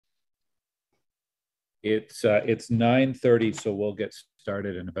It's 9:30, so we'll get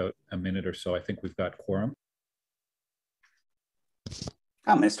started in about a minute or so. I think we've got quorum.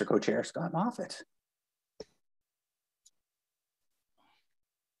 Mr. Co-Chair Scott Moffat.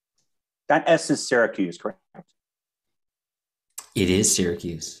 That S is Syracuse, correct? It is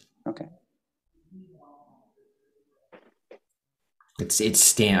Syracuse. Okay. I've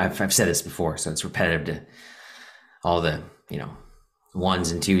said this before, so it's repetitive to all the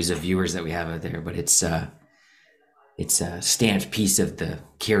ones and twos of viewers that we have out there, but it's a stamped piece of the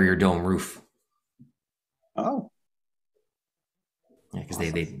Carrier Dome roof. Oh. Yeah, because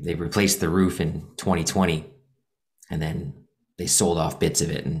awesome. they replaced the roof in 2020, and then they sold off bits of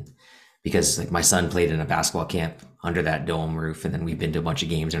it, and because like my son played in a basketball camp under that dome roof, and then we've been to a bunch of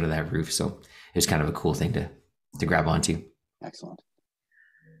games under that roof, so it was kind of a cool thing to grab onto. Excellent.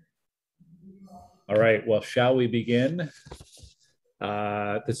 All right, well, shall we begin?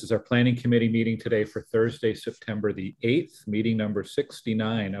 This is our planning committee meeting today for Thursday, September the 8th, meeting number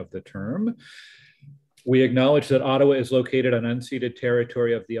 69 of the term. We acknowledge that Ottawa is located on unceded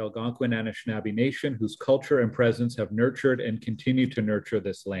territory of the Algonquin Anishinaabe Nation, whose culture and presence have nurtured and continue to nurture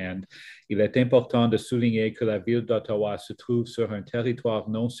this land. Il est important de souligner que la ville d'Ottawa se trouve sur un territoire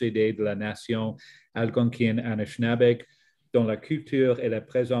non cédé de la nation algonquine Anishinaabe, dont la culture et la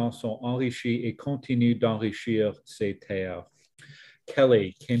présence sont enrichies et continuent d'enrichir ces terres.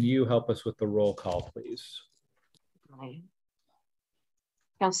 Kelly, can you help us with the roll call, please? Right.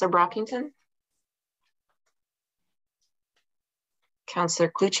 Councillor Brockington? Councillor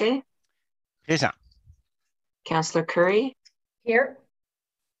Cloutier? Present. Councillor Curry? Here.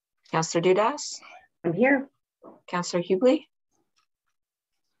 Councillor Dudas? I'm here. Councillor Hubley?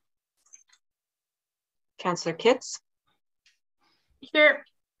 Councillor Kitts? Here.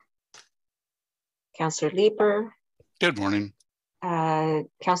 Councillor Leeper? Good morning.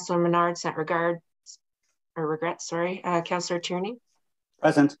 Councillor Menard, sent regrets, sorry. Councillor Tierney?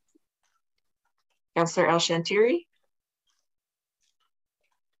 Present. Councillor El Shantiri?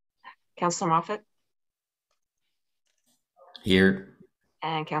 Councillor Moffat? Here.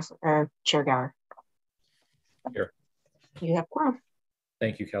 And Chair Gower? Here. You have quorum.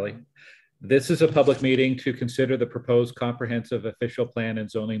 Thank you, Kelly. This is a public meeting to consider the proposed comprehensive official plan and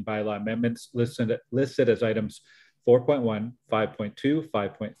zoning bylaw amendments listed as items 4.1, 5.2,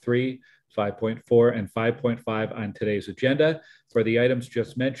 5.3, 5.4, and 5.5 on today's agenda. For the items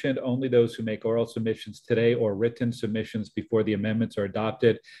just mentioned, only those who make oral submissions today or written submissions before the amendments are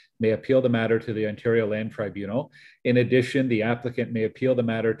adopted may appeal the matter to the Ontario Land Tribunal. In addition, the applicant may appeal the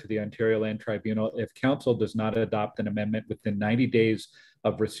matter to the Ontario Land Tribunal if council does not adopt an amendment within 90 days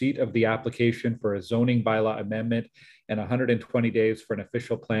of receipt of the application for a zoning bylaw amendment and 120 days for an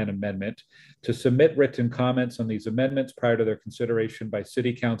official plan amendment. To submit written comments on these amendments prior to their consideration by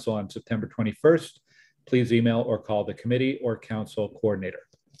City Council on September 21st, please email or call the committee or council coordinator.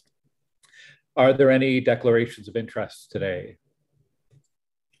 Are there any declarations of interest today?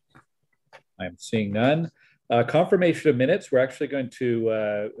 I'm seeing none. Confirmation of minutes. We're actually going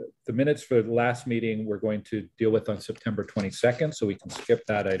to, the minutes for the last meeting, we're going to deal with on September 22nd, so we can skip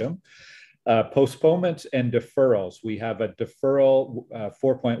that item. Postponements and deferrals. We have a deferral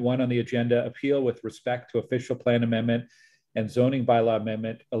 4.1 on the agenda, appeal with respect to official plan amendment and zoning bylaw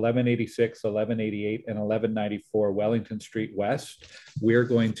amendment 1186, 1188, and 1194 Wellington Street West. We're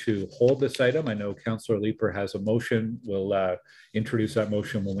going to hold this item. I know Councillor Leeper has a motion. We'll introduce that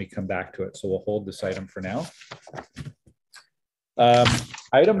motion when we come back to it. So we'll hold this item for now.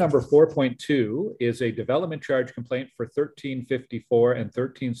 Item number 4.2 is a development charge complaint for 1354 and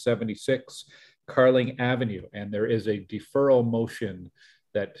 1376 Carling Avenue. And there is a deferral motion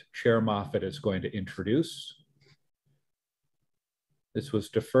that Chair Moffat is going to introduce. This was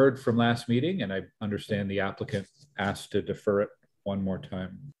deferred from last meeting, and I understand the applicant asked to defer it one more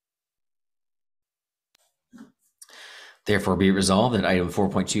time. Therefore, be it resolved that item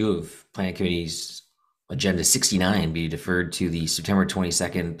 4.2 of Planning Committee's Agenda 69 be deferred to the September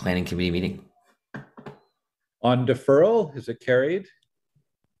 22nd Planning Committee meeting. On deferral, is it carried?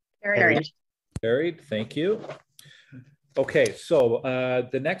 Carried. Carried, thank you. Okay, so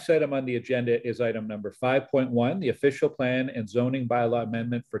the next item on the agenda is item number 5.1, the official plan and zoning bylaw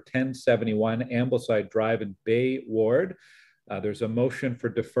amendment for 1071 Ambleside Drive in Bay Ward. There's a motion for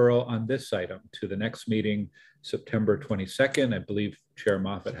deferral on this item to the next meeting, September 22nd. I believe Chair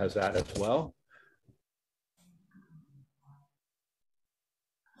Moffat has that as well.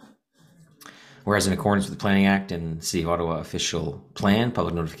 Whereas in accordance with the Planning Act and City of Ottawa official plan,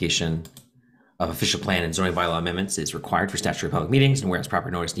 public notification of official plan and zoning bylaw amendments is required for statutory public meetings, and whereas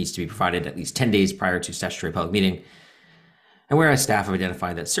proper notice needs to be provided at least 10 days prior to statutory public meeting, And whereas staff have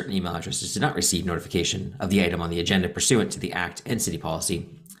identified that certain email addresses did not receive notification of the item on the agenda pursuant to the Act and City Policy,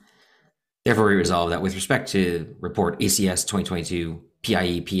 therefore we resolve that with respect to report ACS 2022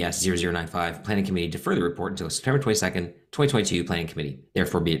 PIE PS 0095, Planning Committee defer the report until September 22nd, 2022 Planning Committee.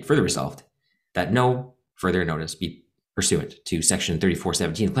 Therefore be it further resolved that no further notice be pursuant to Section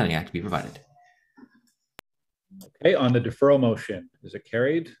 3417 of the Planning Act be provided. Okay, on the deferral motion, is it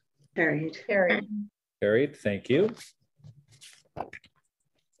carried? Carried. Carried. Carried, thank you.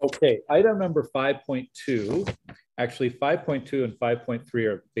 Okay, item number 5.2, actually 5.2 and 5.3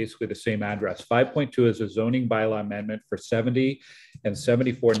 are basically the same address. 5.2 is a zoning bylaw amendment for 70 and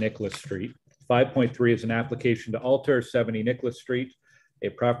 74 Nicholas Street. 5.3 is an application to alter 70 Nicholas Street, a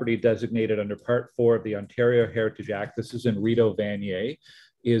property designated under Part 4 of the Ontario Heritage Act. This is in Rideau Vanier.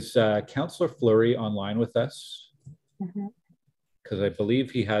 Is Councillor Fleury online with us? Because I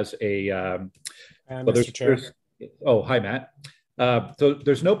believe he has a... well, Mr. Chair. Oh, hi, Matt. So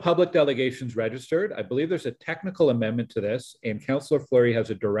there's no public delegations registered. I believe there's a technical amendment to this, and Councillor Fleury has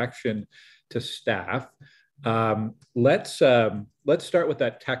a direction to staff. Let's start with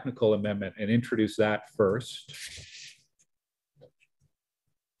that technical amendment and introduce that first.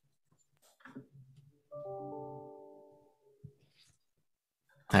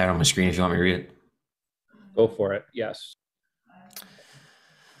 I have it on my screen if you want me to read it. Go for it, yes.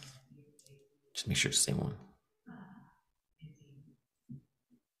 Just make sure it's the same one.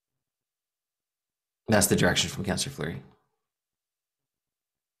 That's the direction from Councillor Fleury.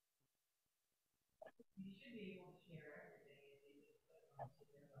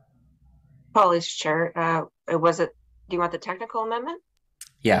 Apologies, Chair. Was it, do you want the technical amendment?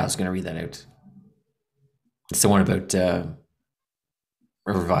 Yeah, I was going to read that out. It's the one about a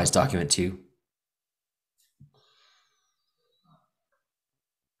revised document 2.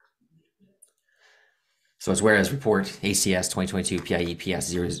 So it's whereas report ACS 2022 PIE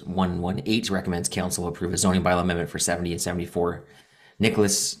PS 0118 recommends council approve a zoning bylaw amendment for 70 and 74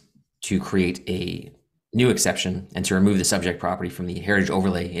 Nicholas to create a new exception and to remove the subject property from the heritage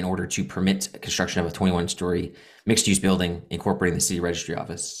overlay in order to permit construction of a 21-story mixed-use building incorporating the city registry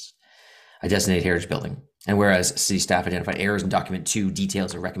office, a designated heritage building. And whereas city staff identified errors in document 2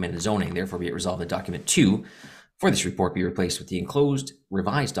 details of recommended zoning, therefore be it resolved that document 2 for this report be replaced with the enclosed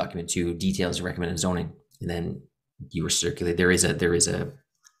revised document 2 details of recommended zoning. And then you recirculate. There is an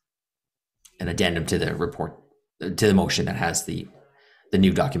addendum to the report, to the motion that has the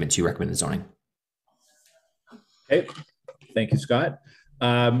new document 2 recommended zoning. Okay, thank you, Scott.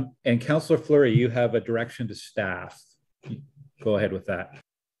 And Councillor Fleury, you have a direction to staff. Go ahead with that.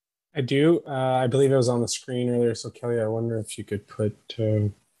 I do. I believe it was on the screen earlier. So Kelly, I wonder if you could put,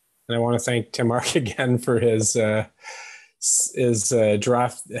 and I want to thank Tim Mark again for his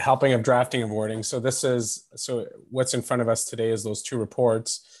helping of drafting of wording. So what's in front of us today is those 2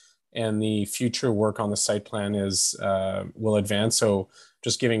 reports, and the future work on the site plan is will advance. So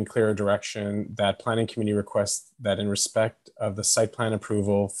just giving clear direction that planning committee requests that in respect of the site plan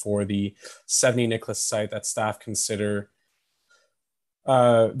approval for the 70 Nicholas site, that staff consider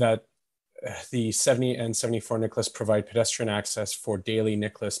that the 70 and 74 Nicholas provide pedestrian access for daily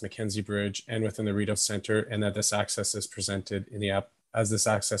Nicholas Mackenzie Bridge and within the Rideau Center, and that this access is presented in the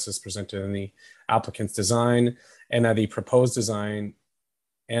applicant's design, and that the proposed design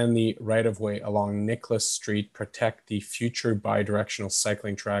and the right-of-way along Nicholas Street protect the future bi-directional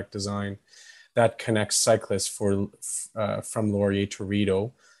cycling track design that connects cyclists from Laurier to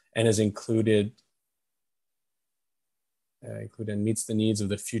Rideau and is included and meets the needs of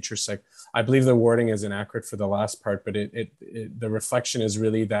the future cycle. I believe the wording is inaccurate for the last part, but the reflection is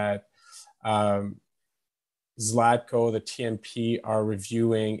really that Zlatko, the TMP, are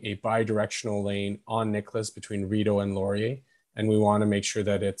reviewing a bi-directional lane on Nicholas between Rideau and Laurier, and we want to make sure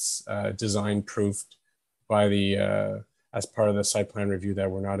that it's design proofed by the as part of the site plan review, that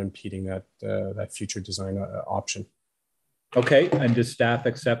we're not impeding that future design option. Okay, and does staff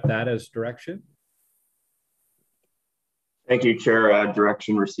accept that as direction? Thank you, Chair.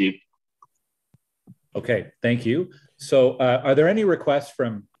 Direction received. Okay, thank you. So are there any requests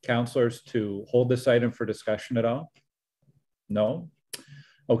from councillors to hold this item for discussion at all? No?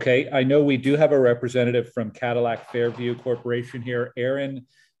 Okay, I know we do have a representative from Cadillac Fairview Corporation here, Aaron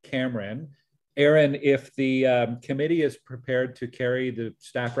Cameron. Aaron, if the committee is prepared to carry the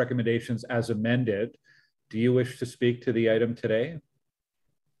staff recommendations as amended, do you wish to speak to the item today?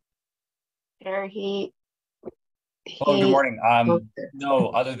 Chair, Hello, good morning. No,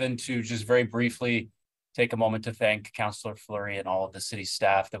 other than to just very briefly take a moment to thank Councillor Fleury and all of the city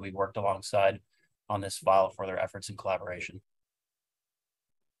staff that we worked alongside on this file for their efforts and collaboration.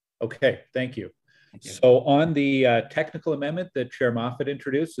 Okay, thank you. So on the technical amendment that Chair Moffat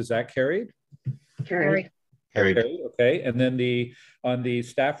introduced, is that carried? Carried. Carried. Okay, and then on the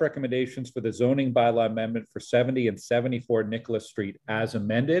staff recommendations for the zoning bylaw amendment for 70 and 74 Nicholas Street as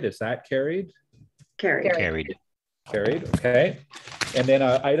amended, is that carried? Carried. Carried. Carried, okay. And then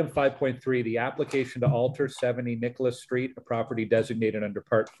item 5.3, the application to alter 70 Nicholas Street, a property designated under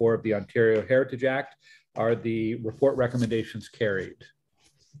Part 4 of the Ontario Heritage Act. Are the report recommendations carried?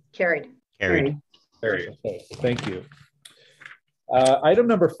 Carried. Carried. Carried, okay, thank you. Item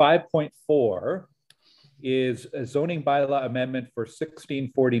number 5.4 is a zoning bylaw amendment for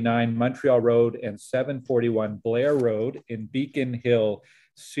 1649 Montreal Road and 741 Blair Road in Beacon Hill,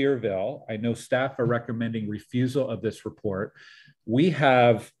 Searville. I know staff are recommending refusal of this report. We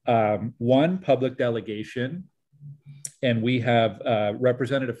have one public delegation, and we have a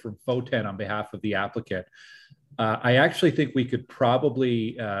representative from FOTEN on behalf of the applicant. I actually think we could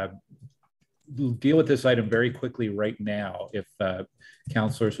probably deal with this item very quickly right now if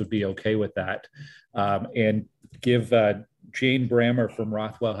councillors would be okay with that, and give Jane Brammer from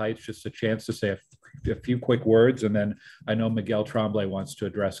Rothwell Heights just a chance to say a few quick words, and then I know Miguel Tremblay wants to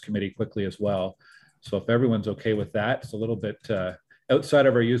address committee quickly as well. So if everyone's okay with that, it's a little bit outside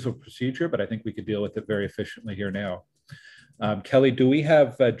of our usual procedure, but I think we could deal with it very efficiently here now. Kelly, do we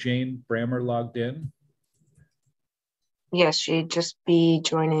have Jane Brammer logged in? Yes, she'd just be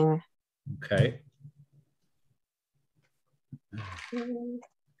joining. Okay.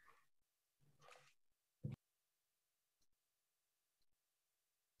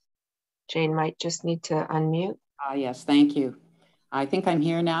 Jane might just need to unmute. Yes, thank you. I think I'm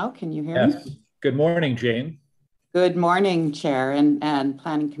here now. Can you hear me? Good morning, Jane. Good morning, Chair and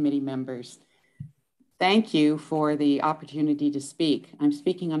Planning Committee members. Thank you for the opportunity to speak. I'm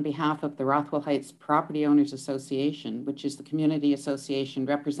speaking on behalf of the Rothwell Heights Property Owners Association, which is the community association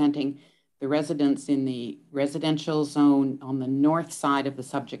representing the residents in the residential zone on the north side of the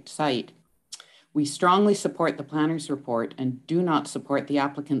subject site. We strongly support the planner's report and do not support the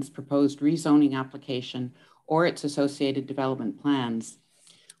applicant's proposed rezoning application or its associated development plans.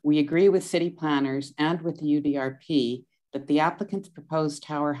 We agree with city planners and with the UDRP that the applicant's proposed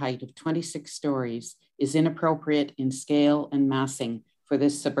tower height of 26 stories is inappropriate in scale and massing for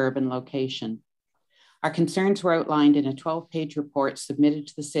this suburban location. Our concerns were outlined in a 12-page report submitted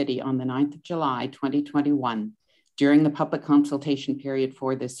to the city on the 9th of July, 2021, during the public consultation period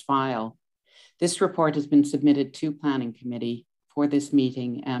for this file. This report has been submitted to Planning Committee for this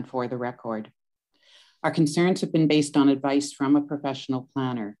meeting and for the record. Our concerns have been based on advice from a professional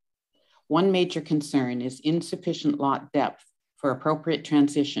planner. One major concern is insufficient lot depth for appropriate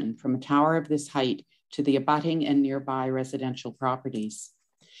transition from a tower of this height to the abutting and nearby residential properties.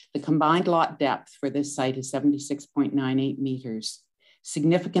 The combined lot depth for this site is 76.98 meters.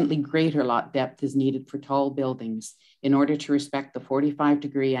 Significantly greater lot depth is needed for tall buildings in order to respect the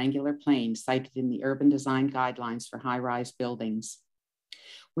 45-degree angular plane cited in the urban design guidelines for high-rise buildings.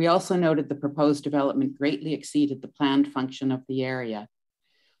 We also noted the proposed development greatly exceeded the planned function of the area.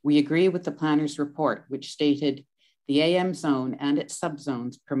 We agree with the planner's report, which stated the AM zone and its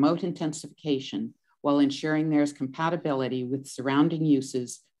subzones promote intensification while ensuring there's compatibility with surrounding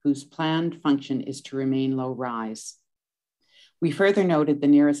uses whose planned function is to remain low rise. We further noted the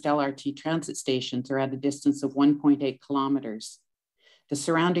nearest LRT transit stations are at a distance of 1.8 kilometers. The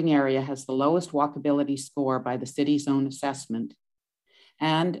surrounding area has the lowest walkability score by the city's own assessment.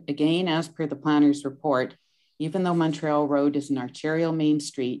 And again, as per the planner's report, even though Montreal Road is an arterial main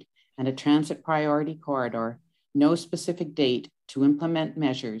street and a transit priority corridor, no specific date to implement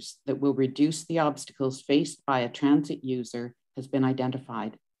measures that will reduce the obstacles faced by a transit user has been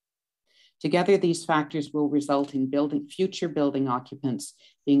identified. Together, these factors will result in future building occupants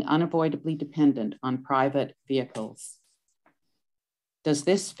being unavoidably dependent on private vehicles. Does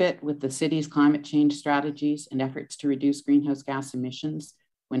this fit with the city's climate change strategies and efforts to reduce greenhouse gas emissions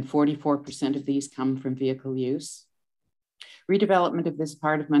when 44% of these come from vehicle use? Redevelopment of this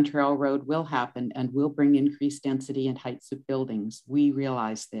part of Montreal Road will happen and will bring increased density and heights of buildings. We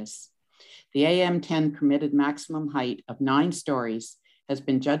realize this. The AM10 permitted maximum height of 9 stories has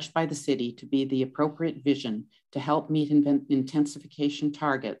been judged by the city to be the appropriate vision to help meet intensification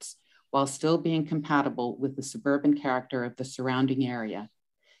targets while still being compatible with the suburban character of the surrounding area.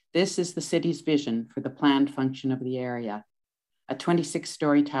 This is the city's vision for the planned function of the area. A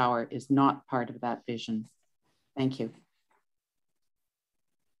 26-story tower is not part of that vision. Thank you.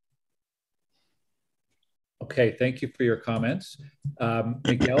 Okay, thank you for your comments.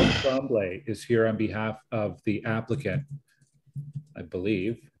 Miguel Tremblay is here on behalf of the applicant, I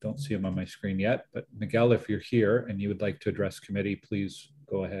believe. Don't see him on my screen yet, but Miguel, if you're here and you would like to address committee, please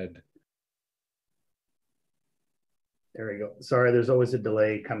go ahead. There we go. Sorry, there's always a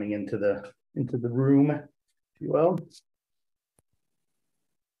delay coming into the room, if you will.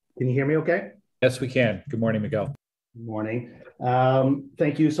 Can you hear me okay? Yes, we can. Good morning, Miguel. Good morning.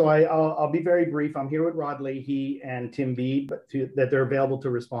 Thank you. So I'll be very brief. I'm here with Rod Leahy and Tim Bede, but that they're available to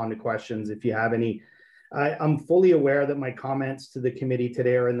respond to questions if you have any. I'm fully aware that my comments to the committee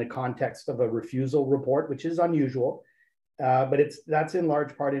today are in the context of a refusal report, which is unusual, but that's in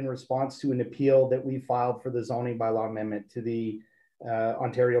large part in response to an appeal that we filed for the zoning bylaw amendment to the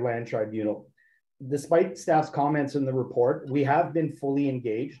Ontario Land Tribunal. Despite staff's comments in the report, we have been fully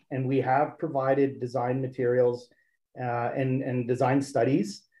engaged and we have provided design materials and design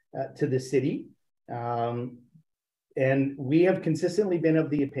studies to the city. And we have consistently been of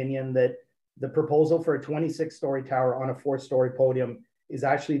the opinion that the proposal for a 26-story tower on a 4-story podium is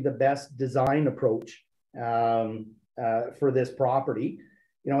actually the best design approach for this property.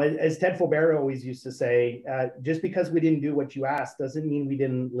 You know, as Ted Faubert always used to say, just because we didn't do what you asked doesn't mean we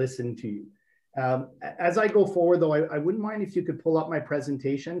didn't listen to you. As I go forward, though, I wouldn't mind if you could pull up my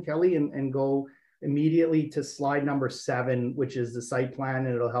presentation, Kelly, and go immediately to slide number 7, which is the site plan,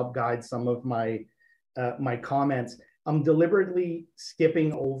 and it'll help guide some of my my comments. I'm deliberately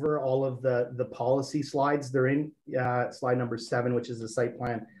skipping over all of the policy slides. They're in slide number 7, which is the site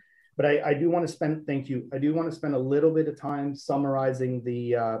plan. But I do want to spend, thank you. I do want to spend a little bit of time summarizing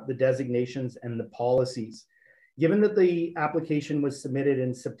the designations and the policies. Given that the application was submitted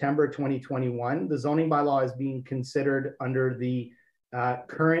in September 2021, the zoning bylaw is being considered under the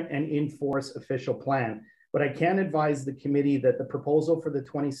current and in-force official plan. But I can advise the committee that the proposal for the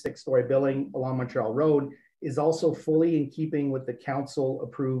 26-story building along Montreal Road is also fully in keeping with the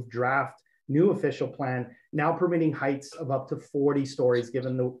council-approved draft new official plan, now permitting heights of up to 40 stories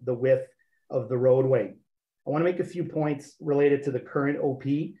given the width of the roadway. I want to make a few points related to the current OP.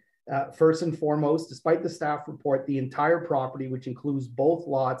 First and foremost, despite the staff report, the entire property, which includes both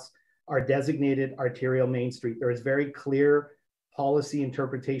lots, are designated arterial Main Street. There is very clear policy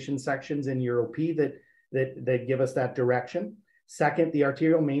interpretation sections in your OP that give us that direction. Second, the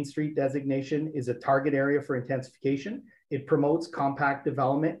arterial Main Street designation is a target area for intensification. It promotes compact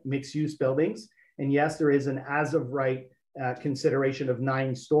development, mixed-use buildings, and yes, there is an as-of-right consideration of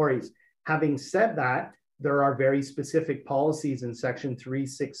 9 stories. Having said that, there are very specific policies in section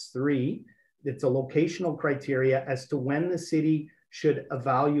 363. It's a locational criteria as to when the city should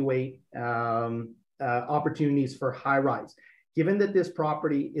evaluate opportunities for high rise. Given that this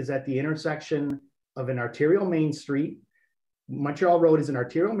property is at the intersection of an arterial Main Street, Montreal Road is an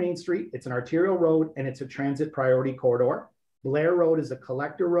arterial Main Street, it's an arterial road, and it's a transit priority corridor. Blair Road is a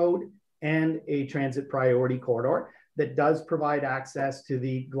collector road and a transit priority corridor that does provide access to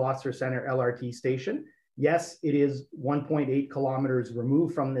the Gloucester Center LRT station. Yes, it is 1.8 kilometers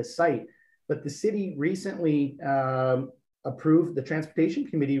removed from this site, but the city recently approved, the Transportation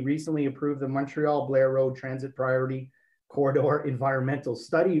Committee recently approved the Montreal Blair Road Transit Priority Corridor Environmental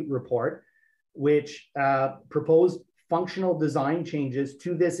Study Report, which proposed functional design changes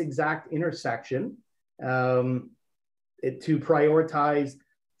to this exact intersection to prioritize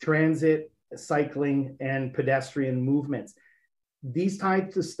transit, cycling, and pedestrian movements. These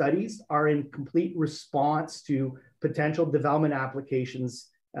types of studies are in complete response to potential development applications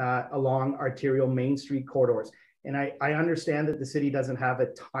along arterial Main Street corridors. And I understand that the city doesn't have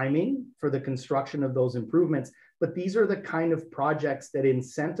a timing for the construction of those improvements, but these are the kind of projects that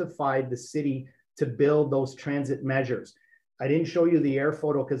incentivize the city to build those transit measures. I didn't show you the air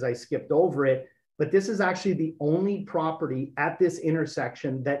photo because I skipped over it, but this is actually the only property at this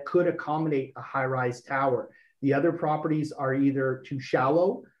intersection that could accommodate a high-rise tower. The other properties are either too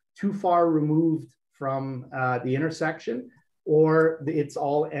shallow, too far removed from the intersection, or it's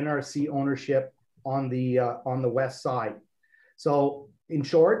all NRC ownership on the west side. So in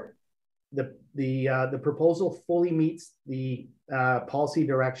short, the proposal fully meets the policy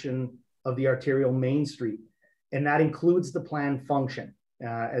direction of the arterial Main Street, and that includes the planned function,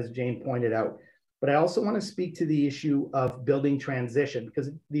 as Jane pointed out. But I also want to speak to the issue of building transition,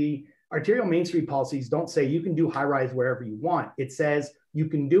 because the arterial Main Street policies don't say you can do high-rise wherever you want. It says you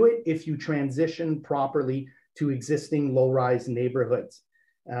can do it if you transition properly to existing low-rise neighborhoods.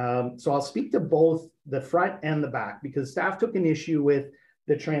 So I'll speak to both the front and the back, because staff took an issue with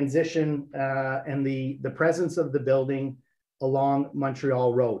the transition and the presence of the building along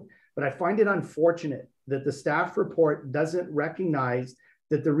Montreal Road. But I find it unfortunate that the staff report doesn't recognize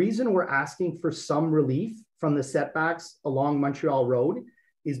that the reason we're asking for some relief from the setbacks along Montreal Road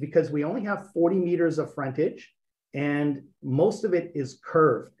is because we only have 40 meters of frontage and most of it is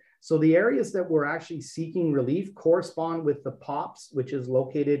curved. So the areas that we're actually seeking relief correspond with the POPs, which is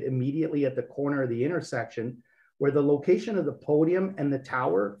located immediately at the corner of the intersection, where the location of the podium and the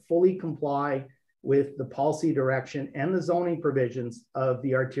tower fully comply with the policy direction and the zoning provisions of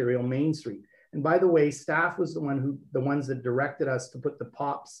the arterial Main Street. And by the way, staff was the ones that directed us to put the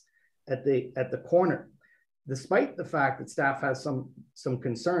POPs at the corner. Despite the fact that staff has some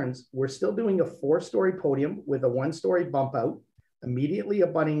concerns, we're still doing a 4-story podium with a 1-story bump out immediately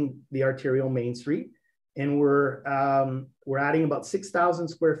abutting the arterial Main Street. And we're adding about 6,000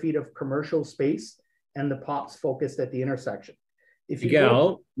 square feet of commercial space, and the POPs focused at the intersection. If you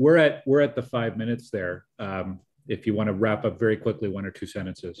Miguel, we're at the 5 minutes there. If you want to wrap up very quickly, 1 or 2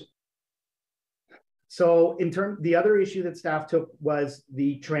 sentences. So the other issue that staff took was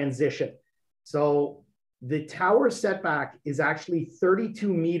the transition. So the tower setback is actually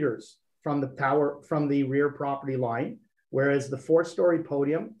 32 meters from the rear property line, whereas the 4-story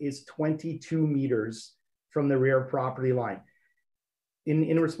podium is 22 meters from the rear property line.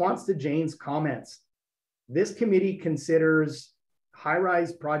 In response to Jane's comments, this committee considers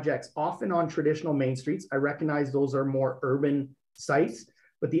high-rise projects often on traditional main streets. I recognize those are more urban sites,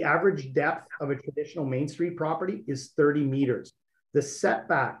 but the average depth of a traditional Main Street property is 30 meters. The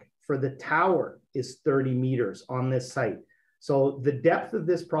setback for the tower is 30 meters on this site. So the depth of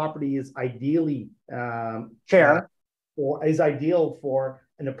this property is ideally ideal for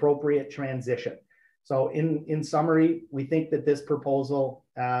an appropriate transition. So in summary, we think that this proposal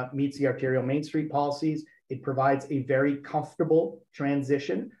meets the arterial Main Street policies. It provides a very comfortable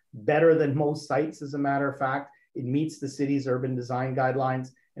transition, better than most sites, as a matter of fact. It meets the city's urban design guidelines,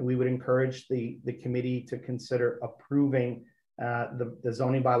 and we would encourage the committee to consider approving the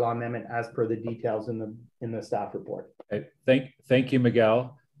zoning bylaw amendment as per the details in the staff report. Okay. Thank you,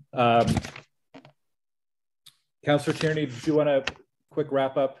 Miguel. Councillor Tierney, did you want a quick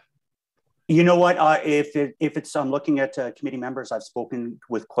wrap up? You know what? If it's looking at committee members, I've spoken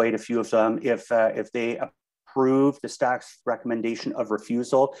with quite a few of them. If they approve the staff's recommendation of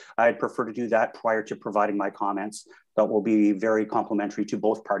refusal, I'd prefer to do that prior to providing my comments. That will be very complimentary to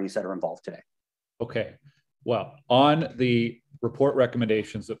both parties that are involved today. Okay. Well, on the report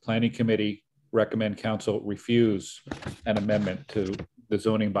recommendations, the Planning Committee recommend Council refuse an amendment to the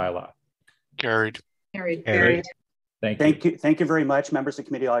zoning bylaw. Carried. Carried. Thank you. Thank you very much, members of the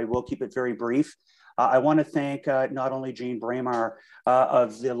committee. I will keep it very brief. I want to thank not only Jane Braemar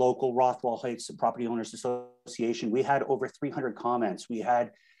of the local Rothwell Heights Property Owners Association. We had over 300 comments. We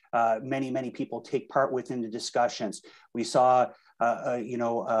had many people take part within the discussions. We saw a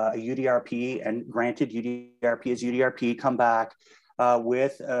UDRP, and granted UDRP is UDRP, come back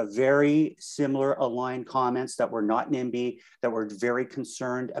with very similar aligned comments that were not NIMBY, that were very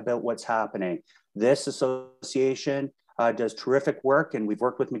concerned about what's happening. This association does terrific work, and we've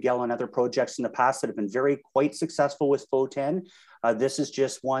worked with Miguel on other projects in the past that have been quite successful with FO10. This is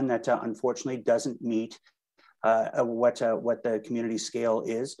just one that unfortunately doesn't meet what the community scale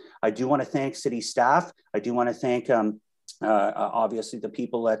is. I do want to thank city staff. I do want to thank obviously the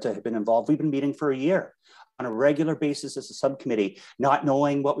people that have been involved. We've been meeting for a year on a regular basis as a subcommittee, not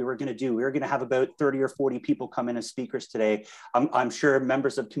knowing what we were going to do. We were going to have about 30 or 40 people come in as speakers today. I'm sure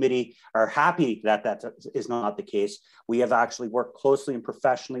members of committee are happy that that is not the case. We have actually worked closely and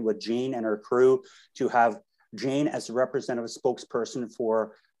professionally with Jane and her crew to have Jane as a representative spokesperson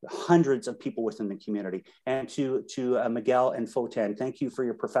for hundreds of people within the community. And to Miguel and FO10, thank you for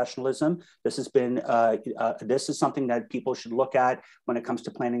your professionalism. This has been, this is something that people should look at when it comes to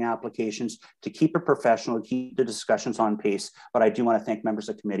planning applications, to keep it professional, keep the discussions on pace. But I do want to thank members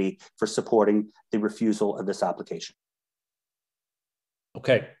of the committee for supporting the refusal of this application.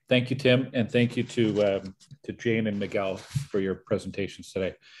 Okay, thank you, Tim, and thank you to Jane and Miguel for your presentations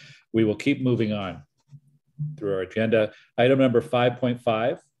today. We will keep moving on through our agenda. Item number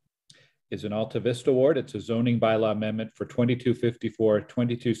 5.5 is an Alta Vista Award. It's a zoning bylaw amendment for 2254,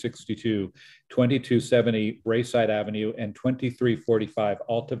 2262, 2270 Braeside Avenue, and 2345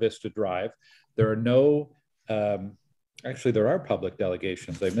 Alta Vista Drive. There are no, actually there are public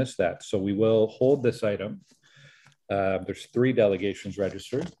delegations. I missed that. So we will hold this item. There's 3 delegations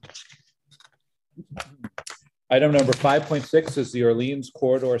registered. Item number 5.6 is the Orleans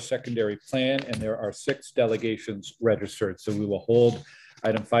Corridor Secondary Plan, and there are 6 delegations registered. So we will hold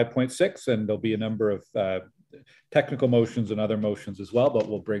item 5.6, and there'll be a number of technical motions and other motions as well, but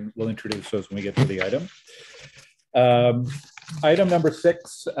we'll introduce those when we get to the item. Item number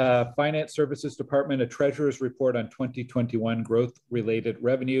 6, Finance Services Department, a Treasurer's Report on 2021 growth-related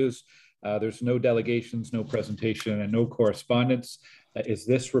revenues. There's no delegations, no presentation, and no correspondence. Is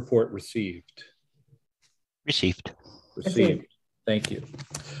this report received? Received. Thank you.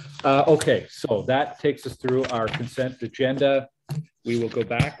 Okay, so that takes us through our consent agenda. We will go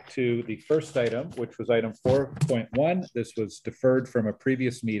back to the first item, which was item 4.1. This was deferred from a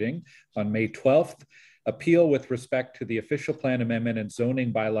previous meeting on May 12th. Appeal with respect to the official plan amendment and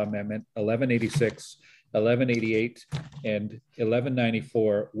zoning bylaw amendment 1186, 1188, and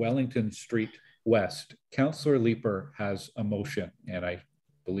 1194 Wellington Street West. Councillor Leeper has a motion, and I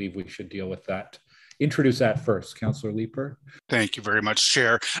believe we should deal with that. Introduce that first, Councillor Leeper. Thank you very much,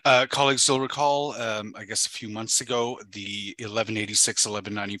 Chair. Colleagues will recall, I guess a few months ago, the 1186,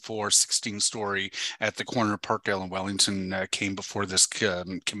 1194, 16-story at the corner of Parkdale and Wellington came before this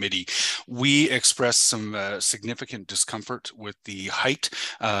committee. We expressed some significant discomfort with the height,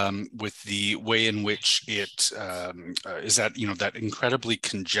 with the way in which it is at, that incredibly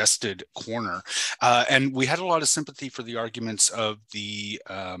congested corner. And we had a lot of sympathy for the arguments of the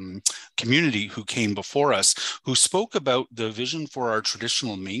community who came before us, who spoke about the vision for our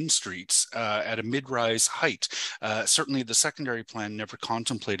traditional main streets at a mid-rise height. Certainly the secondary plan never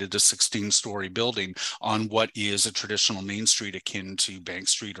contemplated a 16-story building on what is a traditional main street akin to Bank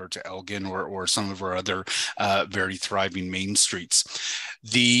Street or to Elgin or some of our other very thriving main streets.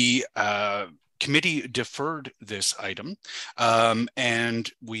 The committee deferred this item,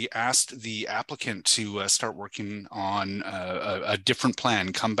 and we asked the applicant to start working on a different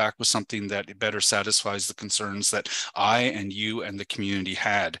plan, come back with something that better satisfies the concerns that I and you and the community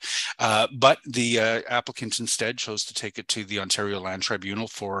had. But the applicant instead chose to take it to the Ontario Land Tribunal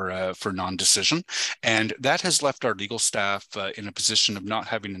for non-decision, and that has left our legal staff in a position of not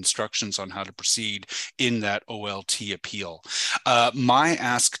having instructions on how to proceed in that OLT appeal. My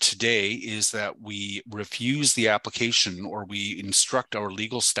ask today is that we refuse the application, or we instruct our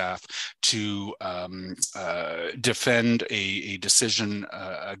legal staff to defend a decision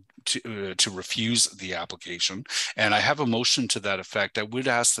to refuse the application. And I have a motion to that effect. I would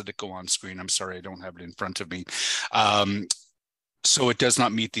ask that it go on screen. I'm sorry, I don't have it in front of me. So it does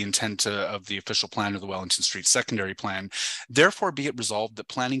not meet the intent of the official plan of the Wellington Street secondary plan. Therefore, be it resolved that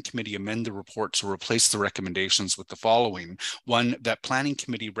Planning Committee amend the report to replace the recommendations with the following. One, that Planning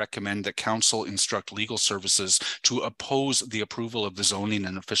Committee recommend that Council instruct legal services to oppose the approval of the zoning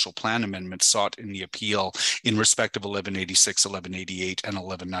and official plan amendments sought in the appeal in respect of 1186, 1188, and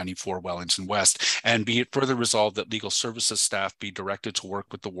 1194 Wellington West. And be it further resolved that legal services staff be directed to work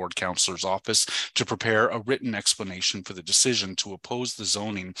with the Ward Councillor's office to prepare a written explanation for the decision to oppose the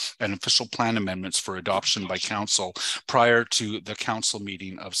zoning and official plan amendments for adoption by Council prior to the Council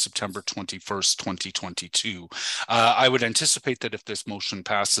meeting of September 21st, 2022. I would anticipate that if this motion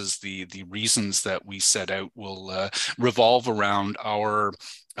passes, the reasons that we set out will revolve around our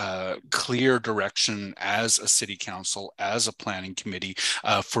clear direction as a city council, as a planning committee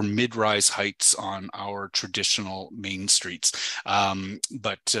for mid-rise heights on our traditional main streets.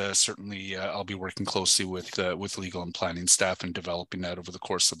 But certainly I'll be working closely with legal and planning staff and developing that over the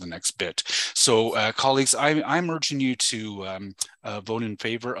course of the next bit. So colleagues, I'm urging you to vote in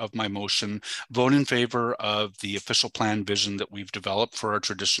favor of my motion, vote in favor of the official plan vision that we've developed for our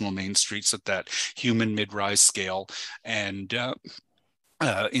traditional main streets at that human mid-rise scale, and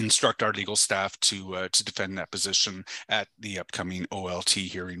instruct our legal staff to defend that position at the upcoming OLT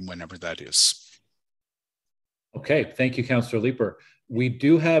hearing, whenever that is. Okay, thank you, Councillor Leeper. We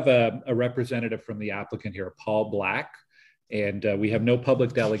do have a representative from the applicant here, Paul Black, and we have no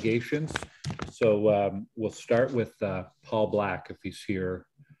public delegations. So we'll start with Paul Black, if he's here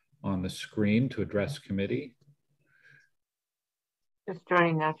on the screen to address committee. Just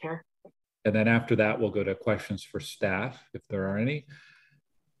joining now, Chair. And then after that, we'll go to questions for staff, if there are any.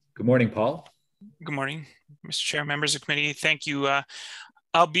 Good morning, Paul. Good morning, Mr. Chair, members of committee. Thank you.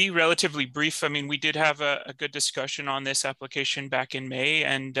 I'll be relatively brief. I mean, we did have a good discussion on this application back in May,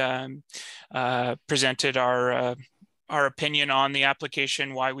 and presented our opinion on the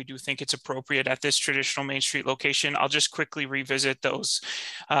application, why we do think it's appropriate at this traditional Main Street location. I'll just quickly revisit those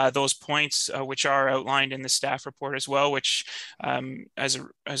points, which are outlined in the staff report as well, which as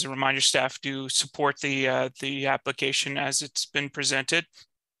a reminder, staff do support the application as it's been presented.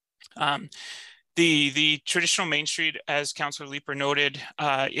 The traditional Main Street, as Councillor Leeper noted,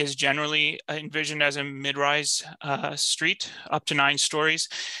 is generally envisioned as a mid-rise street up to 9 stories,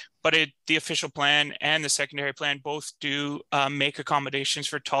 but the official plan and the secondary plan both do make accommodations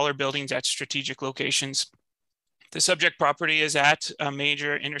for taller buildings at strategic locations. The subject property is at a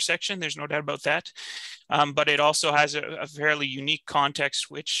major intersection, there's no doubt about that, but it also has a fairly unique context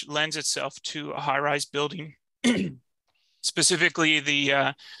which lends itself to a high-rise building. Specifically,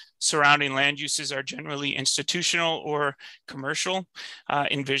 the surrounding land uses are generally institutional or commercial,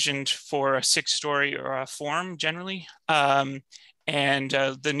 envisioned for a 6-story or a form generally. and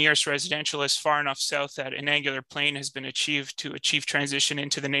the nearest residential is far enough south that an angular plane has been achieved to achieve transition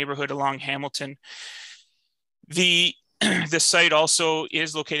into the neighborhood along Hamilton. The site also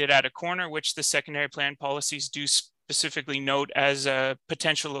is located at a corner, which the secondary plan policies do specifically note as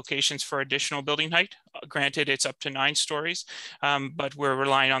potential locations for additional building height. Granted, it's up to 9 stories, but we're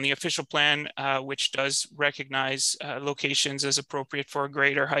relying on the official plan, which does recognize locations as appropriate for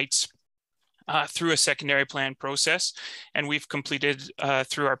greater heights through a secondary plan process. And we've completed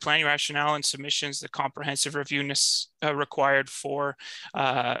through our planning rationale and submissions the comprehensive review required for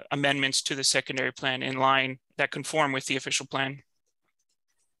amendments to the secondary plan in line that conform with the official plan.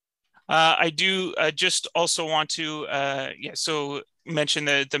 I do just also want to mention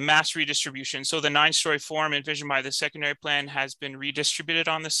the mass redistribution. So the 9-story form envisioned by the secondary plan has been redistributed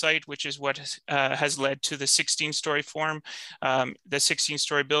on the site, which is what has led to the 16-story form. The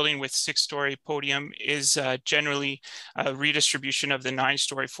 16-story building with 6-story podium is generally a redistribution of the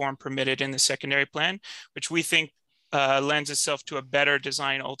 9-story form permitted in the secondary plan, which we think lends itself to a better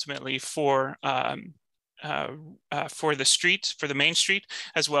design ultimately for the street, for the main street,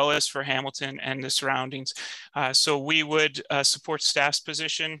 as well as for Hamilton and the surroundings. So we would support staff's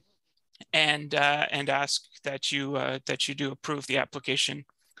position and ask that you do approve the application.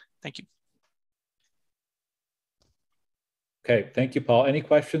 Thank you. Okay, thank you, Paul. Any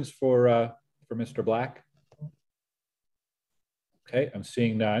questions for Mr. Black? Okay, I'm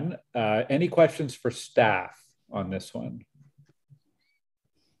seeing none. Any questions for staff on this one?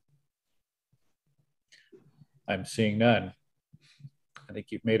 I'm seeing none. I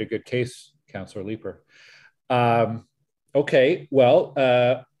think you've made a good case, Councillor Leeper. Okay,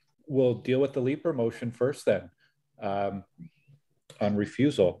 well, we'll deal with the Leeper motion first then, on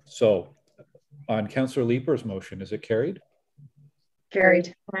refusal. So on Councillor Leeper's motion, is it carried?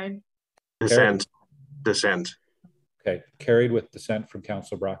 Carried. Dissent. Dissent. Okay, carried with dissent from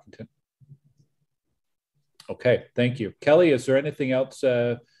Councillor Brockington. Okay, thank you. Kelly, is there anything else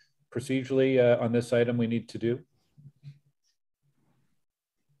procedurally on this item we need to do?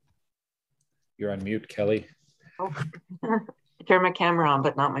 You're on mute, Kelly. Oh, turn my camera on,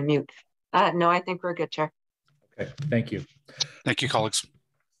 but not my mute. No, I think we're good, Chair. Okay, thank you. Thank you, colleagues.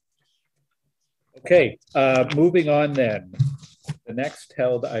 Okay, moving on then. The next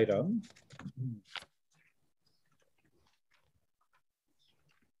held item.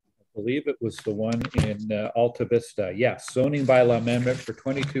 I believe it was the one in Alta Vista. Yes, zoning bylaw amendment for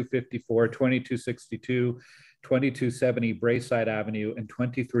 2254, 2262, 2270 Braeside Avenue and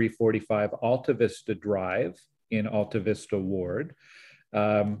 2345 Alta Vista Drive in Alta Vista Ward.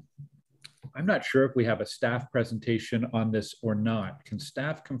 I'm not sure if we have a staff presentation on this or not. Can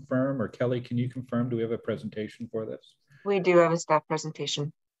staff confirm, or Kelly, can you confirm, do we have a presentation for this? We do have a staff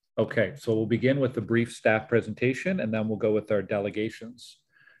presentation. Okay, so we'll begin with the brief staff presentation and then we'll go with our delegations.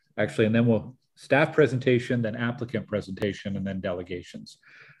 Actually, and then we'll staff presentation, then applicant presentation, and then delegations.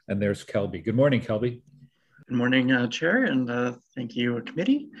 And there's Kelby. Good morning, Kelby. Good morning, Chair, and thank you,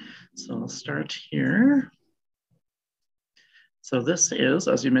 committee. So I'll start here. So this is,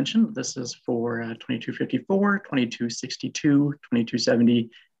 as you mentioned, this is for 2254, 2262, 2270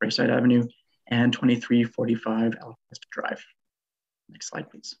 Braeside Avenue, and 2345 Alta Vista Drive. Next slide,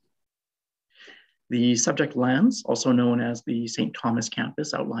 please. The subject lands, also known as the St. Thomas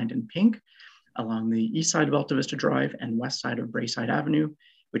campus, outlined in pink, along the east side of Alta Vista Drive and west side of Braeside Avenue,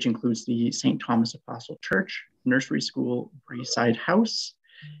 which includes the St. Thomas Apostle Church, Nursery School, Braeside House,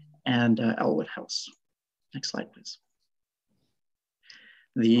 and Elwood House. Next slide, please.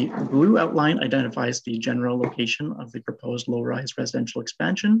 The blue outline identifies the general location of the proposed low-rise residential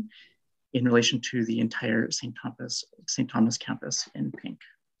expansion in relation to the entire St. Thomas campus in pink.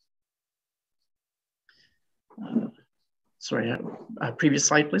 Previous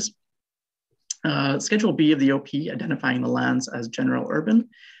slide, please. Schedule B of the OP identifying the lands as general urban.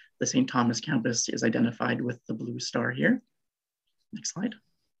 The St. Thomas campus is identified with the blue star here. Next slide.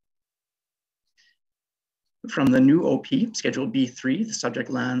 From the new OP, Schedule B3, the subject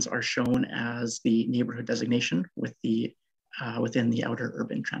lands are shown as the neighborhood designation with the within the outer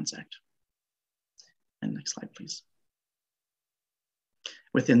urban transect. And next slide, please.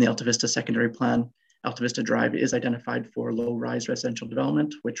 Within the Alta Vista secondary plan, Alta Vista Drive is identified for low-rise residential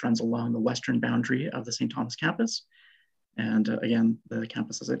development, which runs along the western boundary of the St. Thomas campus. And again, the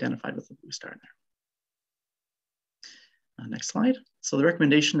campus is identified with the blue star there. Next slide. So the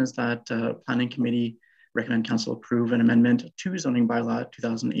recommendation is that Planning Committee recommend Council approve an amendment to zoning bylaw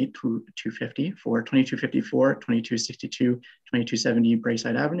 2008-250 for 2254, 2262, 2270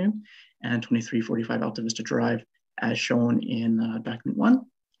 Braeside Avenue, and 2345 Alta Vista Drive, as shown in document 1,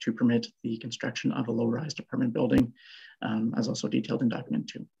 to permit the construction of a low-rise apartment building as also detailed in document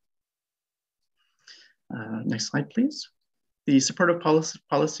 2. Next slide, please. The supportive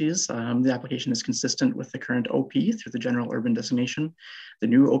policies, the application is consistent with the current OP through the general urban designation, the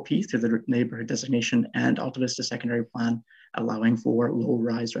new OP through the neighborhood designation, and Alta Vista secondary plan, allowing for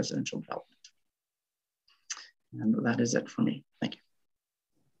low-rise residential development. And that is it for me. Thank you.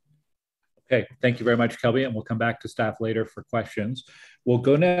 Okay, thank you very much, Kelby, and we'll come back to staff later for questions. We'll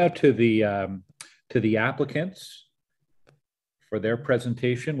go now to the applicants for their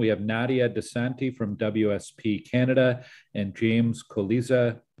presentation. We have Nadia DeSanti from WSP Canada and James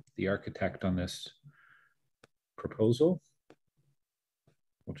Coliza, the architect on this proposal.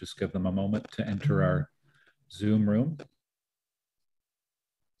 We'll just give them a moment to enter our Zoom room.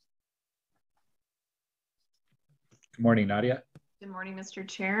 Good morning, Nadia. Good morning, Mr.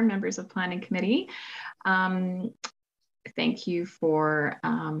 Chair, members of Planning Committee. Thank you for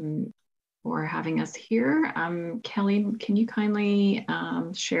having us here. Kelly, can you kindly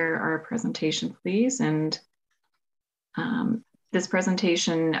share our presentation, please? And this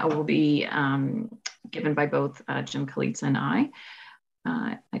presentation will be given by both Jim Coliza and I.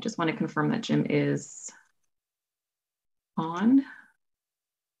 I just want to confirm that Jim is on.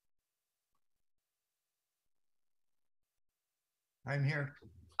 I'm here.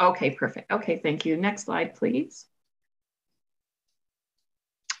 Okay, perfect. Okay, thank you. Next slide, please.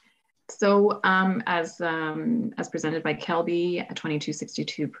 So as presented by Kelby,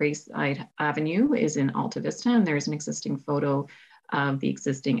 2262 Braeside Avenue is in Alta Vista, and there's an existing photo of the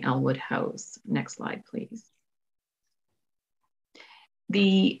existing Elwood House. Next slide, please.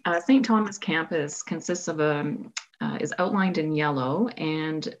 The St. Thomas campus consists of is outlined in yellow,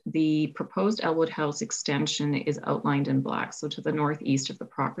 and the proposed Elwood House extension is outlined in black, so to the northeast of the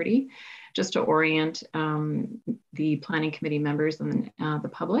property. Just to orient the Planning Committee members and the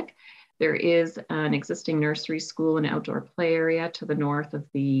public, there is an existing nursery school and outdoor play area to the north of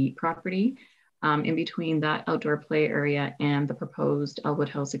the property. In between that outdoor play area and the proposed Elwood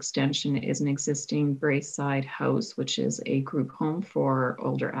House extension is an existing Braeside House, which is a group home for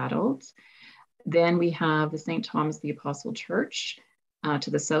older adults. Then we have the St. Thomas the Apostle Church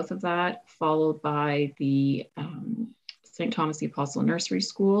to the south of that, followed by the St. Thomas the Apostle Nursery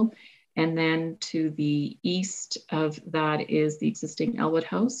School. And then to the east of that is the existing Elwood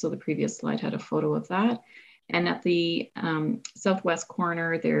House. So the previous slide had a photo of that. And at the southwest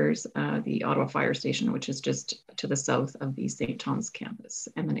corner, there's the Ottawa Fire Station, which is just to the south of the St. Thomas campus,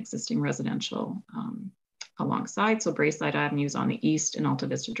 and then existing residential alongside. So Braeside Avenue is on the east and Alta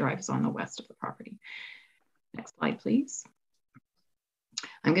Vista Drive is on the west of the property. Next slide, please.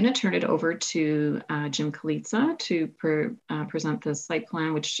 I'm going to turn it over to Jim Coliza to present the site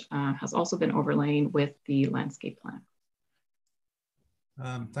plan, which has also been overlain with the landscape plan.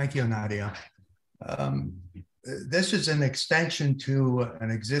 Thank you, Nadia. This is an extension to an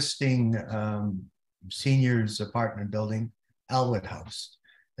existing seniors apartment building, Elwood House.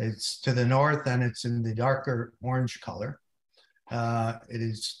 It's to the north and it's in the darker orange color. It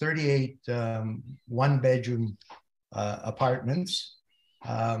is 38 one-bedroom apartments.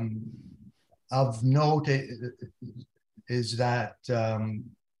 Of note is that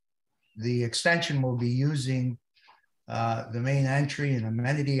the extension will be using the main entry and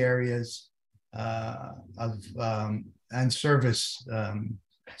amenity areas and service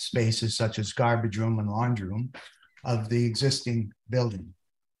spaces such as garbage room and laundry room of the existing building.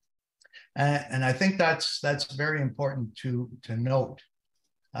 And I think that's very important to note.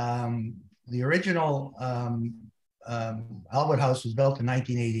 The original Elwood House was built in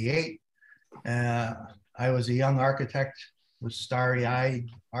 1988. I was a young architect, was starry-eyed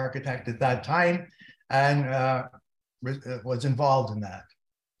architect at that time, and was involved in that.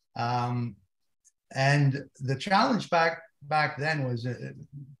 And the challenge back then was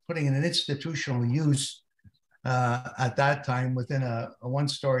putting in an institutional use at that time within a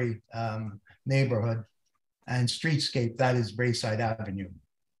one-story neighborhood and streetscape that is Braeside Avenue.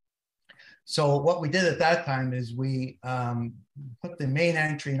 So what we did at that time is we put the main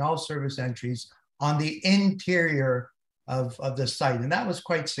entry and all service entries on the interior of the site. And that was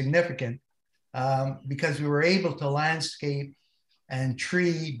quite significant because we were able to landscape and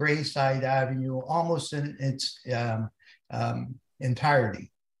tree Braeside Avenue almost in its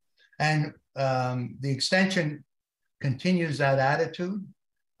entirety. And the extension continues that attitude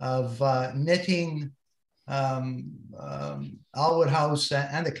of knitting Elwood House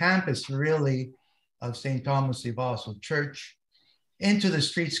and the campus really of St. Thomas the Apostle Church into the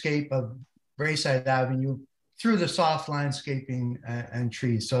streetscape of Braeside Avenue through the soft landscaping and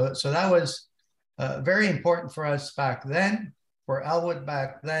trees. So that was very important for us back then, for Elwood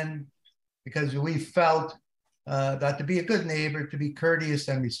back then, because we felt that to be a good neighbor, to be courteous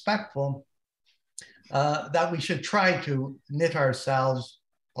and respectful, that we should try to knit ourselves,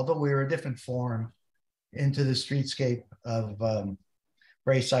 although we were a different form, into the streetscape of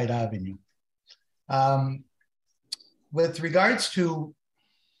Braeside Avenue. With regards to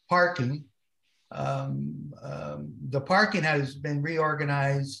parking, the parking has been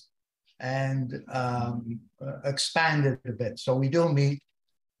reorganized and expanded a bit. So we do meet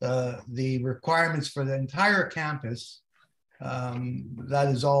the requirements for the entire campus. That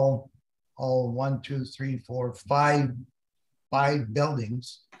is all 1, 2, 3, 4, 5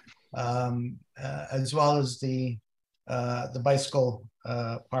 buildings, as well as the bicycle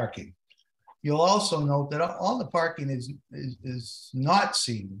parking. You'll also note that all the parking is not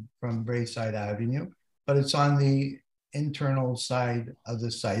seen from Braeside Avenue, but it's on the internal side of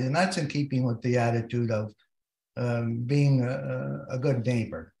the site. And that's in keeping with the attitude of being a good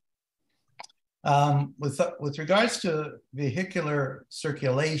neighbor. With regards to vehicular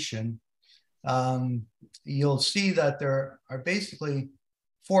circulation, you'll see that there are basically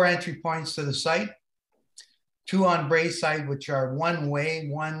 4 entry points to the site. 2 on Braeside, which are one way,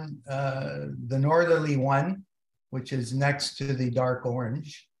 the northerly one, which is next to the dark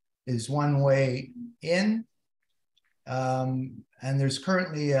orange, is one way in. And there's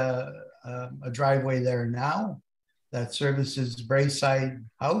currently a driveway there now that services Braeside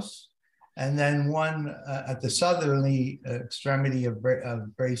House. And then one at the southerly extremity of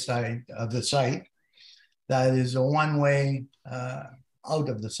Braeside, of the site, that is a one-way out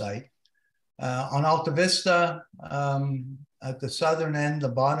of the site. On Alta Vista, at the southern end, the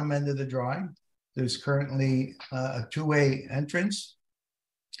bottom end of the drawing, there's currently a 2-way entrance.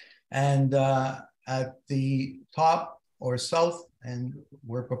 And at the top or south end,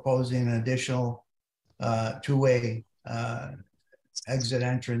 we're proposing an additional 2-way exit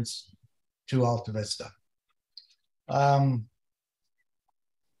entrance to Alta Vista.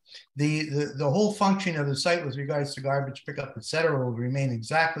 The whole function of the site with regards to garbage pickup, et cetera, will remain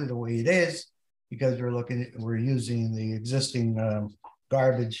exactly the way it is, because we're using the existing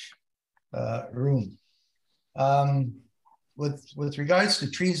garbage room. With regards to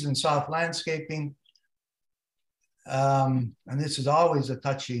trees and soft landscaping, and this is always a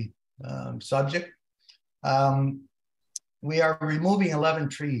touchy subject, we are removing 11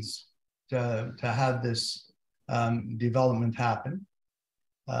 trees to have this development happen.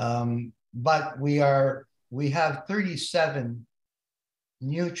 But we have 37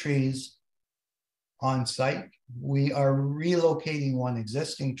 new trees on site. We are relocating one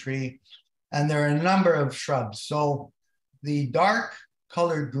existing tree, and there are a number of shrubs. So the dark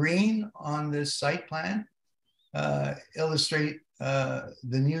colored green on this site plan illustrate the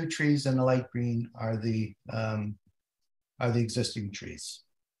new trees, and the light green are the existing trees.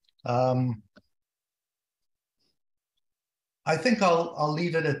 I think I'll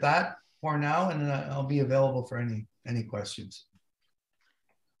leave it at that for now, and I'll be available for any questions.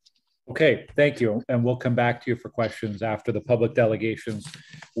 Okay, thank you. And we'll come back to you for questions after the public delegations.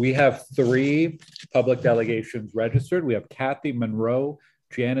 We have 3 public delegations registered. We have Kathy Monroe,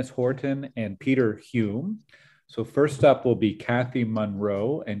 Janice Horton, and Peter Hume. So first up will be Kathy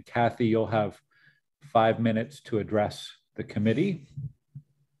Monroe, and Kathy, you'll have 5 minutes to address the committee.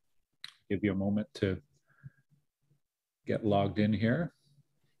 Give you a moment to get logged in here.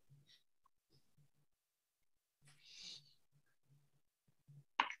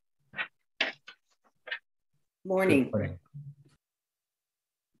 Morning. Good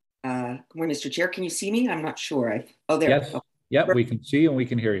morning, Mr. Chair. Can you see me? I'm not sure. Oh, there. Yes. Oh. Yep, we can see you and we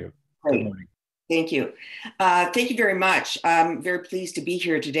can hear you. Great. Good morning. Thank you. Thank you very much. I'm very pleased to be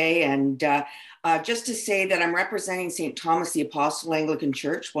here today. And just to say that I'm representing St. Thomas the Apostle Anglican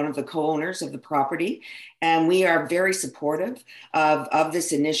Church, one of the co-owners of the property. And we are very supportive of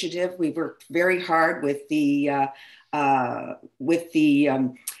this initiative. We've worked very hard with the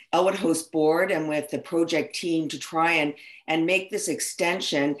Elwood House Board and with the project team to try and make this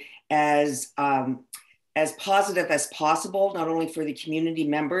extension as positive as possible, not only for the community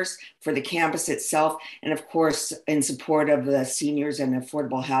members, for the campus itself, and of course, in support of the seniors and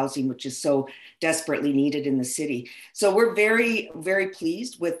affordable housing, which is so desperately needed in the city. So we're very, very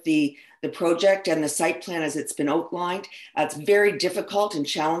pleased with the project and the site plan as it's been outlined. It's very difficult and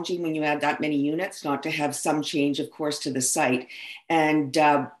challenging when you add that many units, not to have some change, of course, to the site. And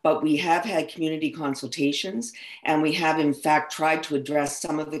but we have had community consultations, and we have in fact tried to address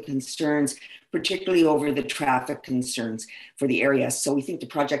some of the concerns, particularly over the traffic concerns for the area. So we think the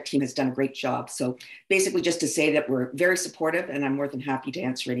project team has done a great job. So basically just to say that we're very supportive, and I'm more than happy to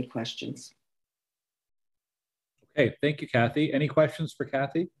answer any questions. Okay, thank you, Kathy. Any questions for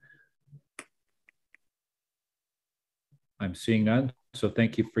Kathy? I'm seeing none. So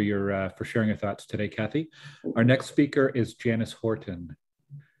thank you for your for sharing your thoughts today, Kathy. Our next speaker is Janice Horton.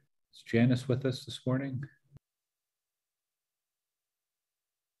 Is Janice with us this morning?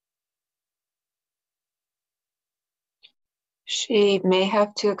 She may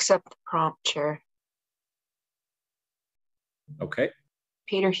have to accept the prompt, Chair. Okay.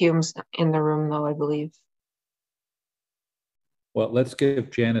 Peter Hume's in the room, though, I believe. Well, let's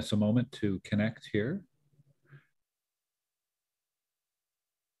give Janice a moment to connect here.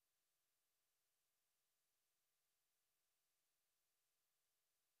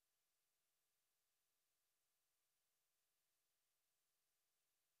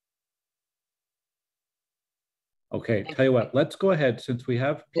 Okay, tell you what, let's go ahead since we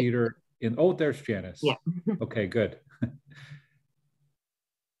have Peter in. Oh, there's Janice. Yeah. Okay, good.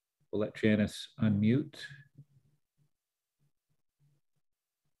 We'll let Janice unmute.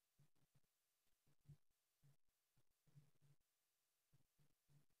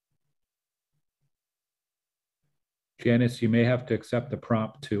 Janice, you may have to accept the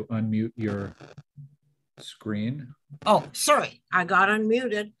prompt to unmute your screen. Oh, sorry, I got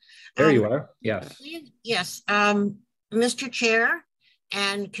unmuted. There you are. Yes. Yes, Mr. Chair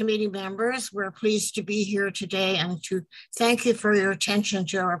and committee members, we're pleased to be here today and to thank you for your attention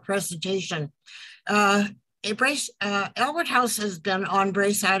to our presentation. Elwood House has been on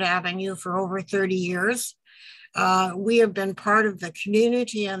Braeside Avenue for over 30 years. We have been part of the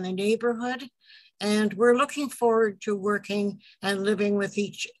community and the neighborhood, and we're looking forward to working and living with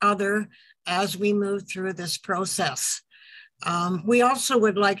each other as we move through this process. We also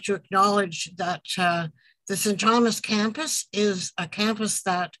would like to acknowledge that the St. Thomas campus is a campus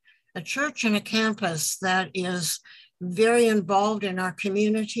that, a church and a campus that is very involved in our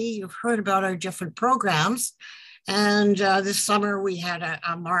community. You've heard about our different programs, and this summer we had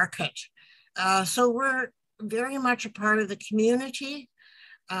a market. So we're very much a part of the community,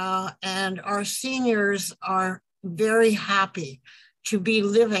 and our seniors are very happy to be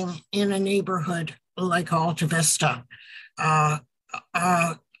living in a neighborhood like Alta Vista.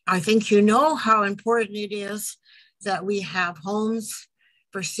 I think you know how important it is that we have homes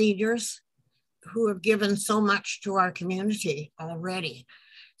for seniors who have given so much to our community already.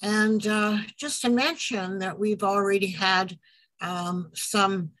 And just to mention that we've already had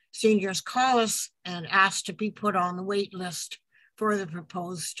some seniors call us and ask to be put on the wait list for the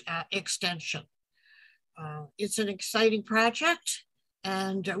proposed extension. It's an exciting project,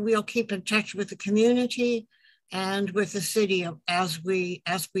 and we'll keep in touch with the community and with the city as we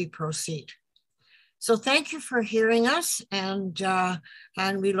proceed. So thank you for hearing us, and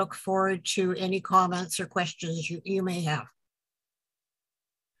we look forward to any comments or questions you may have.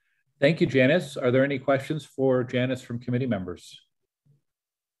 Thank you, Janice. Are there any questions for Janice from committee members?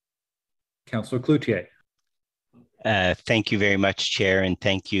 Councillor Cloutier. Thank you very much, Chair, and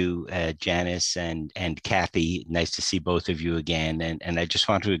thank you, Janice and Kathy. Nice to see both of you again. And I just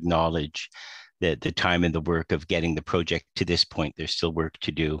want to acknowledge the time and the work of getting the project to this point. There's still work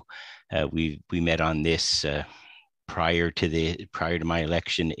to do. We met on this prior to my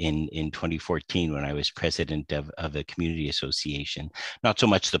election in 2014 when I was president of a community association. Not so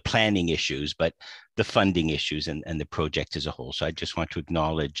much the planning issues, but the funding issues and the project as a whole. So I just want to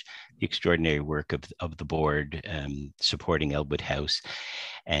acknowledge the extraordinary work of the board supporting Elwood House,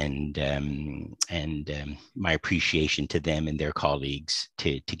 and my appreciation to them and their colleagues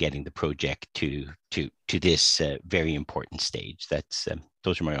to getting the project to this very important stage.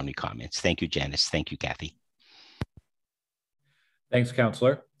 Those are my only comments. Thank you, Janice. Thank you, Kathy. Thanks,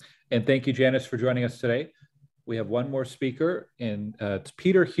 Councillor. And thank you, Janice, for joining us today. We have one more speaker, and it's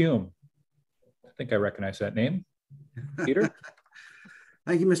Peter Hume. I think I recognize that name. Peter?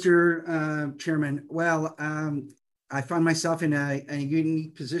 Thank you, Mr. Chairman. Well, I find myself in a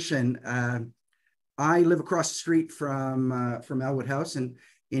unique position. I live across the street from Elwood House, and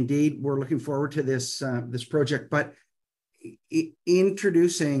indeed, we're looking forward to this project. But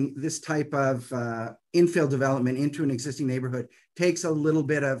introducing this type of infill development into an existing neighborhood takes a little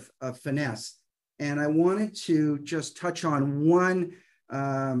bit of finesse. And I wanted to just touch on one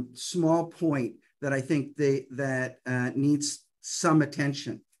small point that I think that needs some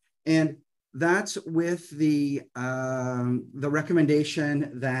attention. And that's with the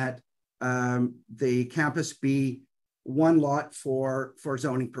recommendation that the campus be one lot for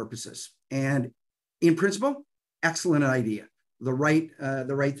zoning purposes. And in principle, excellent idea, the right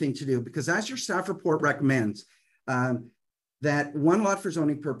thing to do, because as your staff report recommends, that one lot for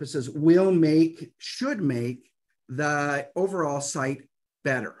zoning purposes should make the overall site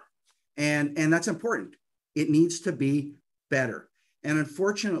better. And that's important. It needs to be better. And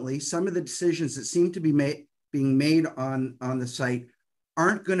unfortunately, some of the decisions that seem to be being made on the site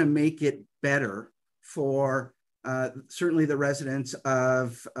aren't going to make it better for certainly the residents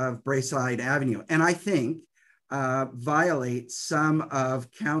of Braeside Avenue. And I think violate some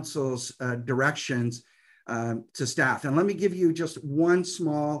of council's directions to staff. And let me give you just one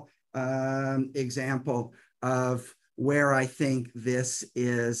small example of where I think this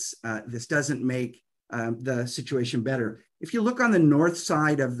doesn't make the situation better. If you look on the north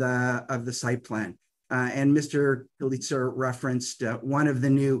side of the site plan, and Mr. Galitzer referenced one of the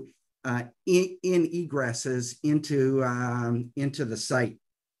new in egresses into the site.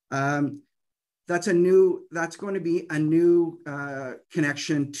 That's going to be a new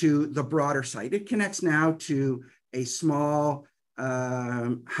connection to the broader site. It connects now to a small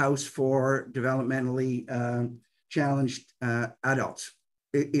house for developmentally challenged adults.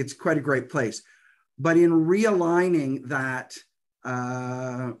 It's quite a great place. But in realigning that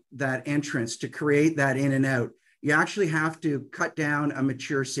entrance to create that in and out, you actually have to cut down a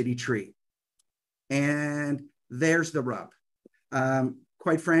mature city tree. And there's the rub.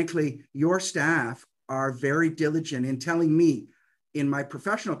 Quite frankly, your staff are very diligent in telling me in my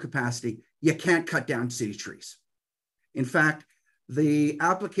professional capacity, you can't cut down city trees. In fact, the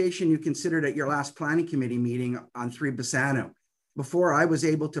application you considered at your last planning committee meeting on 3 Bassano, before I was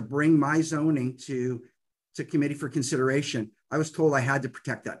able to bring my zoning to committee for consideration, I was told I had to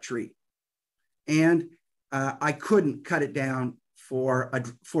protect that tree. And I couldn't cut it down for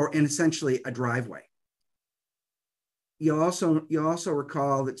essentially a driveway. You'll also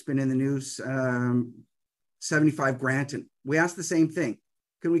recall that's been in the news, 75 Granton. We asked the same thing.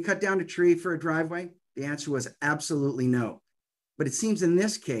 Can we cut down a tree for a driveway? The answer was absolutely no. But it seems in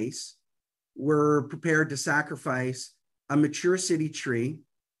this case, we're prepared to sacrifice a mature city tree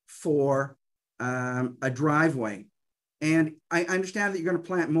for a driveway. And I understand that you're going to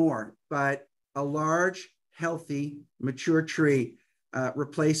plant more, but a large, healthy, mature tree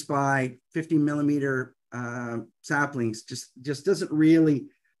replaced by 50 millimeter saplings just doesn't really,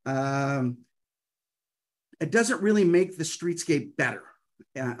 it doesn't really make the streetscape better,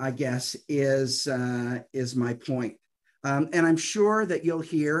 I guess, is my point. And I'm sure that you'll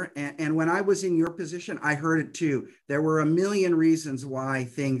hear, and when I was in your position, I heard it too. There were a million reasons why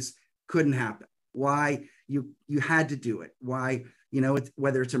things couldn't happen, why you had to do it, why,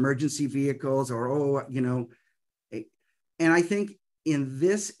 whether it's emergency vehicles or, and I think in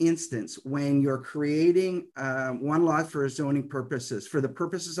this instance, when you're creating one lot for zoning purposes, for the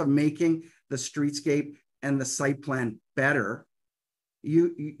purposes of making the streetscape and the site plan better,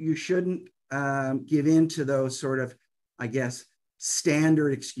 you shouldn't give in to those sort of, I guess,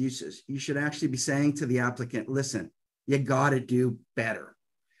 standard excuses. You should actually be saying to the applicant, listen, you got to do better.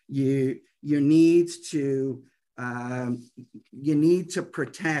 You need to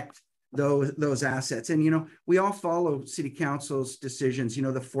protect those assets. And, we all follow city council's decisions, the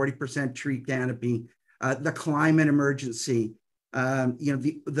 40% tree canopy, the climate emergency,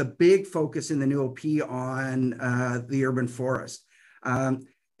 the big focus in the new OP on the urban forest.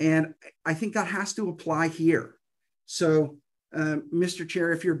 And I think that has to apply here. So, Mr.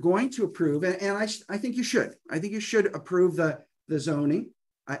 Chair, if you're going to approve, and I think you should, approve the zoning.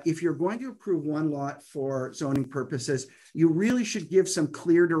 If you're going to approve one lot for zoning purposes, you really should give some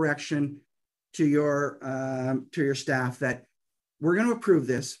clear direction to your staff that we're going to approve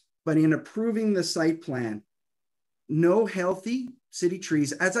this, but in approving the site plan, no healthy city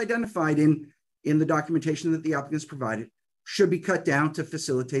trees, as identified in the documentation that the applicants provided, should be cut down to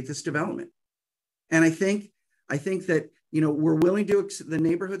facilitate this development. And I think that, we're willing to, the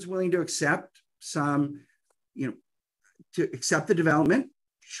neighborhood's willing to accept some, to accept the development.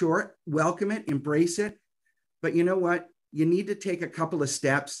 Sure, welcome it, embrace it. But you know what? You need to take a couple of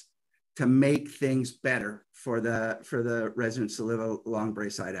steps to make things better for the residents who live along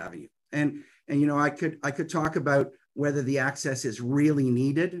Braeside Avenue. And I could talk about whether the access is really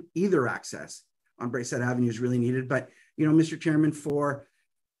needed. Either access on Braeside Avenue is really needed. But Mr. Chairman, for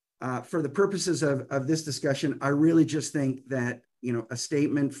the purposes of this discussion, I really just think that a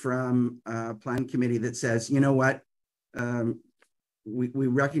statement from Planning Committee that says, you know what, we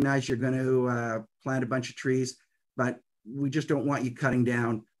recognize you're going to plant a bunch of trees, but we just don't want you cutting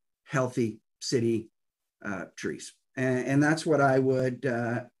down healthy city trees. And that's what I would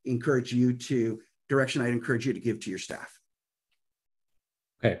encourage you to, direction I'd encourage you to give to your staff.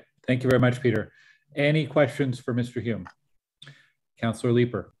 Okay, thank you very much, Peter. Any questions for Mr. Hume? Councillor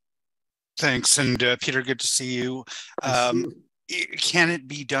Leeper. Thanks, and Peter, good to see you. Can it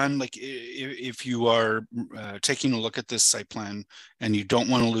be done, like if you are taking a look at this site plan and you don't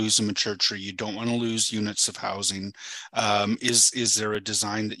want to lose a mature tree, you don't want to lose units of housing, is there a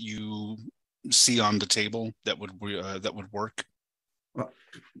design that you see on the table that would work? Well,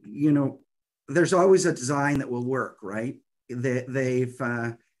 you know, there's always a design that will work, right? They've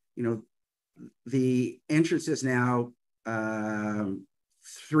you know, the entrance is now 4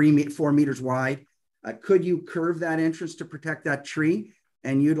 meters wide. Could you curve that entrance to protect that tree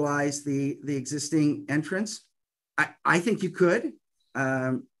and utilize the existing entrance? I think you could,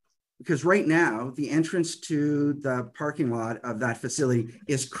 because right now the entrance to the parking lot of that facility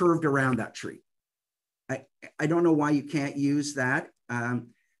is curved around that tree. I don't know why you can't use that.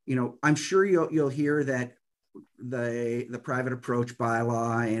 You know, I'm sure you'll hear that the private approach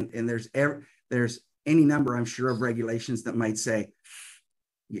bylaw and there's any number, I'm sure, of regulations that might say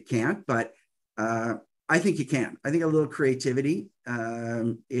you can't, but I think you can. I think a little creativity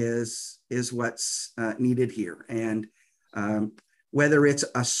is what's needed here. And whether it's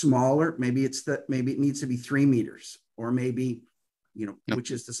a smaller, maybe it needs to be 3 meters, or maybe, you know,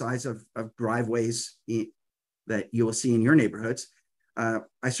 which is the size of driveways that you will see in your neighborhoods.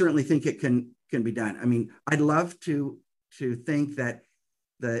 I certainly think it can be done. I mean, I'd love to think that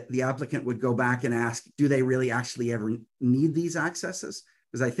the applicant would go back and ask, do they really actually ever need these accesses?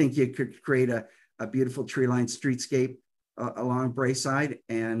 Because I think you could create a beautiful tree-lined streetscape along Braeside,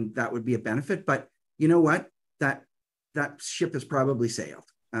 and that would be a benefit. But you know what? That ship has probably sailed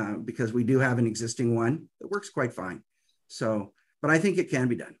because we do have an existing one that works quite fine. So, but I think it can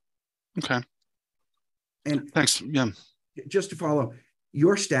be done. Okay. And thanks. Yeah. Just to follow,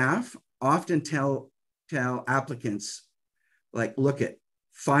 your staff often tell applicants, like,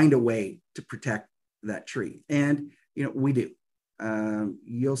 find a way to protect that tree. And, you know, we do.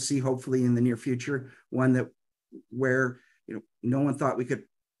 You'll see hopefully in the near future one where, you know, no one thought we could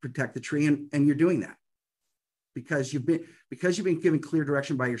protect the tree, and you're doing that because you've been given clear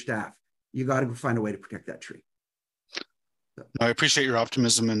direction by your staff. You got to go find a way to protect that tree. I appreciate your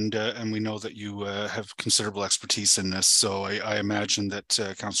optimism, and we know that you have considerable expertise in this. So I imagine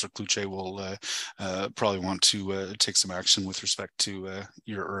that Councillor Cloutier will probably want to take some action with respect to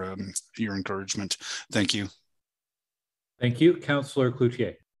your encouragement. Thank you. Thank you, Councillor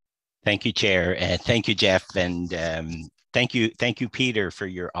Cloutier. Thank you, Chair. Thank you, Jeff, and thank you, Peter, for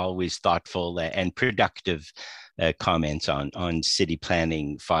your always thoughtful and productive comments on city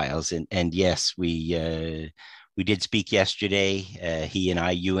planning files. And yes, we did speak yesterday,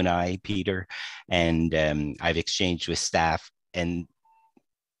 you and I, Peter, and I've exchanged with staff, and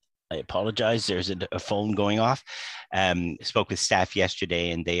I apologize, there's a phone going off. Spoke with staff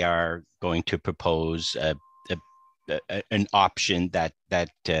yesterday, and they are going to propose an option that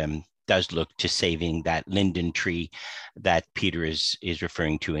does look to saving that linden tree that Peter is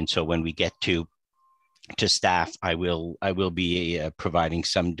referring to. And so when we get to staff, I will be providing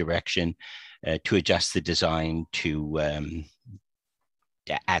some direction to adjust the design to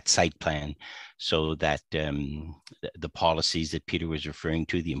at site plan, so that the policies that Peter was referring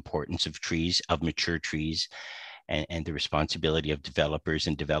to, the importance of trees, of mature trees, and the responsibility of developers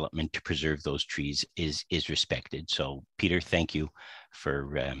and development to preserve those trees is respected. So Peter, thank you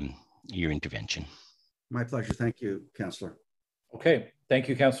for your intervention. My pleasure. Thank you, Councillor. Okay, thank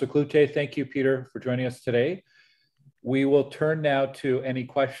you, Councillor Cloutier. Thank you, Peter, for joining us today. We will turn now to any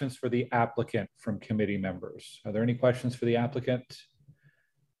questions for the applicant from committee members. Are there any questions for the applicant?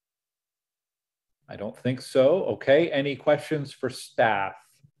 I don't think so. Okay, any questions for staff?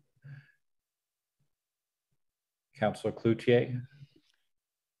 Councillor Cloutier.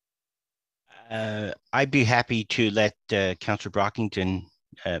 I'd be happy to let Councillor Brockington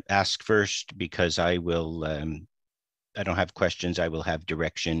ask first, because I will, I don't have questions. I will have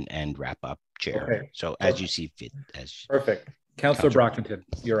direction and wrap up, Chair. Okay. So as you see fit. Perfect. Councillor Brockington,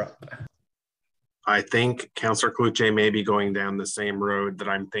 you're up. I think Councillor Cloutier may be going down the same road that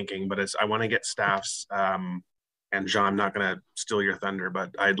I'm thinking, but I want to get staff's, and Jean, I'm not going to steal your thunder,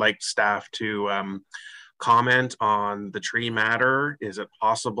 but I'd like staff to comment on the tree matter. Is it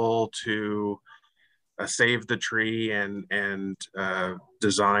possible to save the tree and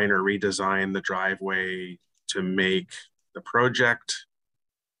design or redesign the driveway to make the project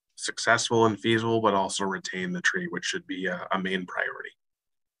successful and feasible, but also retain the tree, which should be a main priority?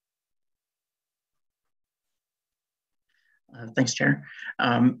 Thanks, Chair.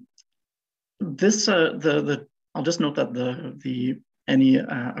 I'll just note that any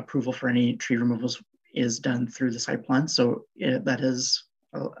approval for any tree removals is done through the site plan, so that is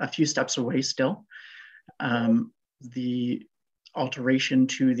a few steps away still. The alteration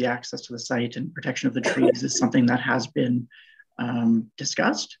to the access to the site and protection of the trees is something that has been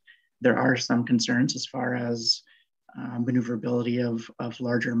discussed. There are some concerns as far as maneuverability of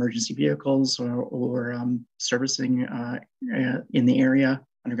larger emergency vehicles or servicing in the area,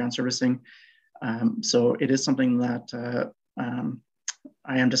 underground servicing. So it is something that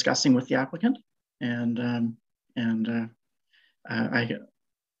I am discussing with the applicant, and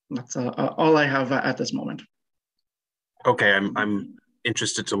that's all I have at this moment. Okay, I'm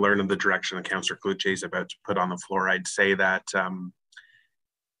interested to learn in the direction that Councillor Cloutier is about to put on the floor. I'd say that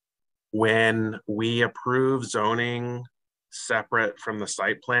when we approve zoning separate from the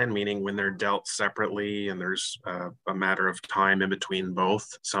site plan, meaning when they're dealt separately and there's a matter of time in between both,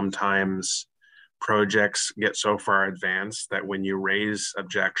 sometimes projects get so far advanced that when you raise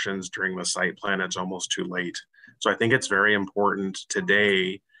objections during the site plan, it's almost too late. So I think it's very important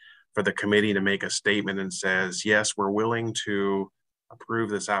today for the committee to make a statement and says, yes, we're willing to approve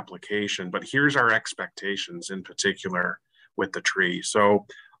this application, but here's our expectations in particular with the tree. So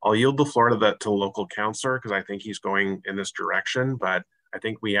I'll yield the floor to the local councillor because I think he's going in this direction, but I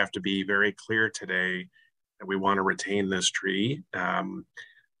think we have to be very clear today that we want to retain this tree,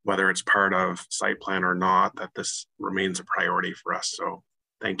 whether it's part of site plan or not, that this remains a priority for us. So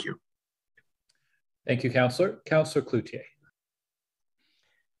thank you. Thank you, Councillor. Councillor Cloutier.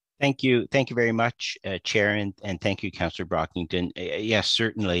 Thank you. Thank you very much, Chair, and thank you, Councillor Brockington. Yes,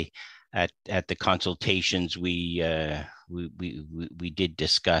 certainly at the consultations, we did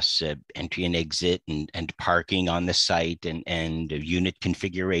discuss entry and exit and parking on the site and unit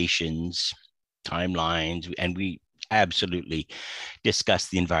configurations, timelines, and we absolutely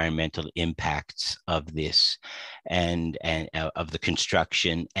discussed the environmental impacts of this and of the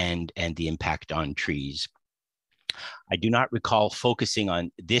construction and the impact on trees. I do not recall focusing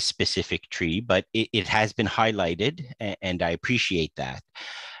on this specific tree, but it has been highlighted, and I appreciate that.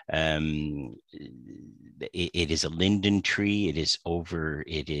 It is a linden tree. It is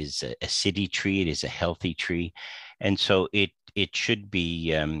a city tree. It is a healthy tree, and so it should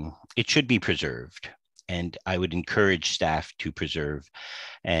be preserved. And I would encourage staff to preserve,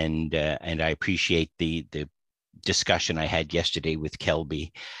 and I appreciate the discussion I had yesterday with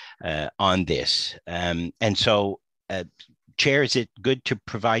Kelby on this. And so, Chair, is it good to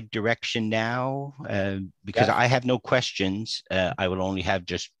provide direction now? Because yes. I have no questions. I will only have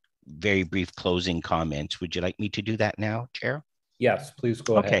just very brief closing comments. Would you like me to do that now, Chair? Yes, please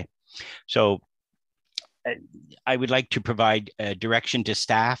go ahead. Okay. So I would like to provide direction to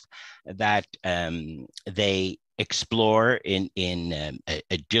staff that they explore in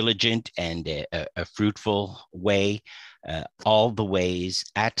a diligent and a fruitful way all the ways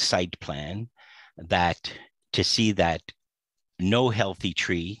at site plan that to see that no healthy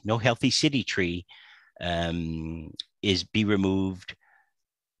city tree is be removed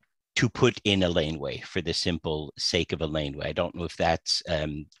to put in a laneway for the simple sake of a laneway. I don't know if that's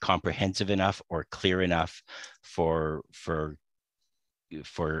comprehensive enough or clear enough for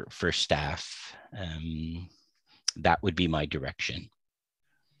staff. That would be my direction.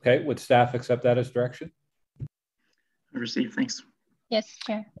 Okay, would staff accept that as direction? I receive, thanks. Yes,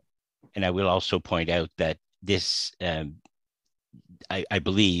 Chair. And I will also point out that this, I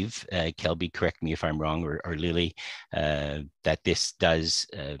believe, Kelby, correct me if I'm wrong, or Lily, that this does,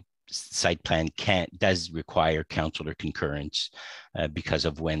 site plan does require councillor concurrence because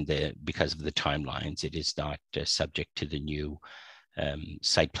of the timelines. It is not subject to the new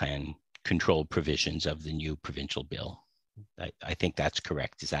site plan control provisions of the new provincial bill. I think that's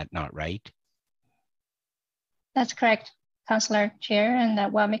correct. Is that not right? That's correct, Councillor Chair, and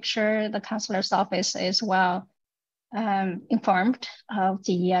that will make sure the Councillor's office is well informed of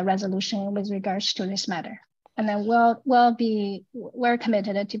the resolution with regards to this matter. And then we're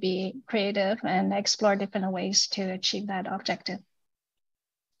committed to be creative and explore different ways to achieve that objective.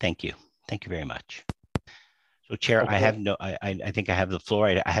 Thank you. Thank you very much. So, Chair, okay. I think I have the floor.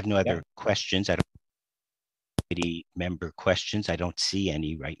 I have no other questions. I don't have any member questions. I don't see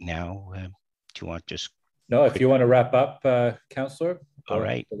any right now. Do you want just? No, if you want to wrap up, Councillor. All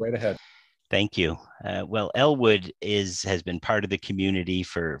right. Go right ahead. Thank you. Well, Elwood has been part of the community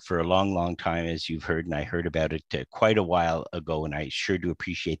for a long time, as you've heard, and I heard about it quite a while ago, and I sure do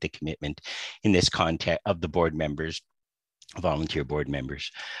appreciate the commitment in this context of the board members, volunteer board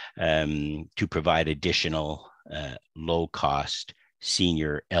members, to provide additional low-cost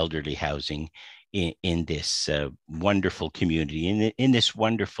senior elderly housing in this wonderful community, in this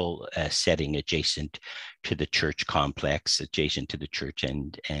wonderful setting adjacent to the church complex, adjacent to the church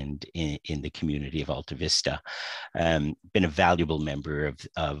and in the community of Alta Vista. Been a valuable member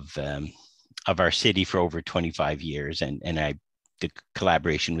of our city for over 25 years, and I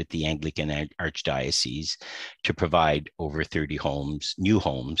collaboration with the Anglican Archdiocese to provide over 30 homes, new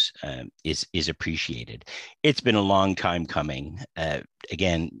homes, is appreciated. It's been a long time coming.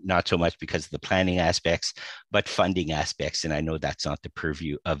 Again, not so much because of the planning aspects, but funding aspects. And I know that's not the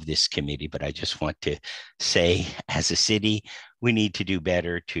purview of this committee, but I just want to say, as a city, we need to do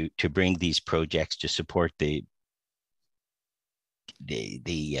better to bring these projects to support the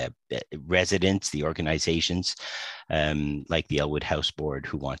residents, the organizations, like the Elwood House Board,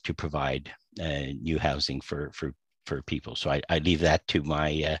 who want to provide new housing for people. So I leave that to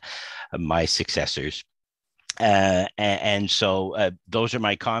my my successors. And so those are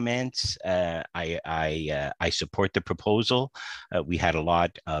my comments. I support the proposal. We had a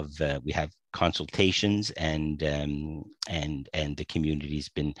lot of we have consultations, and the community's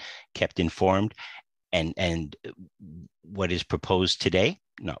been kept informed. And what is proposed today,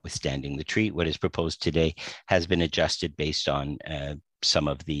 notwithstanding the tree, what is proposed today has been adjusted based on some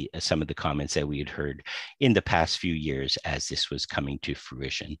of the comments that we had heard in the past few years as this was coming to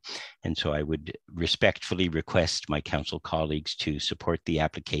fruition. And so I would respectfully request my council colleagues to support the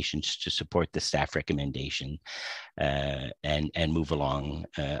applications, to support the staff recommendation, and move along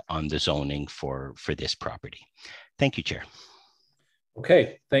on the zoning for this property. Thank you, Chair.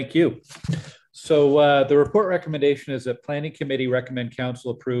 Okay, thank you. So the report recommendation is that Planning Committee recommend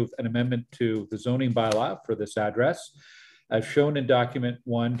Council approve an amendment to the zoning bylaw for this address, as shown in document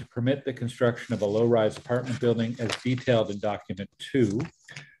 1, to permit the construction of a low-rise apartment building as detailed in document 2.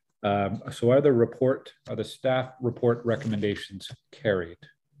 So are the staff report recommendations carried?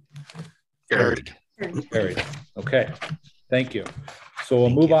 Carried. Carried. Okay, thank you. So we'll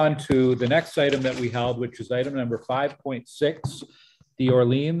move on to the next item that we held, which is item number 5.6. The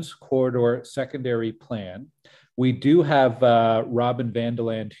Orleans Corridor Secondary Plan. We do have Robin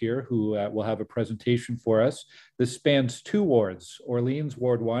Vandeland here, who will have a presentation for us. This spans 2 wards, Orleans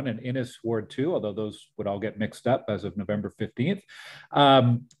Ward 1 and Innis Ward 2, although those would all get mixed up as of November 15th.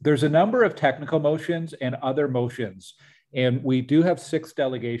 There's a number of technical motions and other motions, and we do have 6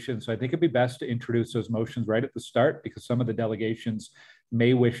 delegations. So I think it'd be best to introduce those motions right at the start, because some of the delegations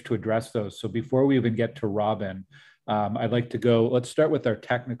may wish to address those. So before we even get to Robin, I'd like to go, let's start with our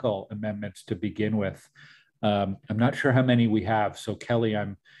technical amendments to begin with. I'm not sure how many we have. So Kelly,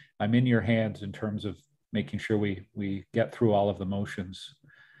 I'm in your hands in terms of making sure we get through all of the motions.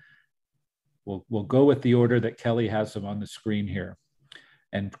 We'll go with the order that Kelly has them on the screen here.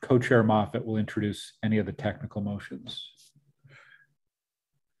 And Co-Chair Moffat will introduce any of the technical motions.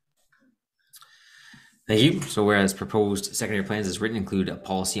 Thank you. So whereas proposed secondary plans as written include a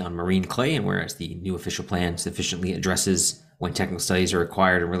policy on marine clay, and whereas the new official plan sufficiently addresses when technical studies are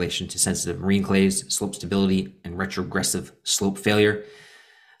required in relation to sensitive marine clays, slope stability, and retrogressive slope failure,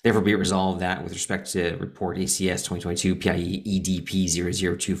 therefore be it resolved that with respect to report ACS 2022 PIE EDP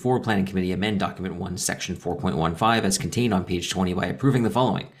 0024, Planning Committee amend document 1 section 4.15 as contained on page 20 by approving the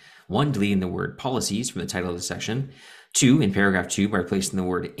following. 1, deleting the word policies from the title of the section. 2, in paragraph 2 by replacing the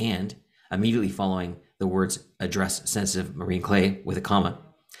word and immediately following the words address sensitive marine clay with a comma.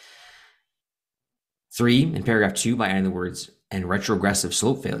 3, in paragraph 2 by adding the words and retrogressive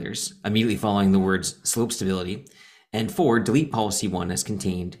slope failures, immediately following the words slope stability. And 4, delete policy 1 as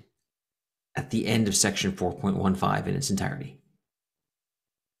contained at the end of section 4.15 in its entirety.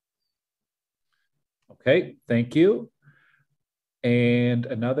 Okay, thank you. And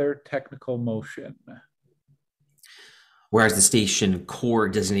another technical motion. Whereas the station core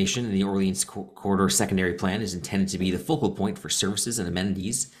designation in the Orleans Corridor Secondary Plan is intended to be the focal point for services and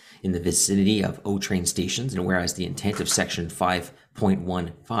amenities in the vicinity of O-train stations, and whereas the intent of section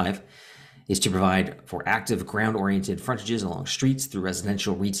 5.15 is to provide for active ground-oriented frontages along streets through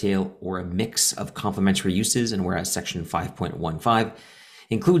residential, retail, or a mix of complementary uses, and whereas section 5.15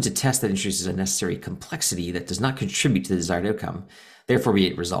 includes a test that introduces a necessary complexity that does not contribute to the desired outcome. Therefore, be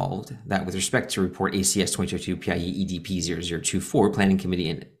it resolved that with respect to report ACS 2022 PIE EDP 0024, Planning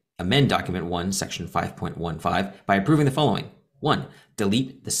Committee amend document 1, section 5.15 by approving the following. 1,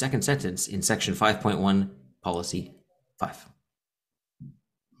 delete the second sentence in section 5.1, policy 5.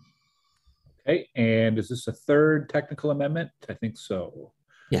 Okay, and is this a third technical amendment? I think so.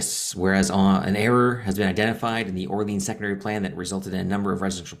 Yes, whereas an error has been identified in the Orleans secondary plan that resulted in a number of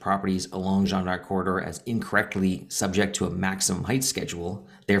residential properties along Jean d'Arc corridor as incorrectly subject to a maximum height schedule,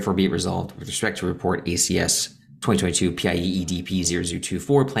 therefore be it resolved with respect to report ACS 2022 PIE EDP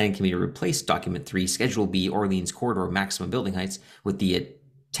 0024, Planning Committee replaced document 3, Schedule B, Orleans corridor maximum building heights with the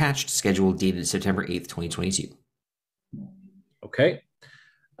attached schedule dated September 8th, 2022. Okay.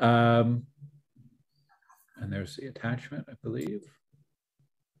 And there's the attachment, I believe.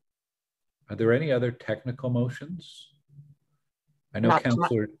 Are there any other technical motions? I know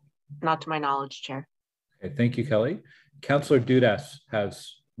Councillor. Not to my knowledge, Chair. Okay, thank you, Kelly. Councillor Dudas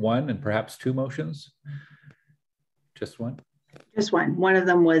has one and perhaps two motions. Just one? Just one. One of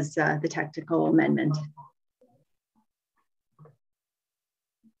them was the technical amendment.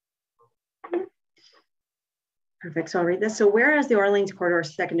 Perfect, so I'll read this. So whereas the Orleans Corridor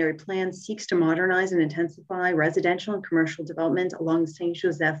Secondary Plan seeks to modernize and intensify residential and commercial development along Saint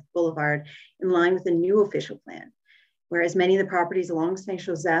Joseph Boulevard in line with the new official plan. Whereas many of the properties along Saint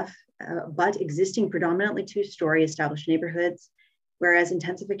Joseph but existing predominantly two-story established neighborhoods, whereas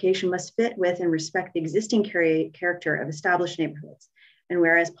intensification must fit with and respect the existing character of established neighborhoods. And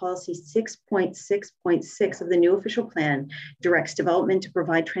whereas policy 6.6.6 of the new official plan directs development to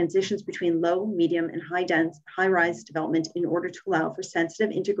provide transitions between low, medium, and high-rise development in order to allow for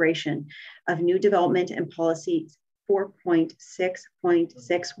sensitive integration of new development, and policy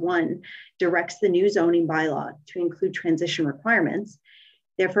 4.6.61 directs the new zoning bylaw to include transition requirements.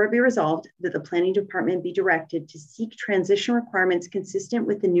 Therefore, it be resolved that the planning department be directed to seek transition requirements consistent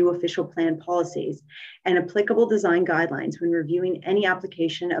with the new official plan policies and applicable design guidelines when reviewing any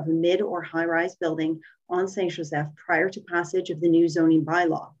application of a mid or high-rise building on Saint Joseph prior to passage of the new zoning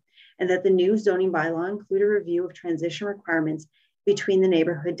bylaw, and that the new zoning bylaw include a review of transition requirements between the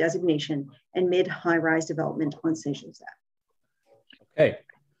neighborhood designation and mid-high-rise development on Saint Joseph. Okay,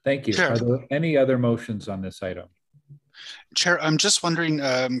 thank you. Sure. Are there any other motions on this item? Chair, I'm just wondering,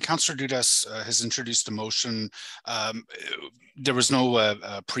 Councillor Dudas has introduced a motion. There was no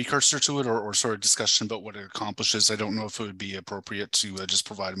precursor to it or sort of discussion about what it accomplishes. I don't know if it would be appropriate to just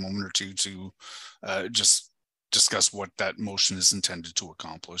provide a moment or two to just discuss what that motion is intended to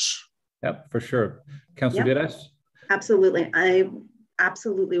accomplish. Yep, for sure. Councillor Dudas? Absolutely. I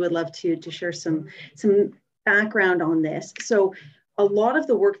absolutely would love to share some background on this. So a lot of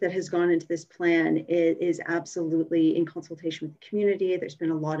the work that has gone into this plan is absolutely in consultation with the community. There's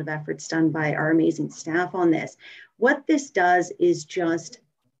been a lot of efforts done by our amazing staff on this. What this does is just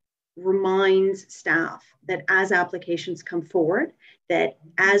reminds staff that as applications come forward, that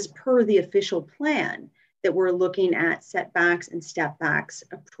as per the official plan, that we're looking at setbacks and step backs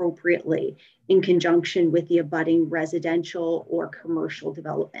appropriately in conjunction with the abutting residential or commercial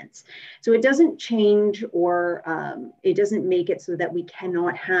developments. So it doesn't change or it doesn't make it so that we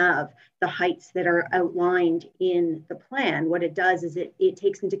cannot have the heights that are outlined in the plan. What it does is it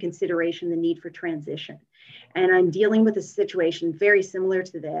takes into consideration the need for transition. And I'm dealing with a situation very similar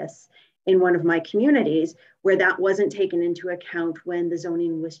to this in one of my communities where that wasn't taken into account when the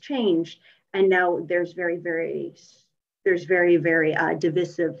zoning was changed. And now there's very, very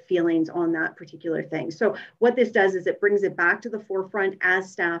divisive feelings on that particular thing. So what this does is it brings it back to the forefront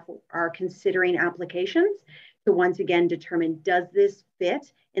as staff are considering applications to once again determine, does this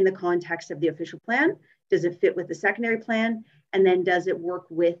fit in the context of the official plan? Does it fit with the secondary plan? And then does it work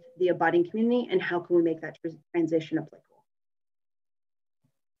with the abutting community? And how can we make that transition applicable?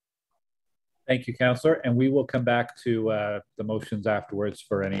 Thank you, Councillor. And we will come back to the motions afterwards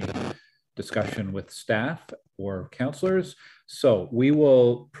for any discussion with staff or councillors. So we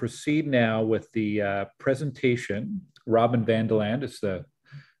will proceed now with the presentation. Robin Vandeland is the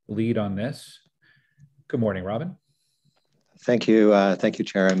lead on this. Good morning, Robin. Thank you,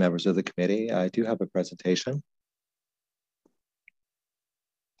 Chair and members of the committee. I do have a presentation.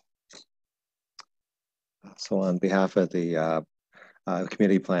 So on behalf of the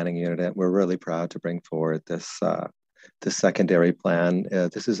Community Planning Unit, we're really proud to bring forward this secondary plan.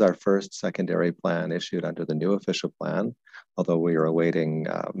 This is our first secondary plan issued under the new official plan. Although we are awaiting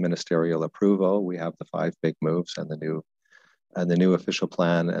ministerial approval, we have the 5 big moves and the new official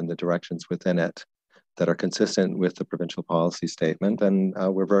plan and the directions within it that are consistent with the provincial policy statement. And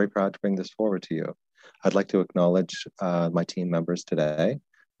we're very proud to bring this forward to you. I'd like to acknowledge my team members today.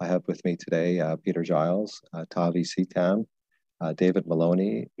 I have with me today Peter Giles, Tavi Seatam, David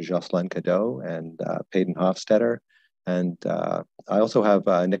Maloney, Jocelyn Cadeau, and Peyton Hofstetter. And I also have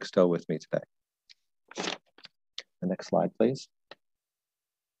Nick Stowe with me today. The next slide, please.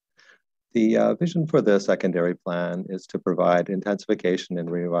 The vision for the secondary plan is to provide intensification and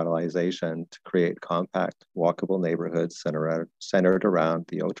revitalization to create compact, walkable neighborhoods centered around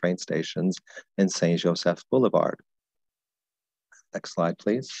the O train stations and Saint Joseph Boulevard. Next slide,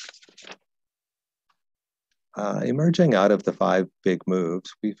 please. Emerging out of the 5 big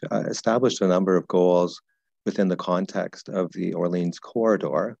moves, we've established a number of goals within the context of the Orleans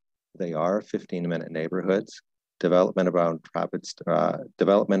corridor. They are 15-minute neighborhoods, development around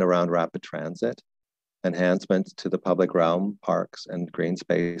rapid transit, enhancements to the public realm, parks and green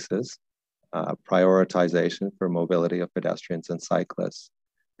spaces, prioritization for mobility of pedestrians and cyclists,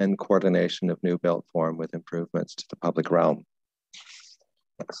 and coordination of new built form with improvements to the public realm.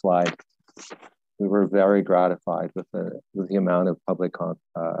 Next slide. We were very gratified with the amount of public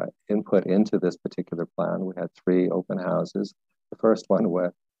input into this particular plan. We had 3 open houses. The first one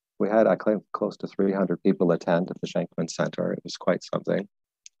we had, I claim, close to 300 people attend at the Shankman Center. It was quite something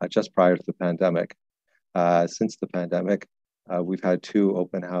just prior to the pandemic. Since the pandemic, we've had 2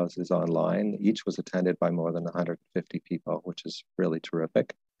 open houses online. Each was attended by more than 150 people, which is really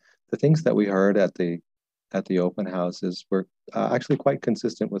terrific. The things that we heard at the open houses were actually quite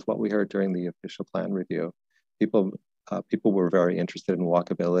consistent with what we heard during the official plan review. People were very interested in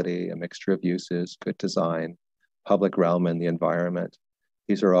walkability, a mixture of uses, good design, public realm, and the environment.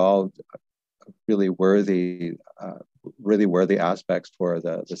 These are all really worthy aspects for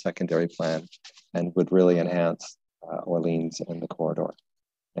the secondary plan and would really enhance Orleans and the corridor.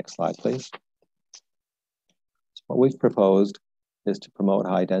 Next slide, please. So what we've proposed is to promote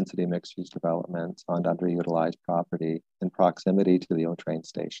high-density mixed-use developments on underutilized property in proximity to the O train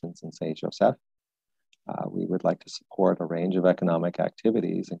stations in Saint Joseph. We would like to support a range of economic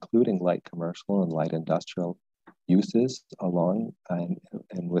activities, including light commercial and light industrial uses along and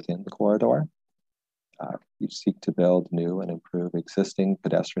within the corridor. We seek to build new and improve existing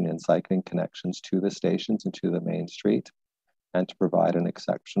pedestrian and cycling connections to the stations and to the main street, and to provide an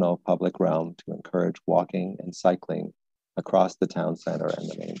exceptional public realm to encourage walking and cycling across the town center and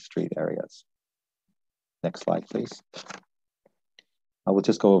the main street areas. Next slide, please. I will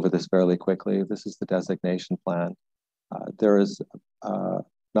just go over this fairly quickly. This is the designation plan. There is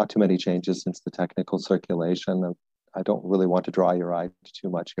not too many changes since the technical circulation. I don't really want to draw your eye too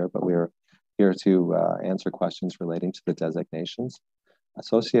much here, but we're here to answer questions relating to the designations.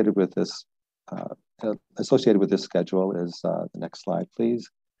 Associated with this schedule is the next slide,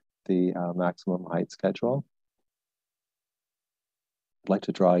 please. The maximum height schedule. I'd like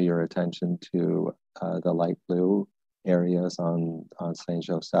to draw your attention to the light blue areas on Saint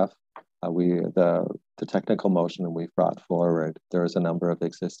Joseph. The technical motion that we've brought forward, there is a number of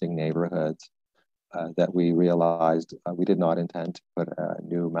existing neighborhoods that we realized we did not intend to put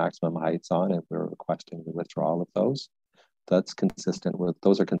new maximum heights on, and we're requesting the withdrawal of those. Those are consistent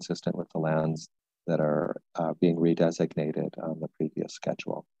with the lands that are being redesignated on the previous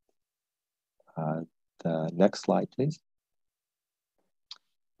schedule. The next slide, please.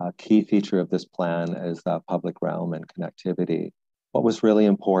 A key feature of this plan is public realm and connectivity. What was really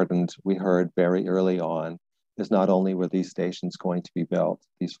important, we heard very early on, is not only were these stations going to be built,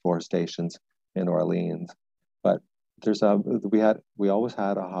 these 4 stations in Orleans, but we always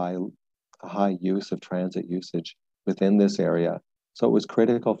had a high use of transit usage within this area. So it was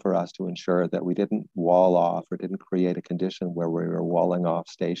critical for us to ensure that we didn't wall off or didn't create a condition where we were walling off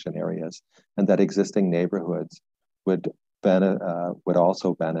station areas, and that existing neighborhoods would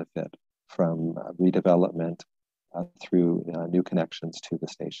also benefit from redevelopment through new connections to the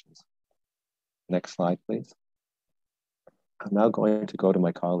stations. Next slide, please. I'm now going to go to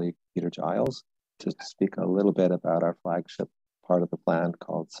my colleague, Peter Giles, to speak a little bit about our flagship part of the plan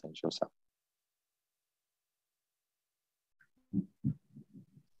called Saint Joseph.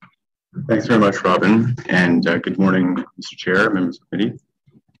 Thanks very much, Robin, and good morning, Mr. Chair, members of the committee.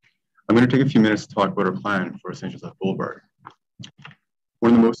 I'm going to take a few minutes to talk about our plan for Saint Joseph Boulevard.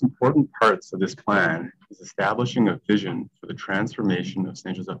 One of the most important parts of this plan is establishing a vision for the transformation of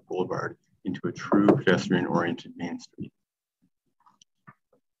Saint Joseph Boulevard into a true pedestrian-oriented main street.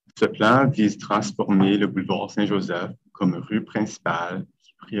 Ce plan vise transformer le boulevard Saint-Joseph comme rue principale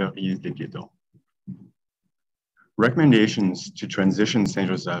qui priorise les piétons. Recommendations to transition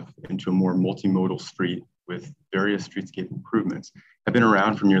Saint-Joseph into a more multimodal street with various streetscape improvements have been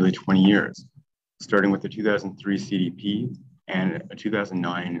around for nearly 20 years, starting with the 2003 CDP and a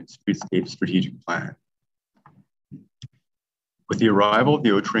 2009 Streetscape Strategic Plan. With the arrival of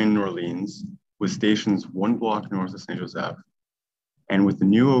the O train in Orleans, with stations 1 block north of Saint Joseph, and with the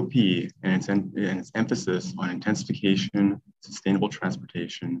new OP and its emphasis on intensification, sustainable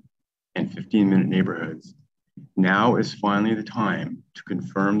transportation, and 15-minute neighborhoods, now is finally the time to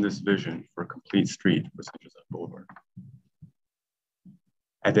confirm this vision for a complete street for Saint Joseph Boulevard.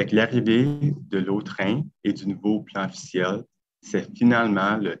 Avec l'arrivée de l'O-Train et du nouveau plan officiel, c'est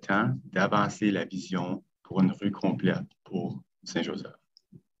finalement le temps d'avancer la vision pour une rue complète pour Saint Joseph.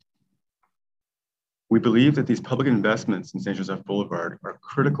 We believe that these public investments in Saint Joseph Boulevard are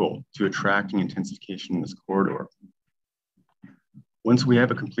critical to attracting intensification in this corridor. Once we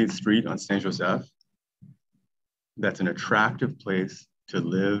have a complete street on Saint Joseph, that's an attractive place to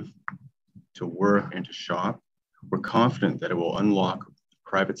live, to work, and to shop, we're confident that it will unlock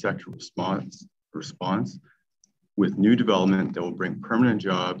private sector response with new development that will bring permanent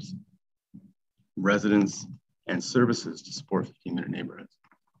jobs, residents, and services to support 15-minute neighborhoods.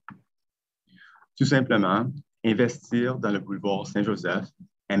 Tout simplement, investir dans le boulevard Saint-Joseph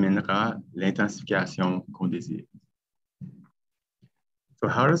amènera l'intensification qu'on désire. So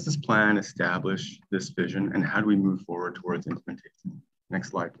how does this plan establish this vision, and how do we move forward towards implementation? Next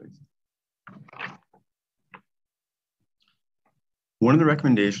slide, please. One of the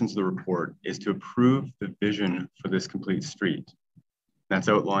recommendations of the report is to approve the vision for this complete street. That's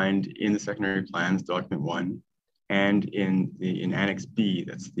outlined in the secondary plans, document 1, and in Annex B,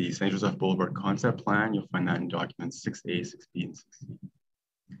 that's the Saint Joseph Boulevard concept plan. You'll find that in documents 6A, 6B, and 6C.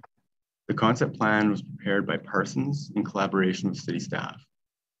 The concept plan was prepared by Parsons in collaboration with city staff.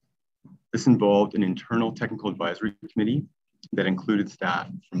 This involved an internal technical advisory committee that included staff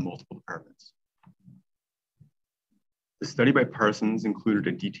from multiple departments. The study by Parsons included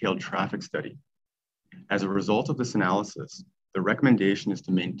a detailed traffic study. As a result of this analysis, the recommendation is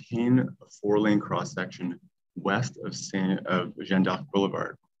to maintain a 4-lane cross-section west of Jeanne d'Arc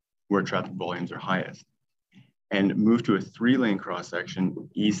Boulevard, where traffic volumes are highest, and move to a 3-lane cross-section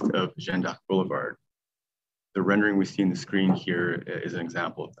east of Jeanne d'Arc Boulevard. The rendering we see on the screen here is an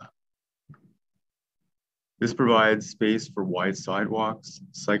example of that. This provides space for wide sidewalks,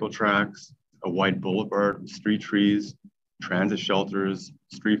 cycle tracks, a wide boulevard with street trees, transit shelters,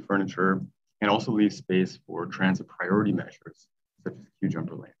 street furniture, and also leaves space for transit priority measures, such as queue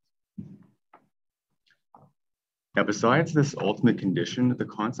jumper lanes. Now, besides this ultimate condition, the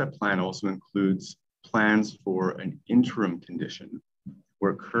concept plan also includes plans for an interim condition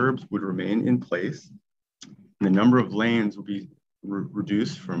where curbs would remain in place, and the number of lanes will be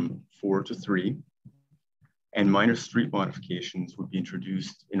reduced from 4 to 3, and minor street modifications would be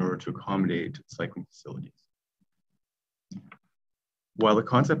introduced in order to accommodate cycling facilities. While the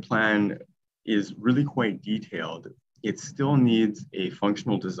concept plan is really quite detailed, it still needs a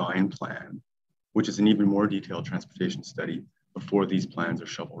functional design plan, which is an even more detailed transportation study before these plans are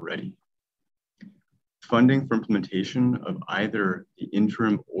shovel ready. Funding for implementation of either the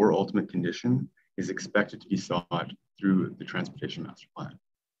interim or ultimate condition is expected to be sought through the Transportation Master Plan.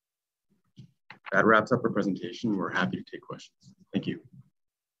 That wraps up our presentation. We're happy to take questions. Thank you.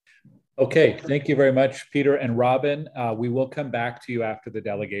 Okay, thank you very much, Peter and Robin. We will come back to you after the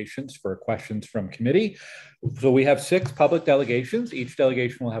delegations for questions from committee. So we have 6 public delegations. Each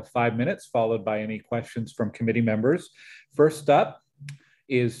delegation will have 5 minutes, followed by any questions from committee members. First up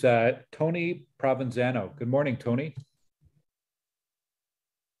is Tony Provenzano. Good morning, Tony.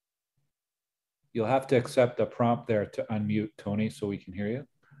 You'll have to accept the prompt there to unmute, Tony, so we can hear you.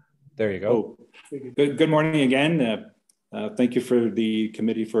 There you go. Oh, good morning again. Thank you for the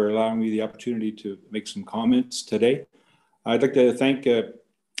committee for allowing me the opportunity to make some comments today. I'd like to thank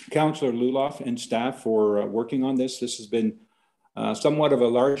Councillor Luloff and staff for working on this. This has been somewhat of a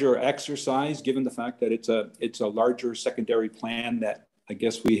larger exercise, given the fact that it's a larger secondary plan that I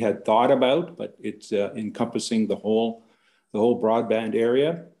guess we had thought about, but it's encompassing the whole broadband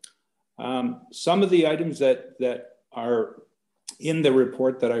area. Some of the items that are in the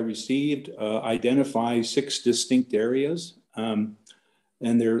report that I received identify 6 distinct areas. And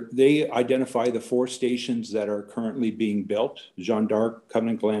they identify the 4 stations that are currently being built: Jeanne d'Arc,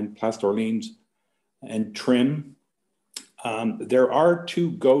 Covenant Glen, Place d'Orleans, and Trim. There are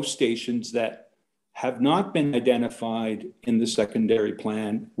 2 GO stations that have not been identified in the secondary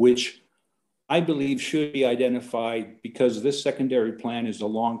plan, which I believe should be identified because this secondary plan is a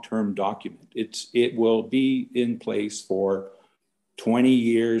long-term document. It will be in place for 20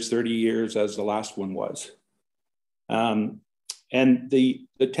 years, 30 years, as the last one was. And the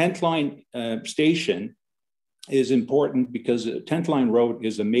 10th line station is important because 10th line road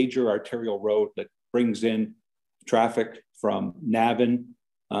is a major arterial road that brings in traffic from Navan.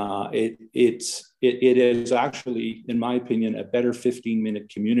 It is actually, in my opinion, a better 15-minute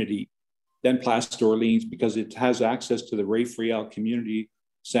community than Place d'Orleans because it has access to the Ray Friel Community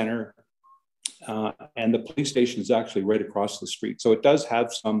Center, and the police station is actually right across the street. So it does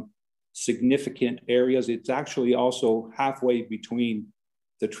have some significant areas. It's actually also halfway between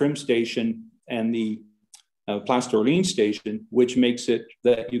the Trim station and the Place d'Orleans station, which makes it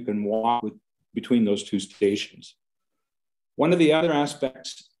that you can walk between those 2 stations. One of the other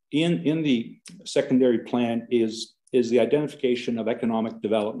aspects in the secondary plan is the identification of economic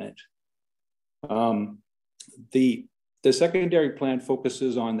development. The secondary plan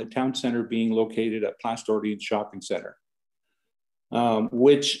focuses on the town center being located at Place d'Orleans Shopping Center,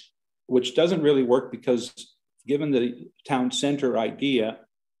 which doesn't really work because given the town center idea,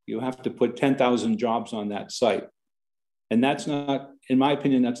 you have to put 10,000 jobs on that site. And that's not, in my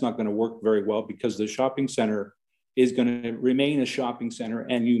opinion, that's not going to work very well because the shopping center is going to remain a shopping center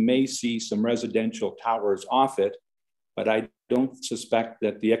and you may see some residential towers off it, but I don't suspect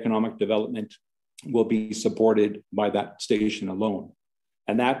that the economic development will be supported by that station alone.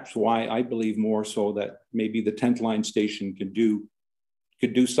 And that's why I believe more so that maybe the 10th line station could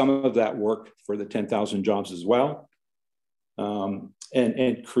do some of that work for the 10,000 jobs as well.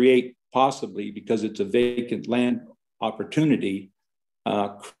 And create possibly, because it's a vacant land opportunity,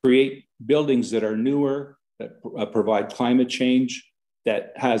 create buildings that are newer, that provide climate change,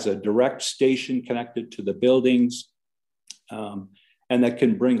 that has a direct station connected to the buildings, and that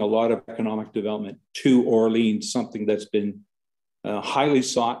can bring a lot of economic development to Orleans, something that's been highly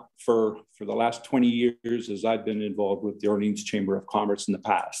sought for the last 20 years as I've been involved with the Orleans Chamber of Commerce in the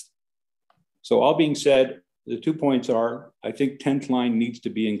past. So all being said, the 2 points are, I think 10th line needs to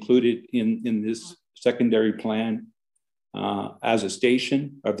be included in this secondary plan as a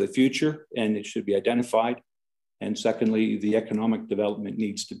station of the future, and it should be identified. And secondly, the economic development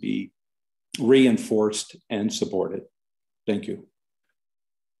needs to be reinforced and supported. Thank you.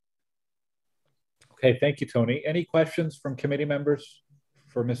 Okay, thank you, Tony. Any questions from committee members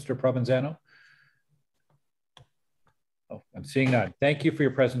for Mr. Provenzano? Oh, I'm seeing none. Thank you for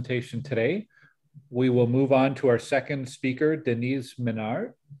your presentation today. We will move on to our second speaker, Denise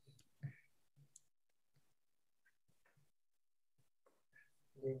Menard.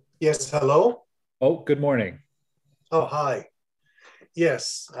 Yes, hello. Oh, good morning. Oh, hi.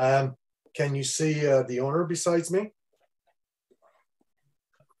 Yes, can you see the owner besides me?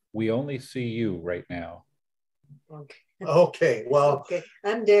 We only see you right now. Okay, okay, well. Okay,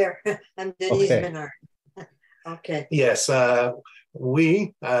 I'm there. I'm Denise Menard. Okay. Yes,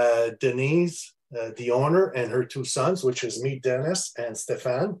 we, Denise, the owner, and her two sons, which is me, Dennis, and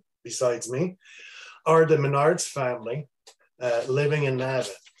Stefan, besides me, are the Menards family living in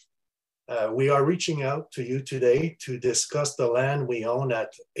Navin. We are reaching out to you today to discuss the land we own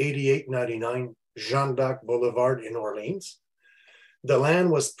at 8899 Jeanne d'Arc Boulevard in Orleans. The land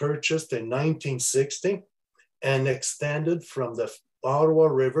was purchased in 1960 and extended from the Ottawa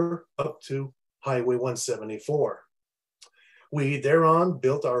River up to Highway 174. We thereon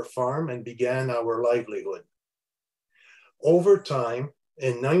built our farm and began our livelihood. Over time,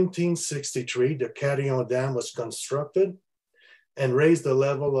 in 1963, the Carillon Dam was constructed and raised the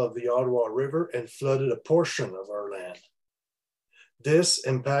level of the Ottawa River and flooded a portion of our land. This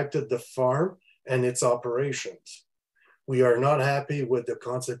impacted the farm and its operations. We are not happy with the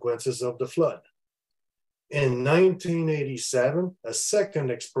consequences of the flood. In 1987, a second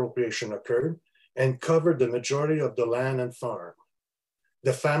expropriation occurred and covered the majority of the land and farm.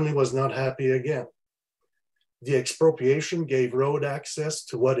 The family was not happy again. The expropriation gave road access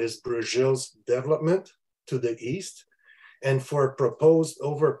to what is Brugil's development to the east, and for a proposed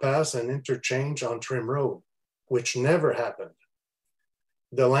overpass and interchange on Trim Road, which never happened.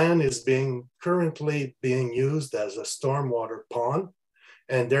 The land is currently being used as a stormwater pond,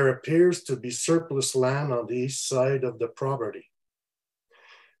 and there appears to be surplus land on the east side of the property.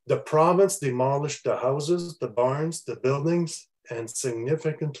 The province demolished the houses, the barns, the buildings, and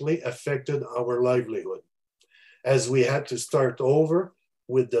significantly affected our livelihood, as we had to start over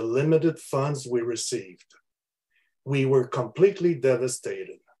with the limited funds we received. We were completely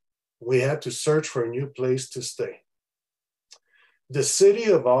devastated. We had to search for a new place to stay. The city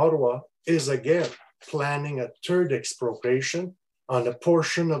of Ottawa is again planning a third expropriation on a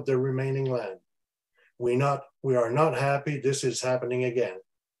portion of the remaining land. We are not happy this is happening again,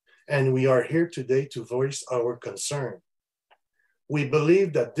 and we are here today to voice our concern. We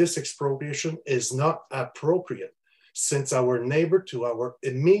believe that this expropriation is not appropriate since our neighbor to our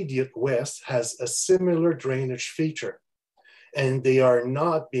immediate west has a similar drainage feature, and they are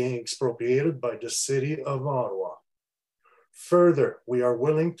not being expropriated by the city of Ottawa. Further, we are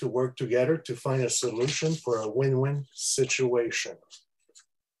willing to work together to find a solution for a win-win situation.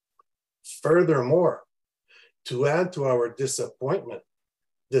 Furthermore, to add to our disappointment,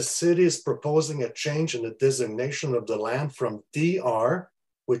 the city is proposing a change in the designation of the land from DR,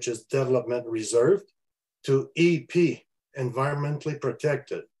 which is Development Reserved, to EP, Environmentally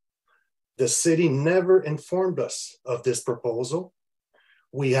Protected. The city never informed us of this proposal.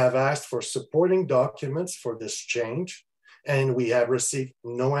 We have asked for supporting documents for this change, and we have received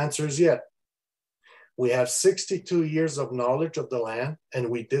no answers yet. We have 62 years of knowledge of the land, and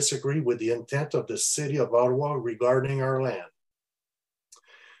we disagree with the intent of the city of Ottawa regarding our land.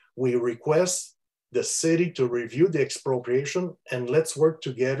 We request the city to review the expropriation, and let's work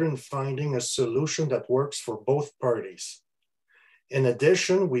together in finding a solution that works for both parties. In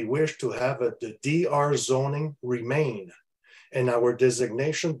addition, we wish to have the DR zoning remain and our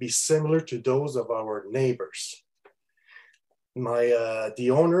designation be similar to those of our neighbors. The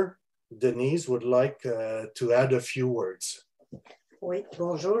owner, Denise, would like to add a few words. Oui,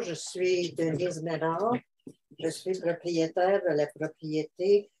 bonjour, je suis Denise Ménard. Je suis propriétaire de la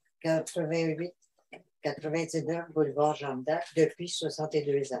propriété 99 boulevard Jeanne d'Arc depuis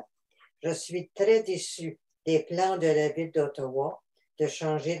 62 ans. Je suis très déçue des plans de la Ville d'Ottawa de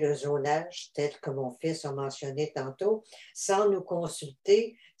changer le zonage, tel que mon fils a mentionné tantôt, sans nous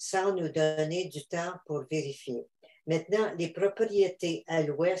consulter, sans nous donner du temps pour vérifier. Maintenant, les propriétés à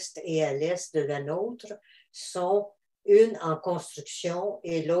l'ouest et à l'est de la nôtre sont une en construction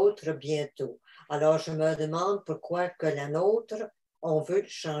et l'autre bientôt. Alors, je me demande pourquoi que la nôtre, on veut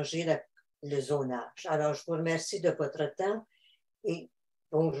changer le zonage. Alors, je vous remercie de votre temps et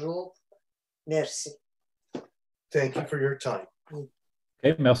bonjour. Merci. Thank you for your time.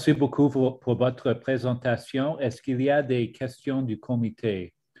 Okay, merci beaucoup pour votre présentation. Est-ce qu'il y a des questions du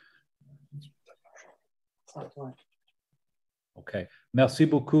comité? OK. Merci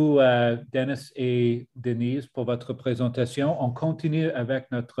beaucoup, Dennis et Denise, pour votre présentation. On continue avec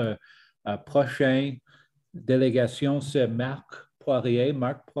notre prochaine délégation, c'est Marc Poirier.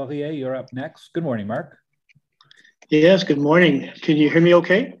 Marc Poirier, you're up next. Good morning, Marc. Yes, good morning. Can you hear me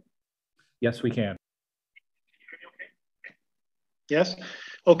okay? Yes, we can. Yes.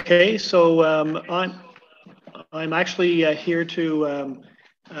 Okay. So I'm actually here to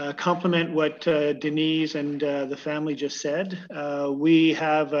complement what Denise and the family just said. We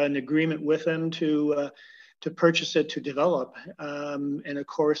have an agreement with them to purchase it, to develop, and of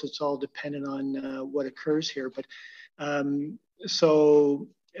course, it's all dependent on what occurs here. But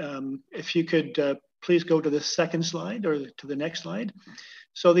if you could please go to the second slide or to the next slide.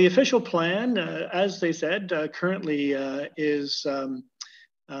 So the official plan, as they said, currently is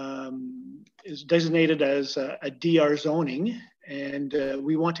designated as a DR zoning, and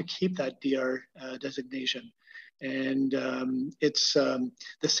we want to keep that DR designation. And it's the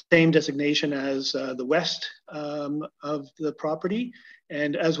same designation as the west of the property.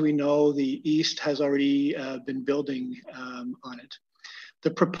 And as we know, the east has already been building on it. The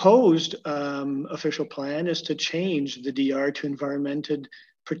proposed official plan is to change the DR to environmental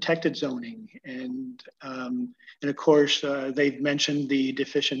protected zoning. And of course, they've mentioned the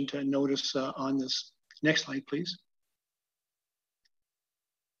deficient notice on this. Next slide, please.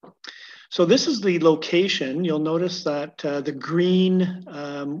 So this is the location. You'll notice that the green,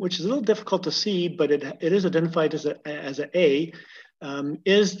 which is a little difficult to see, but it is identified as an A,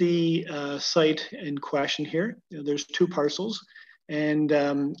 is the site in question here. There's two parcels. And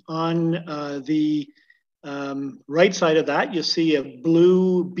on the right side of that, you'll see a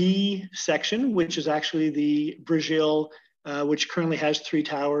blue B section, which is actually the Brazil, which currently has 3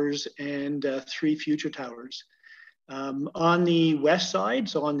 towers and 3 future towers. On the west side,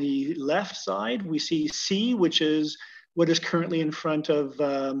 so on the left side, we see C, which is what is currently in front of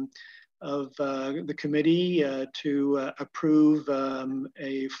the committee to approve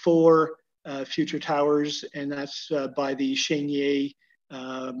 4 future towers, and that's by the Chenier,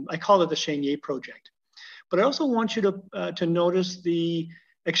 I call it the Chenier project. But I also want you to notice the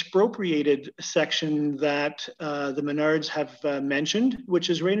expropriated section that the Menards have mentioned,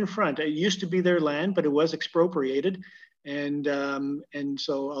 which is right in front. It used to be their land, but it was expropriated. And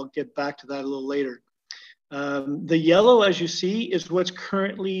so I'll get back to that a little later. The yellow, as you see, is what's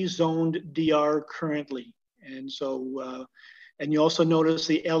currently zoned DR currently. And so, and you also notice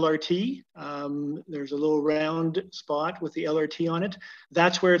the LRT. There's a little round spot with the LRT on it.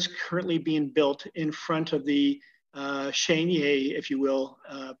 That's where it's currently being built in front of the Chenier, if you will,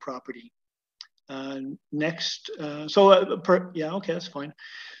 property. Next, yeah, okay, that's fine.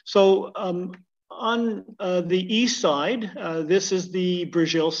 So on the east side, this is the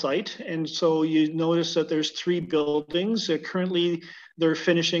Brazil site. And so you notice that there's 3 buildings. Currently, they're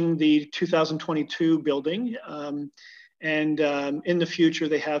finishing the 2022 building. And in the future,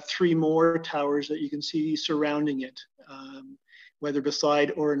 they have 3 more towers that you can see surrounding it, whether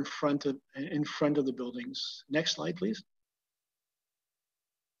beside or in front of the buildings. Next slide, please.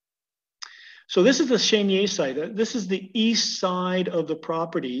 So this is the Chenier site. This is the east side of the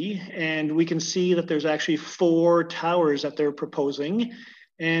property, and we can see that there's actually 4 towers that they're proposing.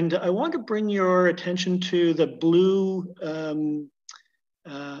 And I want to bring your attention to the blue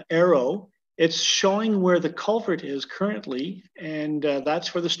arrow. It's showing where the culvert is currently, and that's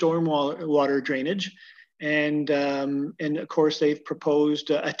for the storm water drainage. And of course, they've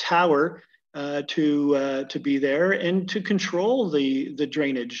proposed a tower to be there and to control the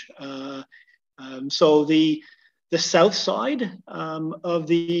drainage. So the south side of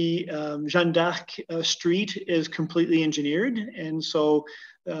the Jeanne d'Arc street is completely engineered, and so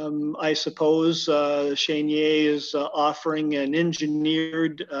I suppose Chenier is offering an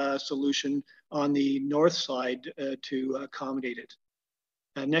engineered solution on the north side to accommodate it.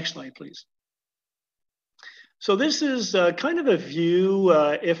 Next slide, please. So this is kind of a view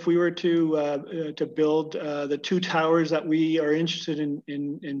if we were to build the 2 towers that we are interested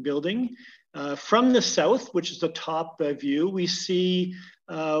in building. From the south, which is the top view, we see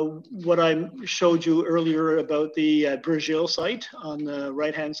what I showed you earlier about the Burjil site on the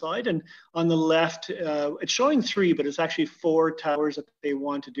right-hand side. And on the left, it's showing 3, but it's actually 4 towers that they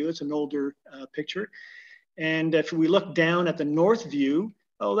want to do. It's an older picture. And if we look down at the north view,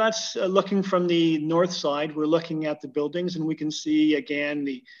 oh, that's looking from the north side. We're looking at the buildings, and we can see, again,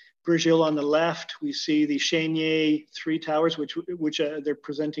 the Burjil on the left. We see the Chenier 3 towers, which they're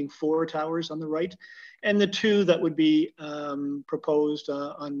presenting 4 towers on the right, and the 2 that would be proposed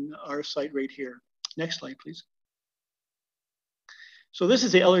on our site right here. Next slide, please. So this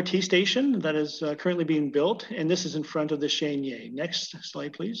is the LRT station that is currently being built, and this is in front of the Chenier. Next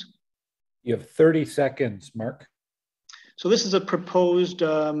slide, please. You have 30 seconds, Mark. So this is a proposed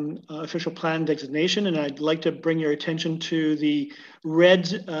official plan designation, and I'd like to bring your attention to the red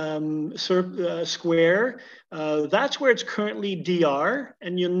square. That's where it's currently DR,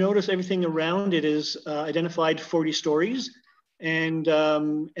 and you'll notice everything around it is identified 40 stories. And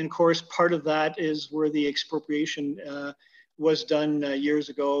of course, part of that is where the expropriation was done years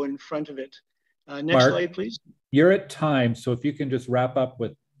ago in front of it. Next Mark, slide, please. You're at time, so if you can just wrap up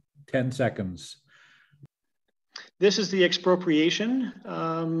with 10 seconds. This is the expropriation.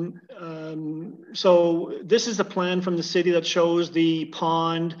 So this is the plan from the city that shows the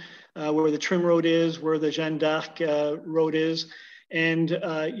pond, where the Trim Road is, where the Jeanne d'Arc Road is. And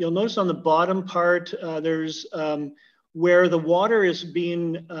you'll notice on the bottom part, there's where the water is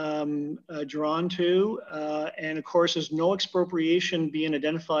being drawn to. And of course, there's no expropriation being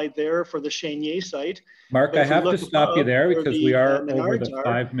identified there for the Chenier site. Mark, I have to stop you there because we are over the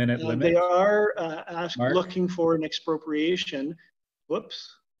 5-minute limit. They are looking for an expropriation.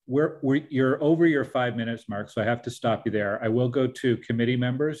 Whoops. You're over your 5 minutes, Mark, so I have to stop you there. I will go to committee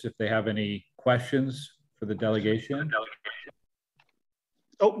members if they have any questions for the delegation.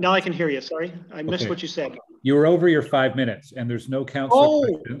 Oh, now I can hear you. Sorry, I missed what you said. You were over your 5 minutes, and there's no council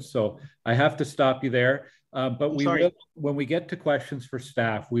questions, so I have to stop you there. But we will, when we get to questions for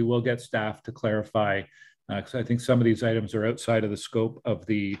staff, we will get staff to clarify, because I think some of these items are outside of the scope of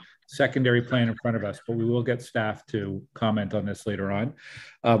the secondary plan in front of us, but we will get staff to comment on this later on.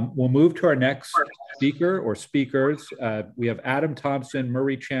 We'll move to our next speaker or speakers. We have Adam Thompson,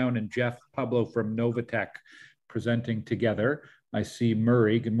 Murray Chown, and Jeff Pablo from Novatech presenting together. I see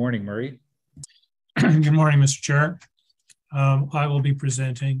Murray. Good morning, Murray. Good morning, Mr. Chair. I will be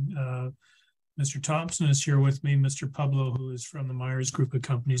presenting. Mr. Thompson is here with me. Mr. Pablo, who is from the Myers Group of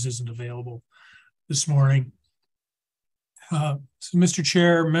Companies, isn't available this morning. So, Mr.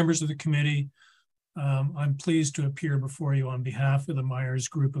 Chair, members of the committee, I'm pleased to appear before you on behalf of the Myers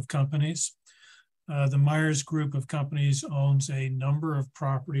Group of Companies. The Myers Group of Companies owns a number of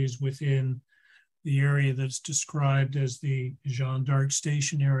properties within the area that's described as the Jeanne d'Arc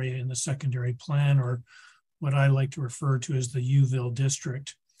Station area in the secondary plan, or what I like to refer to as the Youville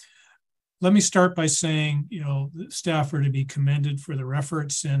district. Let me start by saying, the staff are to be commended for their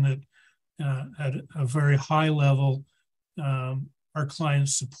efforts, and that at a very high level, our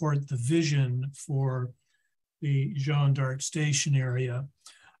clients support the vision for the Jeanne d'Arc Station area.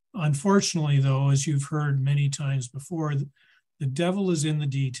 Unfortunately, though, as you've heard many times before, the devil is in the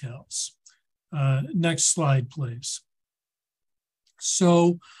details. Next slide, please.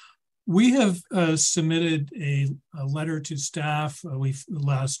 So we have submitted a letter to staff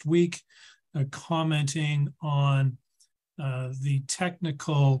last week commenting on the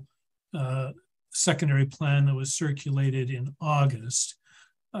technical secondary plan that was circulated in August.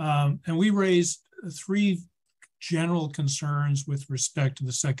 And we raised 3 general concerns with respect to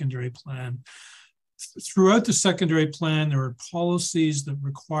the secondary plan. Throughout the secondary plan, there are policies that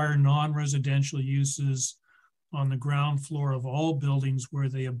require non-residential uses on the ground floor of all buildings where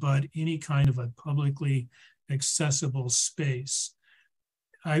they abut any kind of a publicly accessible space.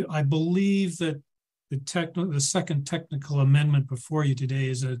 I believe that the second technical amendment before you today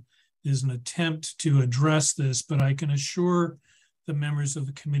is an attempt to address this, but I can assure the members of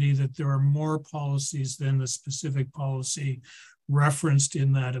the committee that there are more policies than the specific policy referenced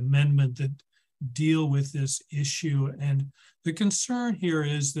in that amendment that deal with this issue. And the concern here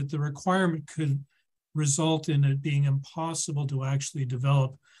is that the requirement could result in it being impossible to actually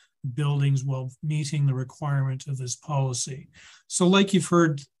develop buildings while meeting the requirement of this policy. So like you've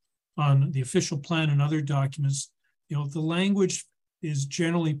heard on the official plan and other documents, the language is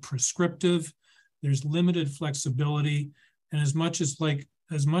generally prescriptive. There's limited flexibility. And as much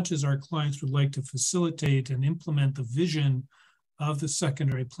as our clients would like to facilitate and implement the vision of the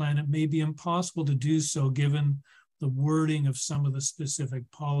secondary plan. It may be impossible to do so given the wording of some of the specific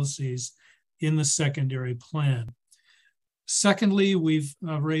policies in the secondary plan. Secondly, we've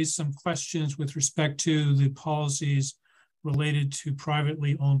raised some questions with respect to the policies related to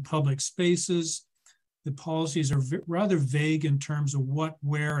privately owned public spaces. The policies are rather vague in terms of what,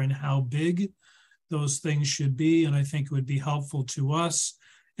 where, and how big those things should be, and I think it would be helpful to us.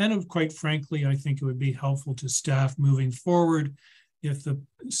 And quite frankly, I think it would be helpful to staff moving forward if the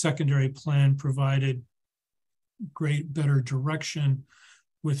secondary plan provided better direction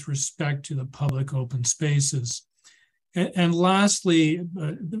with respect to the public open spaces. And lastly,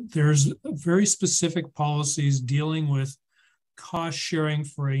 there's very specific policies dealing with cost sharing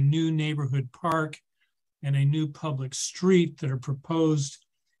for a new neighborhood park and a new public street that are proposed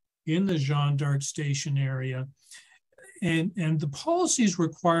in the Jeanne d'Arc station area. And the policies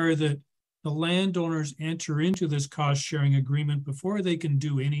require that the landowners enter into this cost sharing agreement before they can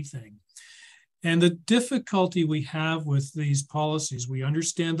do anything. And the difficulty we have with these policies, we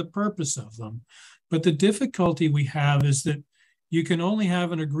understand the purpose of them, but the difficulty we have is that you can only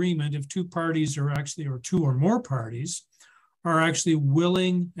have an agreement if two parties are actually, or two or more parties, are actually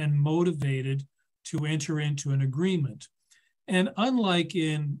willing and motivated to enter into an agreement. And unlike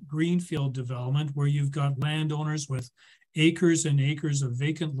in greenfield development, where you've got landowners with acres and acres of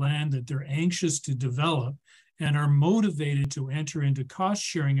vacant land that they're anxious to develop and are motivated to enter into cost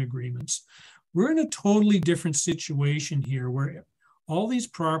sharing agreements, we're in a totally different situation here where all these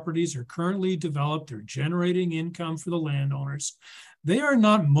properties are currently developed, they're generating income for the landowners. They are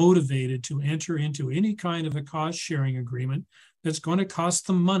not motivated to enter into any kind of a cost sharing agreement that's going to cost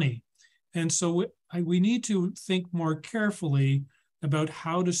them money. And so we need to think more carefully about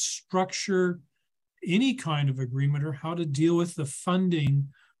how to structure any kind of agreement or how to deal with the funding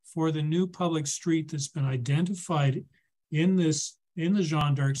for the new public street that's been identified in the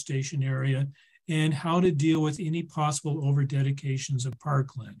Jeanne d'Arc station area, and how to deal with any possible over-dedications of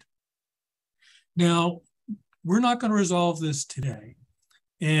parkland. Now, we're not going to resolve this today.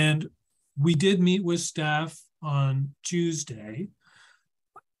 And we did meet with staff on Tuesday,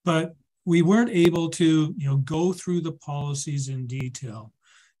 but we weren't able to go through the policies in detail.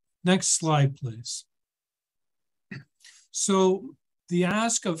 Next slide, please. So the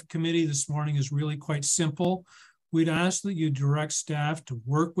ask of committee this morning is really quite simple. We'd ask that you direct staff to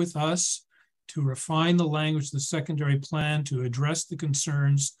work with us to refine the language of the secondary plan to address the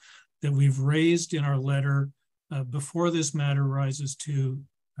concerns that we've raised in our letter before this matter rises to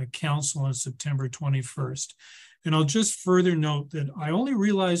council on September 21st. And I'll just further note that I only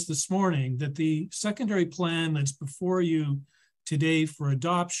realized this morning that the secondary plan that's before you today for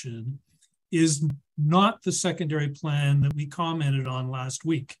adoption is not the secondary plan that we commented on last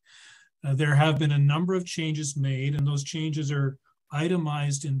week. There have been a number of changes made, and those changes are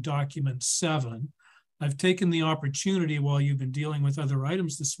itemized in document 7. I've taken the opportunity while you've been dealing with other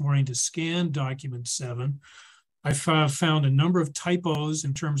items this morning to scan document 7. I found a number of typos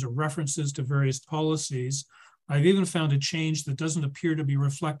in terms of references to various policies. I've even found a change that doesn't appear to be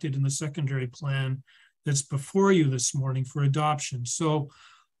reflected in the secondary plan that's before you this morning for adoption. So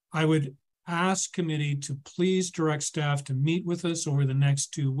I would ask committee to please direct staff to meet with us over the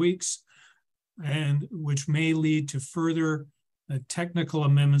next 2 weeks, and which may lead to further technical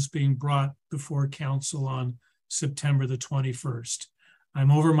amendments being brought before council on September the 21st.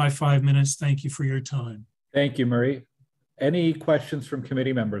 I'm over my 5 minutes. Thank you for your time. Thank you, Murray. Any questions from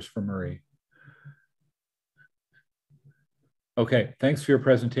committee members for Murray? Okay, thanks for your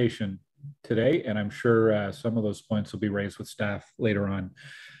presentation today, and I'm sure some of those points will be raised with staff later on.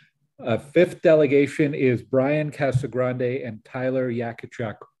 Fifth delegation is Brian Casagrande and Tyler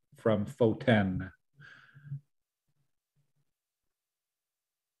Yakichuk from FOTEN.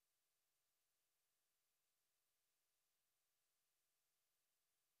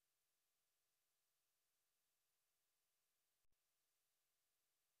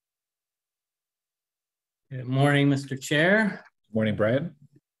 Good morning, Mr. Chair. Morning, Brian.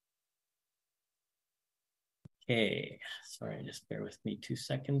 Okay, sorry, just bear with me 2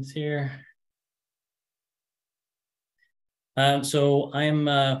 seconds here. So I'm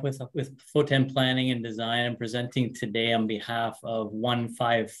with FOTEN Planning and Design. I'm presenting today on behalf of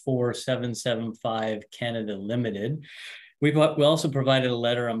 154775 Canada Limited. We also provided a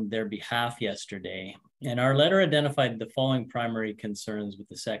letter on their behalf yesterday, and our letter identified the following primary concerns with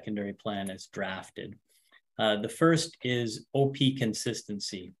the secondary plan as drafted. The first is OP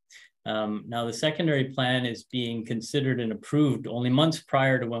consistency. Now, the secondary plan is being considered and approved only months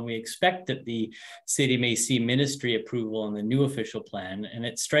prior to when we expect that the city may see ministry approval on the new official plan, and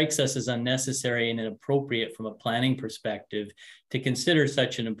it strikes us as unnecessary and inappropriate from a planning perspective to consider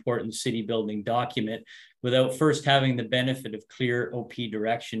such an important city building document without first having the benefit of clear OP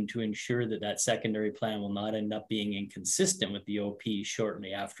direction to ensure that that secondary plan will not end up being inconsistent with the OP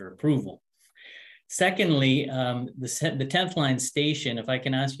shortly after approval. Secondly, the 10th line station, if I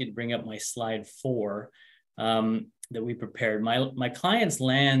can ask you to bring up my slide 4 that we prepared. My client's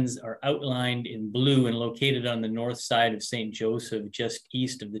lands are outlined in blue and located on the north side of St. Joseph, just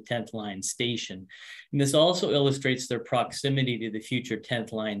east of the 10th line station. And this also illustrates their proximity to the future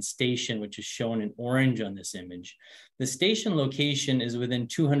 10th line station, which is shown in orange on this image. The station location is within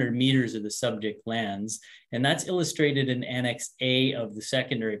 200 meters of the subject lands, and that's illustrated in Annex A of the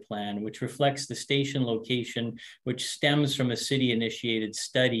secondary plan, which reflects the station location, which stems from a city-initiated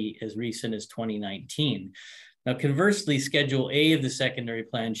study as recent as 2019. Now, conversely, Schedule A of the secondary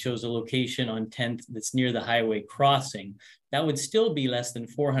plan shows a location on 10th that's near the highway crossing. That would still be less than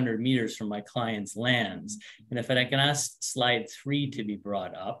 400 meters from my client's lands. And if I can ask slide 3 to be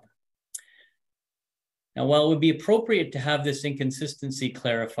brought up. Now, while it would be appropriate to have this inconsistency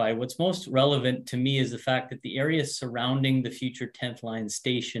clarified, what's most relevant to me is the fact that the area surrounding the future 10th line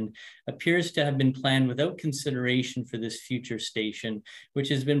station appears to have been planned without consideration for this future station, which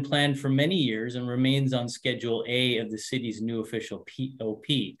has been planned for many years and remains on Schedule A of the city's new official OP.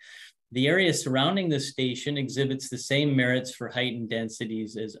 The area surrounding the station exhibits the same merits for height and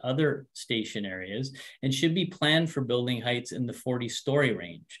densities as other station areas and should be planned for building heights in the 40-story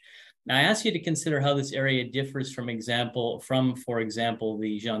range. Now, I ask you to consider how this area differs for example,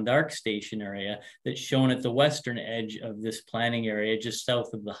 the Jeanne d'Arc station area that's shown at the western edge of this planning area just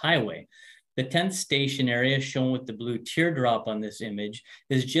south of the highway. The 10th station area, shown with the blue teardrop on this image,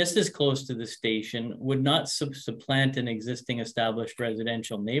 is just as close to the station, would not supplant an existing established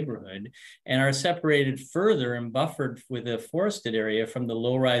residential neighborhood, and are separated further and buffered with a forested area from the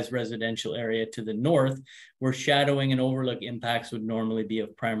low-rise residential area to the north, where shadowing and overlook impacts would normally be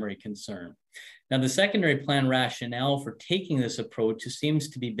of primary concern. Now, the secondary plan rationale for taking this approach seems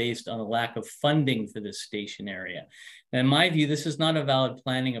to be based on a lack of funding for this station area. And in my view, this is not a valid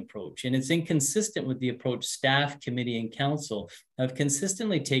planning approach, and it's inconsistent with the approach staff, committee, and council have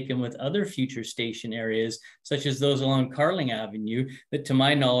consistently taken with other future station areas, such as those along Carling Avenue, that to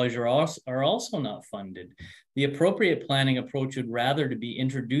my knowledge are also not funded. The appropriate planning approach would rather to be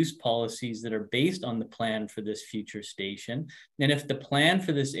introduce policies that are based on the plan for this future station. And if the plan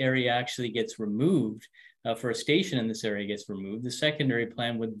for this area actually gets removed, for a station in this area gets removed, the secondary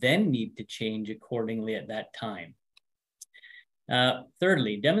plan would then need to change accordingly at that time.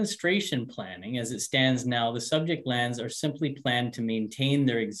 Thirdly, demonstration planning. As it stands now, the subject lands are simply planned to maintain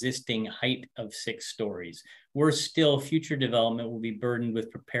their existing height of 6 stories. Worse still, future development will be burdened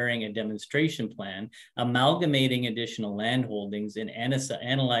with preparing a demonstration plan, amalgamating additional land holdings, and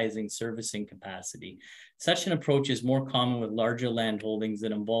analyzing servicing capacity. Such an approach is more common with larger land holdings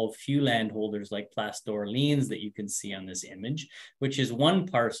that involve few landholders like Place d'Orleans that you can see on this image, which is 1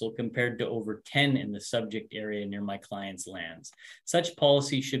 parcel compared to over 10 in the subject area near my client's lands. Such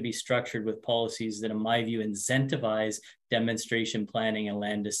policies should be structured with policies that, in my view, incentivize demonstration planning and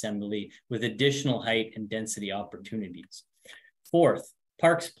land assembly with additional height and density opportunities. Fourth,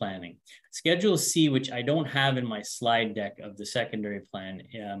 parks planning. Schedule C, which I don't have in my slide deck of the secondary plan,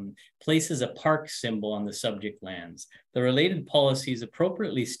 places a park symbol on the subject lands. The related policies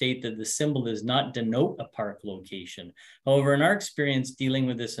appropriately state that the symbol does not denote a park location. However, in our experience dealing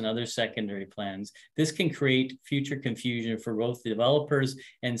with this in other secondary plans, this can create future confusion for both the developers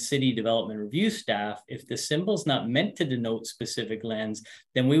and city development review staff. If the symbol is not meant to denote specific lands,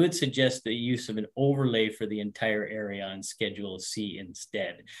 then we would suggest the use of an overlay for the entire area on Schedule C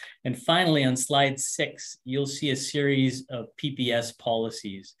instead. And finally, on slide 6, you'll see a series of PPS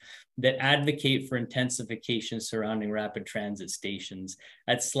policies that advocate for intensification surrounding rapid transit stations.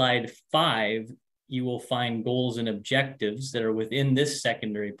 At slide 5, you will find goals and objectives that are within this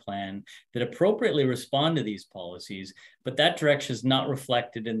secondary plan that appropriately respond to these policies, but that direction is not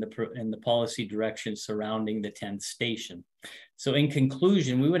reflected in the policy direction surrounding the 10th station. So in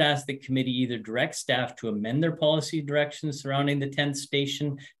conclusion, we would ask the committee either direct staff to amend their policy directions surrounding the 10th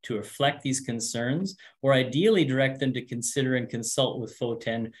station to reflect these concerns, or ideally direct them to consider and consult with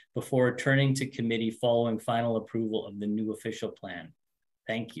FOTEN before returning to committee following final approval of the new official plan.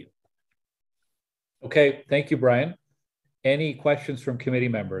 Thank you. Okay, thank you, Brian. Any questions from committee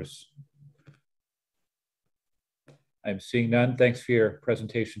members? I'm seeing none. Thanks for your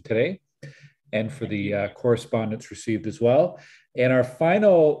presentation today. and for the correspondence received as well. And our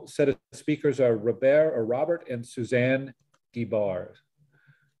final set of speakers are Robert and Suzanne Guibard.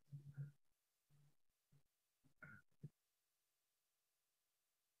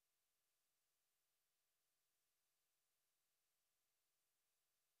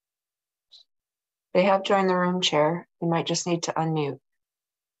 They have joined the room, Chair. You might just need to unmute.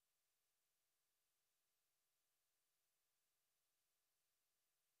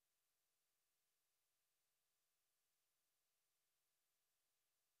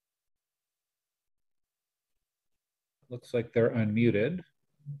 Looks like they're unmuted.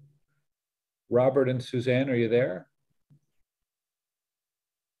 Robert and Suzanne, are you there?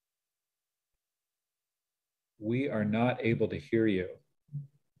 We are not able to hear you,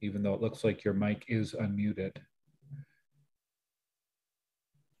 even though it looks like your mic is unmuted.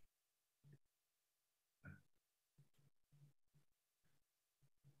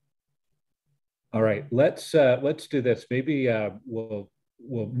 All right, let's do this. Maybe we'll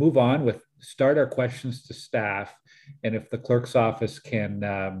move on with start our questions to staff, and if the clerk's office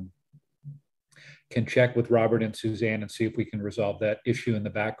can check with Robert and Suzanne and see if we can resolve that issue in the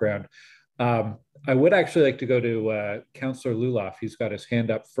background. I would actually like to go to Councillor Luloff. He's got his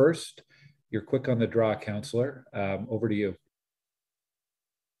hand up first. You're quick on the draw, Councillor. Over to you.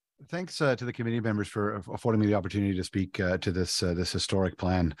 Thanks to the committee members for affording me the opportunity to speak to this historic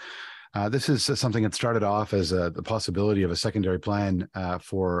plan. This is something that started off as the possibility of a secondary plan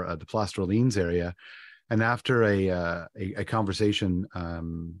for the Place d'Orleans area. And after a conversation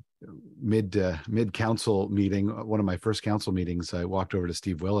mid council meeting, one of my first council meetings, I walked over to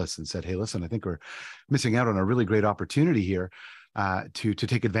Steve Willis and said, hey, listen, I think we're missing out on a really great opportunity here to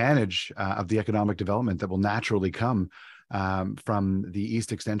take advantage of the economic development that will naturally come from the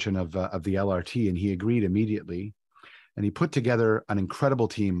east extension of the LRT. And he agreed immediately. And he put together an incredible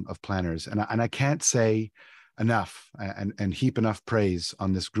team of planners. And I can't say enough and heap enough praise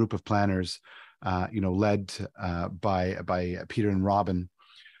on this group of planners, led by Peter and Robin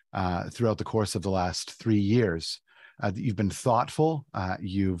throughout the course of the last 3 years. You've been thoughtful.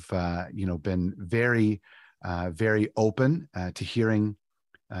 You've been very, very open to hearing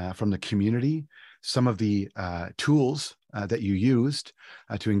from the community. Some of the tools that you used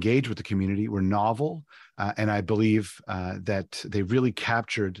to engage with the community were novel, and I believe that they really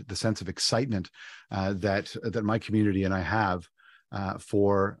captured the sense of excitement that my community and I have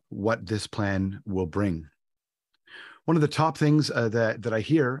for what this plan will bring. One of the top things that I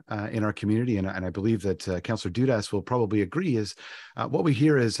hear in our community, and I believe that Councillor Dudas will probably agree, is what we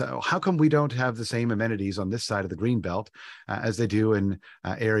hear is, how come we don't have the same amenities on this side of the Greenbelt as they do in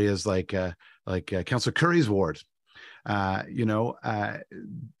areas like Councillor Curry's ward? We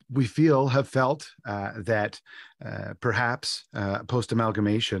have felt that perhaps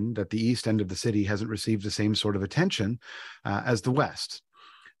post-amalgamation that the east end of the city hasn't received the same sort of attention as the west.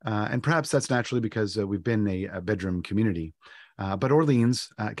 And perhaps that's naturally because we've been a bedroom community, but Orleans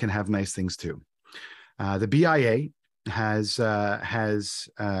can have nice things too. The BIA has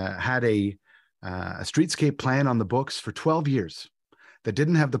had a streetscape plan on the books for 12 years that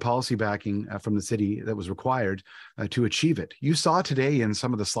didn't have the policy backing from the city that was required to achieve it. You saw today in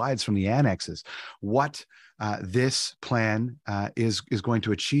some of the slides from the annexes what this plan is going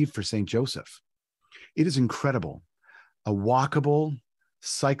to achieve for St. Joseph. It is incredible. A walkable,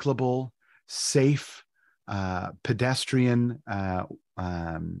 cyclable, safe, pedestrian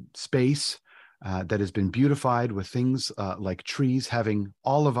space that has been beautified with things like trees, having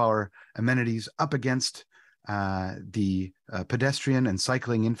all of our amenities up against the pedestrian and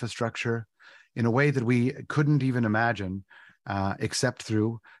cycling infrastructure in a way that we couldn't even imagine except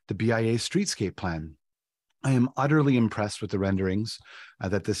through the BIA streetscape plan. I am utterly impressed with the renderings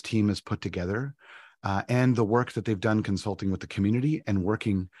that this team has put together and the work that they've done consulting with the community and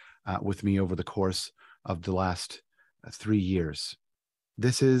working with me over the course of the last 3 years.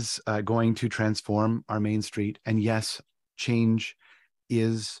 This is going to transform our main street. And yes, change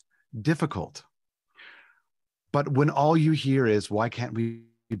is difficult. But when all you hear is, why can't we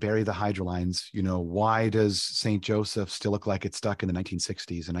bury the hydro lines? Why does St. Joseph still look like it's stuck in the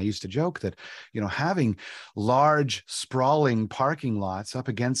 1960s? And I used to joke that, having large sprawling parking lots up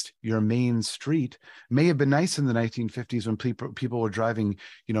against your main street may have been nice in the 1950s when people were driving,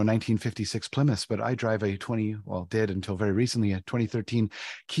 1956 Plymouths, but I drive did until very recently, a 2013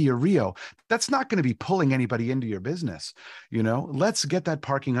 Kia Rio. That's not going to be pulling anybody into your business. Let's get that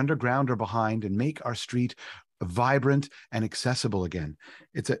parking underground or behind and make our street vibrant and accessible again.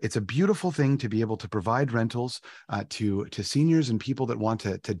 It's a beautiful thing to be able to provide rentals to seniors and people that want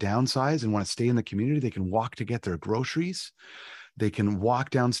to downsize and want to stay in the community. They can walk to get their groceries. They can walk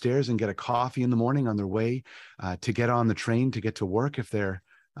downstairs and get a coffee in the morning on their way to get on the train to get to work if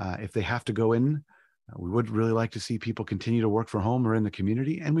they have to go in. We would really like to see people continue to work from home or in the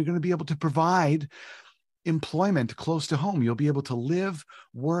community, and we're going to be able to provide employment close to home. You'll be able to live,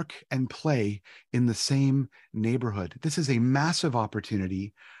 work, and play in the same neighborhood. This is a massive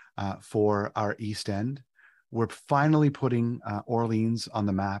opportunity for our East End. We're finally putting Orleans on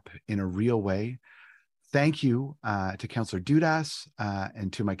the map in a real way. Thank you to Councillor Dudas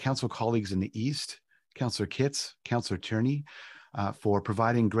and to my council colleagues in the East, Councillor Kitts, Councillor Tierney, for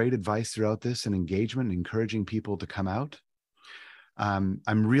providing great advice throughout this and engagement and encouraging people to come out. I'm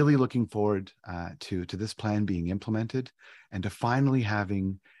really looking forward to this plan being implemented and to finally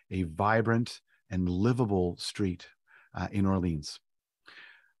having a vibrant and livable street in Orleans.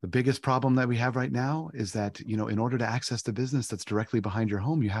 The biggest problem that we have right now is that, you know, in order to access the business that's directly behind your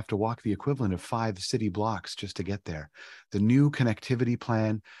home, you have to walk the equivalent of 5 city blocks just to get there. The new connectivity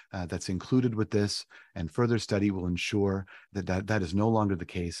plan that's included with this and further study will ensure that is no longer the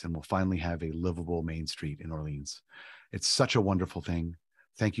case, and we'll finally have a livable Main Street in Orleans. It's such a wonderful thing.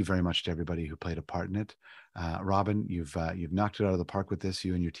 Thank you very much to everybody who played a part in it. Robin, you've knocked it out of the park with this,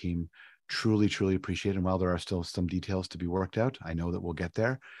 you and your team. Truly, truly appreciate it. And while there are still some details to be worked out, I know that we'll get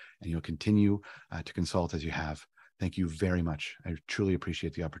there, and you'll continue to consult as you have. Thank you very much. I truly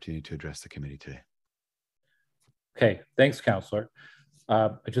appreciate the opportunity to address the committee today. Okay, thanks, Councillor. I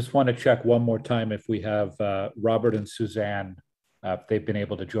just want to check one more time if we have Robert and Suzanne, if they've been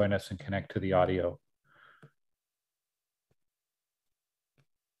able to join us and connect to the audio.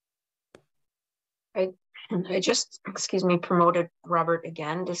 I just, excuse me, promoted Robert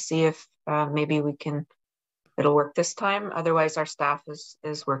again to see if maybe it'll work this time. Otherwise, our staff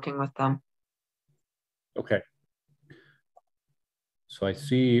is working with them. Okay. So I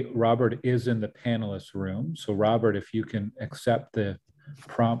see Robert is in the panelist room. So Robert, if you can accept the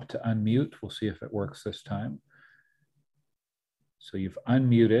prompt to unmute, we'll see if it works this time. So you've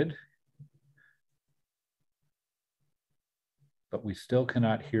unmuted, but we still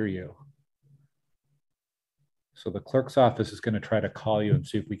cannot hear you. So the clerk's office is going to try to call you and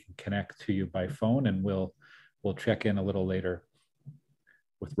see if we can connect to you by phone, and we'll check in a little later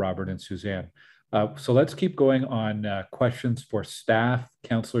with Robert and Suzanne. So let's keep going on questions for staff.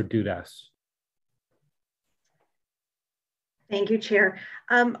 Councillor Dudas. Thank you, Chair.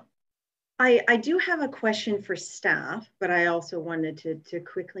 I do have a question for staff, but I also wanted to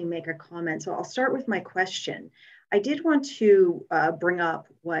quickly make a comment. So I'll start with my question. I did want to bring up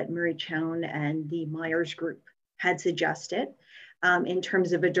what Murray Chown and the Myers Group had suggested in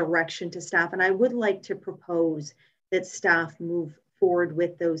terms of a direction to staff. And I would like to propose that staff move forward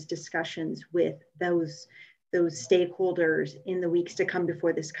with those discussions with those stakeholders in the weeks to come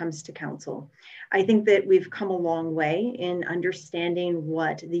before this comes to council. I think that we've come a long way in understanding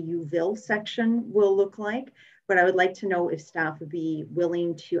what the UVille section will look like, but I would like to know if staff would be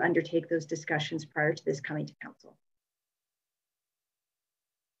willing to undertake those discussions prior to this coming to council.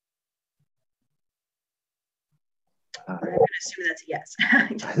 I'm going to assume that's a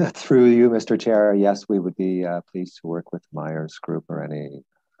yes. Through you, Mr. Chair, yes, we would be pleased to work with Myers Group or any,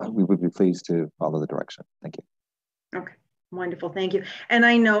 we would be pleased to follow the direction. Thank you. Okay, wonderful, thank you. And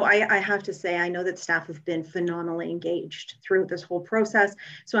I know, I have to say, I know that staff have been phenomenally engaged throughout this whole process,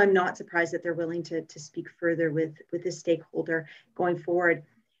 so I'm not surprised that they're willing to speak further with this stakeholder going forward.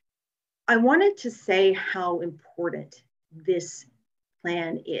 I wanted to say how important this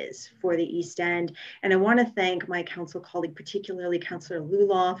plan is for the East End. And I want to thank my council colleague, particularly Councillor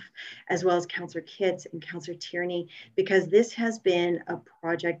Luloff, as well as Councillor Kitts and Councillor Tierney, because this has been a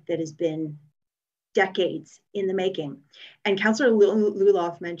project that has been decades in the making. And Councillor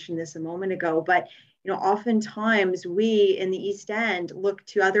Luloff mentioned this a moment ago, but you know, oftentimes we in the East End look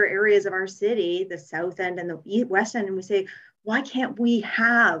to other areas of our city, the South End and the West End, and we say, why can't we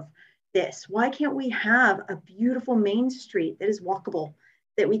have this? Why can't we have a beautiful Main Street that is walkable,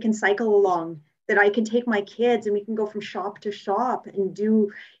 that we can cycle along, that I can take my kids and we can go from shop to shop and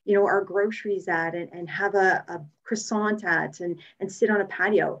do, you know, our groceries at and have a croissant at and sit on a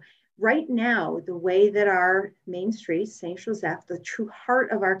patio. Right now, the way that our Main Street, Saint Joseph, the true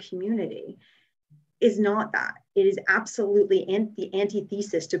heart of our community, is not that. It is absolutely the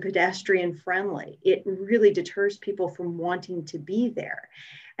antithesis to pedestrian friendly. It really deters people from wanting to be there.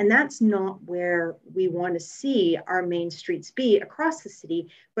 And that's not where we want to see our main streets be across the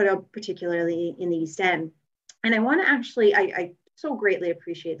city, but particularly in the East End. And I want to actually, I so greatly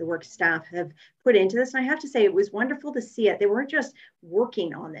appreciate the work staff have put into this. And I have to say, it was wonderful to see it. They weren't just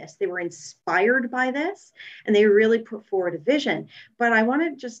working on this, they were inspired by this, and they really put forward a vision. But I want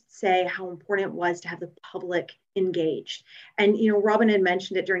to just say how important it was to have the public engaged. And, you know, Robin had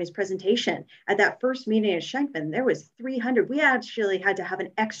mentioned it during his presentation. At that first meeting at Shenkman, there was 300. We actually had to have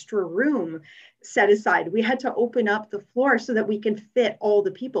an extra room set aside. We had to open up the floor so that we can fit all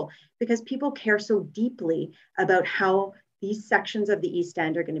the people, because people care so deeply about how these sections of the East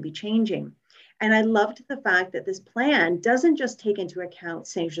End are going to be changing. And I loved the fact that this plan doesn't just take into account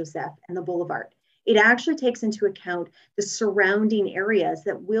Saint Joseph and the Boulevard. It actually takes into account the surrounding areas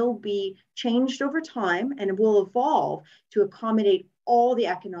that will be changed over time and will evolve to accommodate all the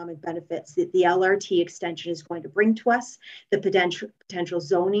economic benefits that the LRT extension is going to bring to us, the potential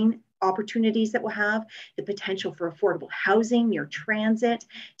zoning opportunities that we'll have, the potential for affordable housing near transit,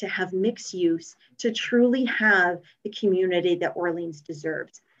 to have mixed use, to truly have the community that Orleans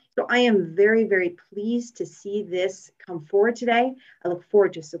deserves. So I am very, very pleased to see this come forward today. I look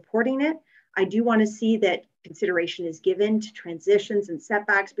forward to supporting it. I do want to see that consideration is given to transitions and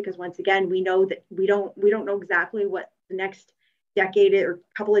setbacks, because once again, we know that we don't know exactly what the next decade or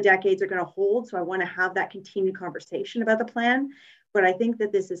couple of decades are going to hold. So I want to have that continued conversation about the plan. But I think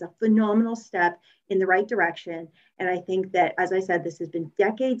that this is a phenomenal step in the right direction. And I think that, as I said, this has been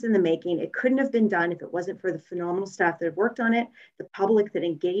decades in the making. It couldn't have been done if it wasn't for the phenomenal staff that have worked on it, the public that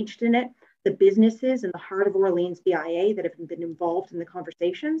engaged in it, the businesses in the heart of Orleans BIA that have been involved in the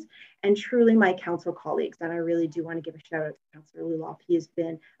conversations, and truly my council colleagues. And I really do want to give a shout out to Councillor Luloff. He has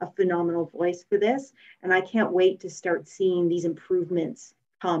been a phenomenal voice for this. And I can't wait to start seeing these improvements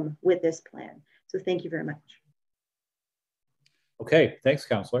come with this plan. So thank you very much. Okay, thanks,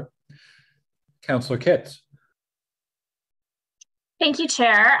 Councillor. Councillor Kitts. Thank you,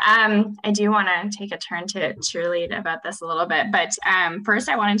 Chair. I do want to take a turn to cheerlead about this a little bit, but first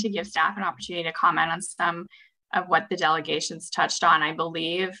I wanted to give staff an opportunity to comment on some of what the delegations touched on. I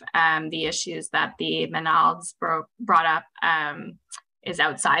believe the issues that the Menalds brought up is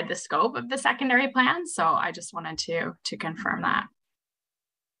outside the scope of the secondary plan, so I just wanted to confirm that.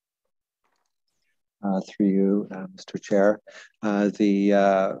 Through you, Mr. Chair.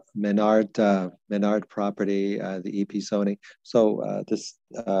 The Menard property, the EP zoning. So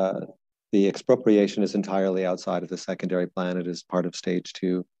the expropriation is entirely outside of the secondary plan. It is part of stage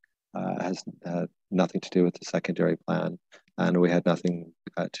 2, has nothing to do with the secondary plan. And we had nothing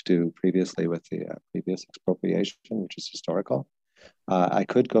to do previously with the previous expropriation, which is historical. I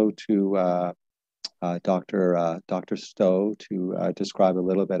could go to Dr. Stowe to describe a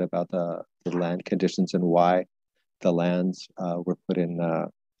little bit about the land conditions and why the lands were put in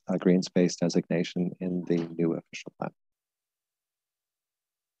a green space designation in the new official plan.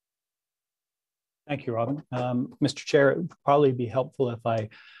 Thank you, Robin. Mr. Chair, it would probably be helpful if I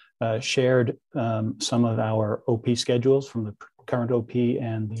shared some of our OP schedules from the current OP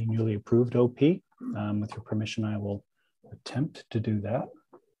and the newly approved OP. With your permission, I will attempt to do that.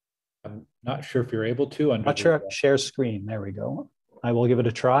 I'm not sure if you're able to. Not sure. Share screen. There we go. I will give it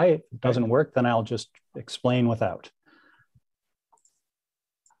a try. If it doesn't work, then I'll just explain without.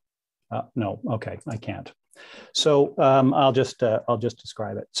 No, okay, I can't. So I'll just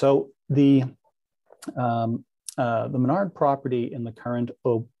describe it. So the Menard property in the current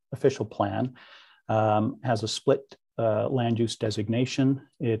official plan has a split land use designation.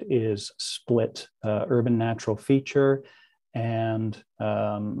 It is split urban natural feature and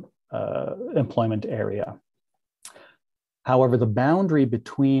employment area. However, the boundary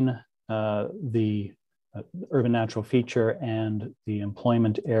between the urban natural feature and the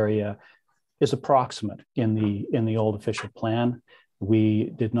employment area is approximate in the old official plan.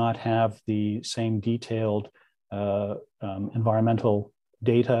 We did not have the same detailed environmental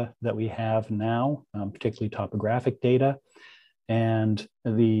data that we have now, particularly topographic data. And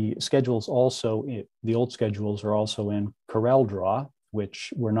the schedules also, the old schedules are also in CorelDRAW,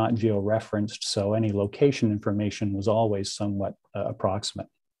 which were not geo-referenced, so any location information was always somewhat approximate.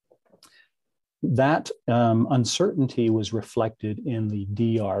 That uncertainty was reflected in the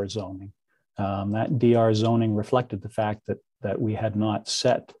DR zoning. That DR zoning reflected the fact that we had not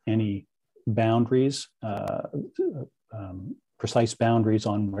set any boundaries, precise boundaries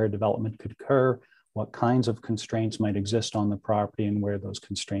on where development could occur, what kinds of constraints might exist on the property, and where those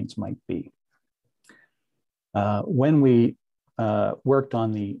constraints might be. When we worked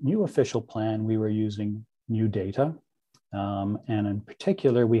on the new official plan, we were using new data. And in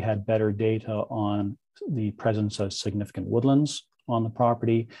particular, we had better data on the presence of significant woodlands on the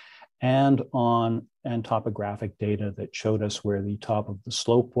property and topographic data that showed us where the top of the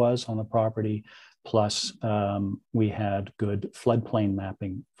slope was on the property, plus we had good floodplain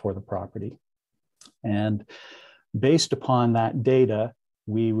mapping for the property. And based upon that data,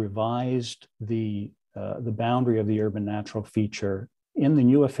 we revised the boundary of the urban natural feature in the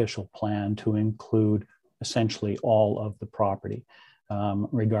new official plan to include essentially all of the property,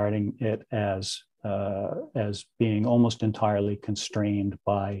 regarding it as being almost entirely constrained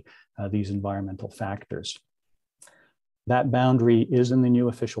by these environmental factors. That boundary is in the new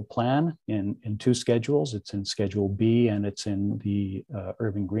official plan in two schedules. It's in Schedule B and it's in the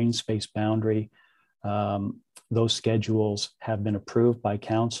urban green space boundary. Those schedules have been approved by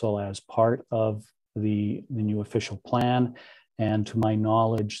council as part of the new official plan. And to my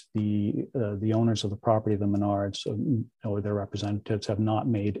knowledge, the owners of the property, the Menards, or their representatives, have not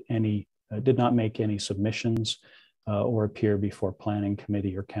made any, did not make any submissions or appear before planning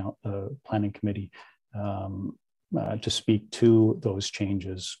committee or planning committee to speak to those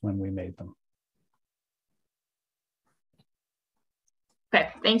changes when we made them. Okay,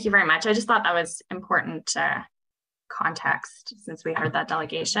 thank you very much. I just thought that was important context since we heard that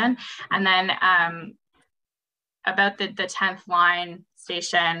delegation. And then about the 10th line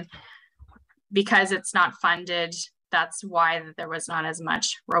station, because it's not funded, that's why there was not as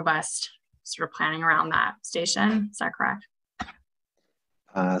much robust sort of planning around that station. Is that correct?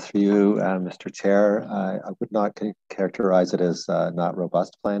 Through you, Mr. Chair, I would not characterize it as not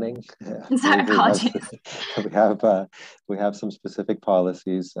robust planning. Apologies. We have some specific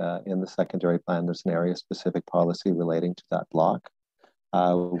policies in the secondary plan. There's an area-specific policy relating to that block.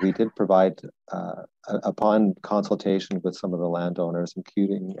 We did provide, upon consultation with some of the landowners,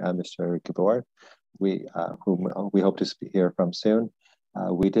 including Mr. Gabor, whom we hope to hear from soon.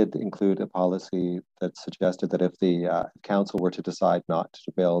 We did include a policy that suggested that if the council were to decide not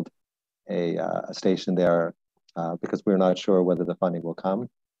to build a station there, because we're not sure whether the funding will come,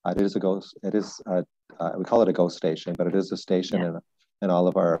 it is a ghost. It is we call it a ghost station, but it is a station in all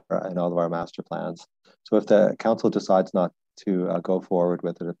of our master plans. So if the council decides not to go forward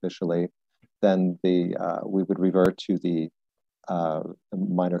with it officially, then we would revert to the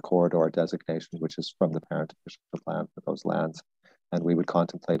minor corridor designation, which is from the parent official plan for those lands. And we would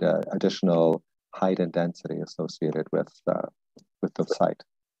contemplate additional height and density associated with the site.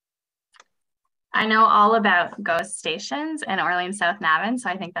 I know all about ghost stations in Orleans South Navan, so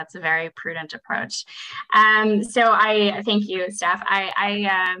I think that's a very prudent approach. So I thank you, staff.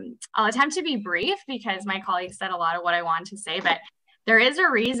 I'll attempt to be brief because my colleagues said a lot of what I wanted to say, but there is a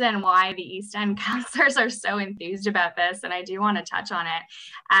reason why the East End councillors are so enthused about this, and I do want to touch on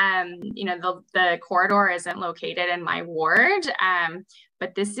it. You know, the corridor isn't located in my ward,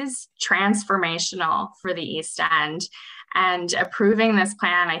 but this is transformational for the East End. And approving this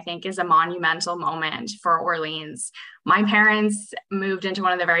plan, I think, is a monumental moment for Orleans. My parents moved into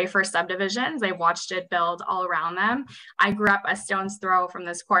one of the very first subdivisions. They watched it build all around them. I grew up a stone's throw from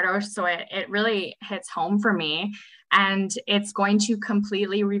this corridor, so it really hits home for me. And it's going to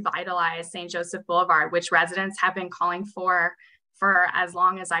completely revitalize St. Joseph Boulevard, which residents have been calling for as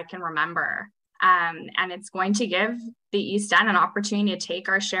long as I can remember. And it's going to give the East End an opportunity to take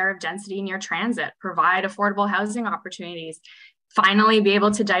our share of density near transit, provide affordable housing opportunities, finally be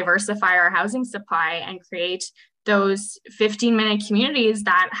able to diversify our housing supply and create those 15-minute communities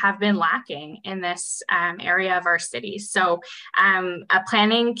that have been lacking in this area of our city. So a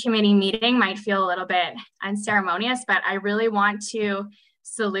planning committee meeting might feel a little bit unceremonious, but I really want to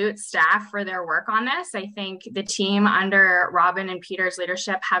salute staff for their work on this. I think the team under Robin and Peter's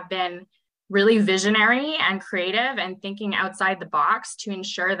leadership have been really visionary and creative and thinking outside the box to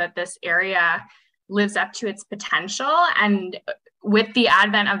ensure that this area lives up to its potential. And with the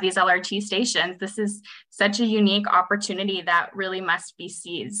advent of these LRT stations, this is such a unique opportunity that really must be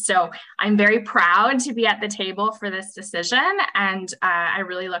seized. So I'm very proud to be at the table for this decision. And I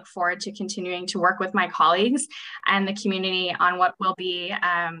really look forward to continuing to work with my colleagues and the community on what will be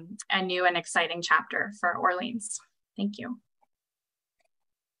a new and exciting chapter for Orleans. Thank you.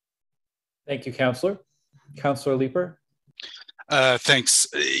 Thank you, Councillor. Councillor Leeper. Thanks.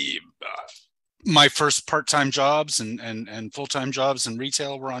 My first part-time jobs and full-time jobs in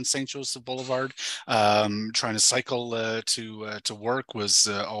retail were on St. Joseph Boulevard. Trying to cycle to work was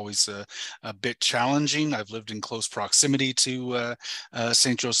always a bit challenging. I've lived in close proximity to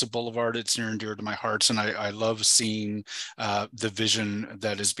St. Joseph Boulevard. It's near and dear to my heart, and I love seeing the vision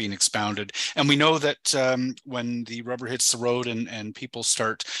that is being expounded. And we know that when the rubber hits the road and people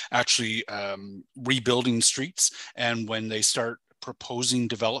start actually rebuilding streets, and when they start proposing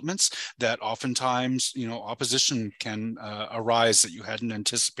developments that oftentimes, opposition can arise that you hadn't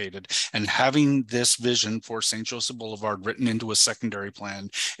anticipated. And having this vision for St. Joseph Boulevard written into a secondary plan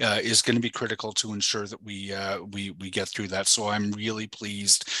is going to be critical to ensure that we get through that. So I'm really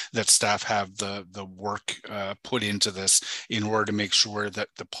pleased that staff have the work put into this in order to make sure that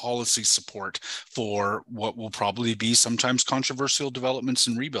the policy support for what will probably be sometimes controversial developments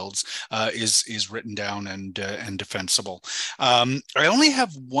and rebuilds is written down and defensible. I only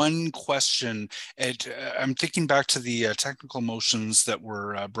have one question. I'm thinking back to the technical motions that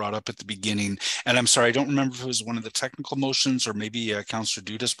were brought up at the beginning, and I'm sorry, I don't remember if it was one of the technical motions or maybe Councillor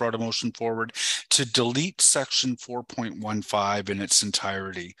Dudas brought a motion forward to delete section 4.15 in its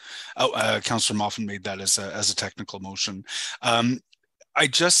entirety. Councillor Moffin made that as a technical motion. I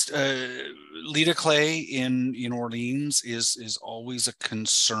just Lita Clay in Orleans is always a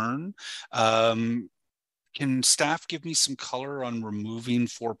concern. Can staff give me some color on removing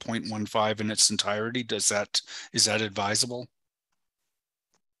 4.15 in its entirety? Is that advisable?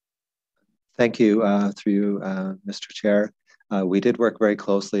 Thank you, through you, Mr. Chair. We did work very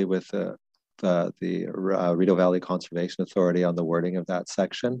closely with the Rideau Valley Conservation Authority on the wording of that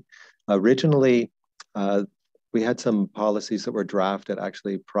section. Originally, we had some policies that were drafted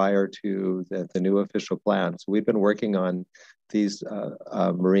actually prior to the new official plan. So we've been working on these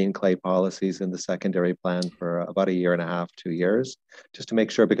marine clay policies in the secondary plan for about 1.5 years, 2 years, just to make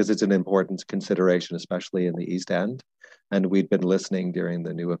sure, because it's an important consideration, especially in the East End. And we'd been listening during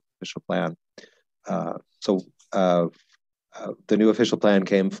the new official plan. The new official plan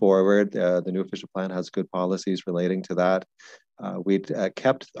came forward. The new official plan has good policies relating to that. We'd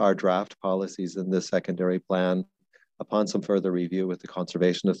kept our draft policies in the secondary plan. Upon some further review with the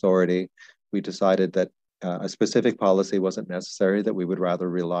Conservation Authority, we decided that a specific policy wasn't necessary, that we would rather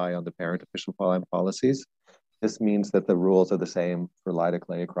rely on the parent official plan policies. This means that the rules are the same for Lita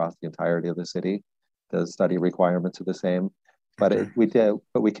Clay across the entirety of the city. The study requirements are the same, but we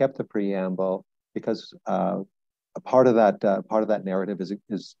kept the preamble because a part of that narrative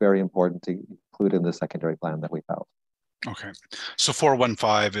is very important to include in the secondary plan that we felt. Okay, so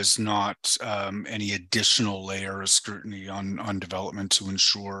 415 is not any additional layer of scrutiny on development to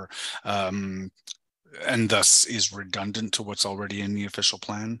ensure, and thus is redundant to what's already in the official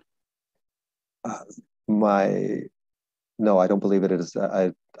plan? No, I don't believe it is.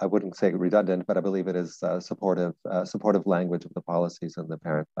 I wouldn't say redundant, but I believe it is supportive language of the policies in the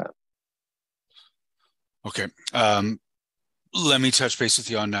parent plan. Okay. Let me touch base with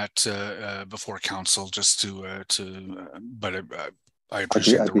you on that before council, just but I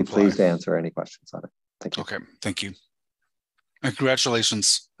appreciate the reply. I'd be pleased to answer any questions on it. Thank you. Okay, thank you. And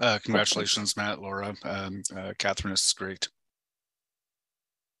congratulations, Matt, Laura, Catherine, this is great.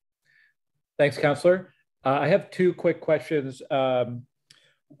 Thanks, Councillor. I have two quick questions.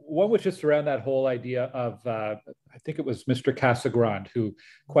 One was just around that whole idea of, I think it was Mr. Casagrande who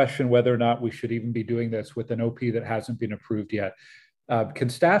questioned whether or not we should even be doing this with an OP that hasn't been approved yet. Can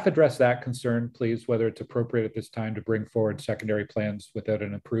staff address that concern, please, whether it's appropriate at this time to bring forward secondary plans without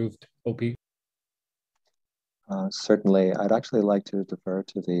an approved OP? Certainly. I'd actually like to defer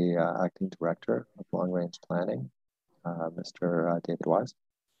to the Acting Director of Long Range Planning, Mr. David Wise.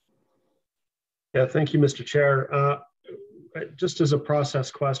 Yeah, thank you, Mr. Chair. Just as a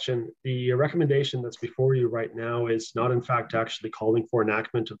process question, the recommendation that's before you right now is not in fact actually calling for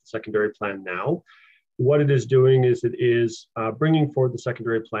enactment of the secondary plan now. What it is doing is it is bringing forward the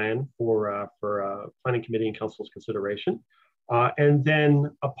secondary plan for Planning Committee and Council's consideration. And then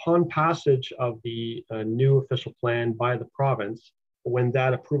upon passage of the new official plan by the province, when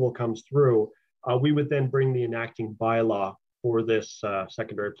that approval comes through, we would then bring the enacting bylaw for this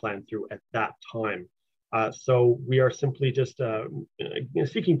secondary plan through at that time. So we are simply just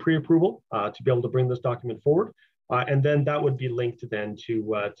seeking pre-approval to be able to bring this document forward. And then that would be linked then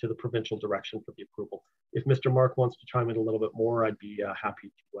to the provincial direction for the approval. If Mr. Mark wants to chime in a little bit more, I'd be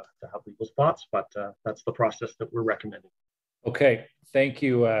happy to have legal thoughts, but that's the process that we're recommending. Okay, thank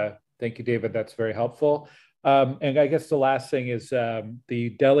you. Thank you, David. That's very helpful. And I guess the last thing is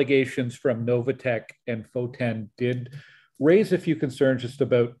the delegations from Novatech and Foten did raise a few concerns just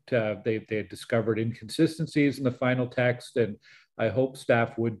about they had discovered inconsistencies in the final text, and I hope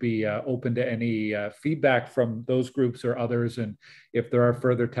staff would be open to any feedback from those groups or others, and if there are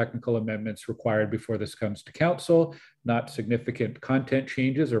further technical amendments required before this comes to council, not significant content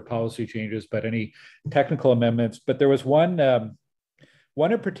changes or policy changes, but any technical amendments. But there was one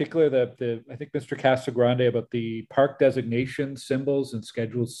in particular that I think Mr. Casagrande about the park designation symbols in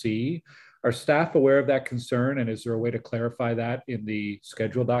Schedule C. Are staff aware of that concern, and is there a way to clarify that in the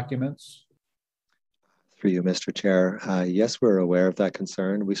schedule documents? Through you, Mr. Chair. Yes, we're aware of that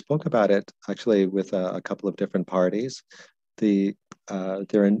concern. We spoke about it actually with a couple of different parties. They're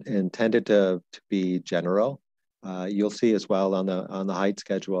intended to be general. You'll see as well on the height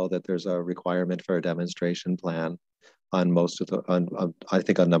schedule that there's a requirement for a demonstration plan on most of the, I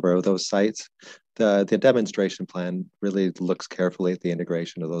think on a number of those sites. The demonstration plan really looks carefully at the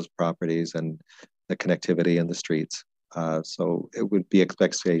integration of those properties and the connectivity in the streets. So it would be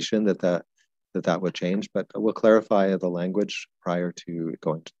expectation that would change, but we'll clarify the language prior to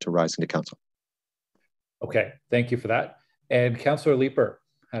going to rising to council. Okay, thank you for that. And Councillor Leeper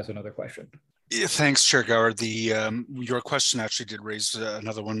has another question. Yeah, thanks, Chair Gower. Your question actually did raise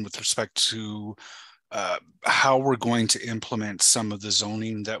another one with respect to how we're going to implement some of the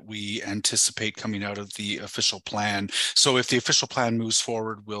zoning that we anticipate coming out of the official plan. So if the official plan moves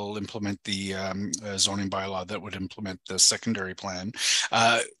forward, we'll implement the zoning bylaw that would implement the secondary plan.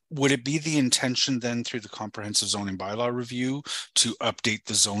 Would it be the intention then through the comprehensive zoning bylaw review to update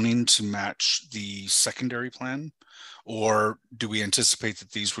the zoning to match the secondary plan? Or do we anticipate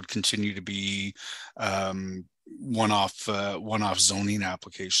that these would continue to be one-off zoning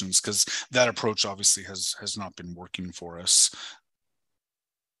applications? Because that approach obviously has not been working for us.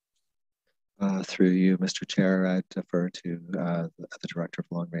 Through you, Mr. Chair, I defer to the Director of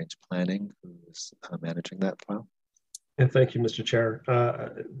Long Range Planning, who is managing that file. And thank you, Mr. Chair.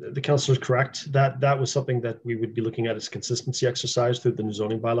 The councillor is correct. That was something that we would be looking at as a consistency exercise through the new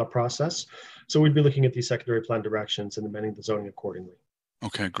zoning bylaw process. So we'd be looking at these secondary plan directions and amending the zoning accordingly.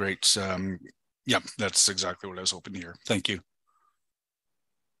 Okay, great. Yeah, that's exactly what I was hoping to hear. Thank you.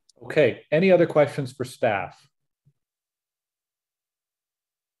 Okay, any other questions for staff?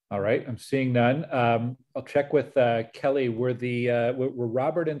 All right, I'm seeing none. I'll check with Kelly. Were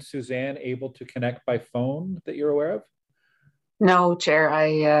Robert and Suzanne able to connect by phone that you're aware of? No, Chair,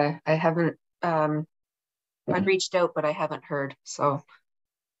 I haven't, I've reached out, but I haven't heard, so.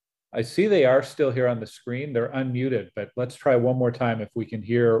 I see they are still here on the screen. They're unmuted, but let's try one more time if we can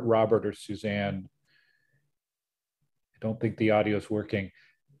hear Robert or Suzanne. I don't think the audio is working.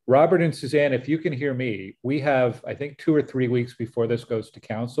 Robert and Suzanne, if you can hear me, we have, I think, 2 or 3 weeks before this goes to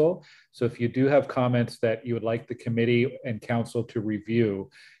council. So if you do have comments that you would like the committee and council to review,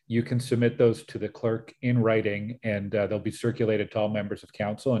 you can submit those to the clerk in writing, and they'll be circulated to all members of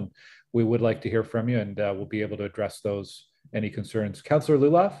council. And we would like to hear from you, and we'll be able to address those, any concerns. Councillor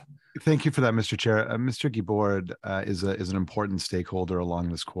Luloff? Thank you for that, Mr. Chair. Mr. Guibord is an important stakeholder along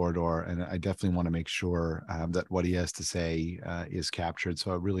this corridor, and I definitely want to make sure that what he has to say is captured.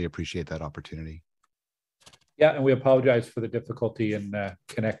 So I really appreciate that opportunity. Yeah, and we apologize for the difficulty in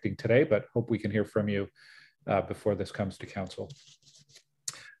connecting today, but hope we can hear from you before this comes to council.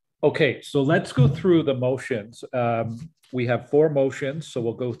 Okay, so let's go through the motions. We have 4 motions, so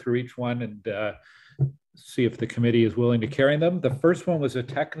we'll go through each one and see if the committee is willing to carry them. The first one was a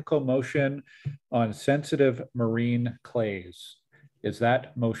technical motion on sensitive marine clays. Is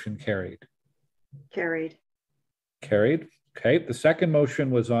that motion carried? Carried. Carried. Okay. The second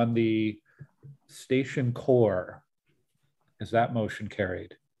motion was on the station core. Is that motion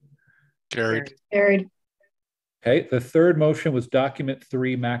carried? Carried. Carried. Okay. The third motion was document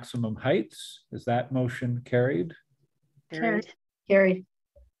 3 maximum heights. Is that motion carried? Carried. Carried.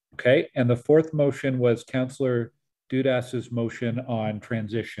 Okay, and the fourth motion was Councillor Dudas's motion on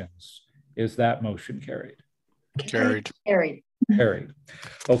transitions. Is that motion carried? Carried. Carried. Carried.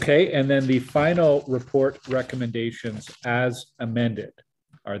 Okay, and then the final report recommendations as amended,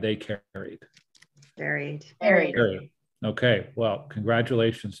 are they carried? Carried. Carried. Carried. Okay, well,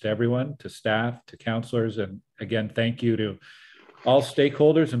 congratulations to everyone, to staff, to councillors, and again, thank you to all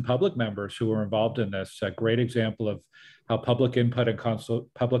stakeholders and public members who were involved in this. A great example of how public input and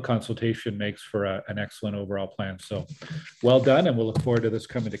public consultation makes for an excellent overall plan. So well done, and we'll look forward to this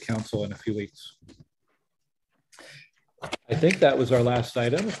coming to council in a few weeks. I think that was our last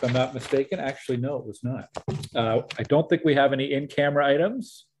item, if I'm not mistaken. Actually, no, it was not. I don't think we have any in-camera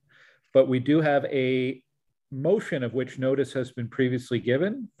items, but we do have a motion of which notice has been previously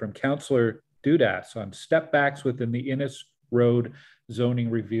given from Councillor Dudas on step backs within the Innes Road zoning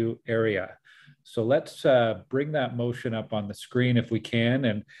review area. So let's bring that motion up on the screen if we can.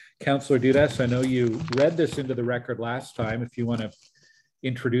 And Councillor Dudas, I know you read this into the record last time. If you want to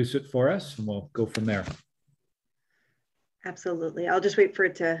introduce it for us, and we'll go from there. Absolutely. I'll just wait for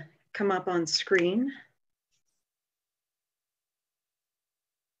it to come up on screen.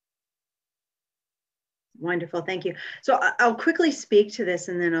 Wonderful, thank you. So I'll quickly speak to this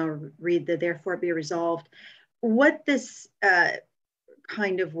and then I'll read the therefore be resolved. What this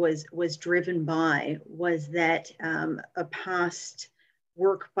kind of was driven by was that a past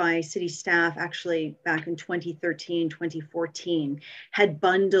work by city staff actually back in 2013, 2014 had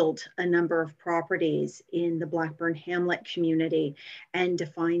bundled a number of properties in the Blackburn Hamlet community and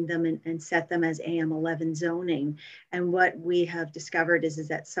defined them and set them as AM11 zoning. And what we have discovered is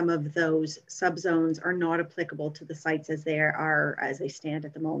that some of those subzones are not applicable to the sites as they stand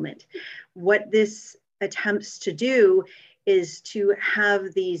at the moment. What this attempts to do is to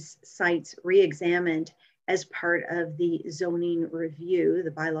have these sites re-examined as part of the zoning review,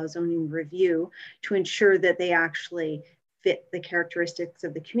 the bylaw zoning review, to ensure that they actually fit the characteristics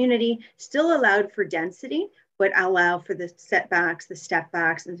of the community, still allowed for density, but allow for the setbacks, the step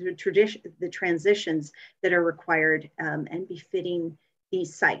backs, and the transitions that are required and befitting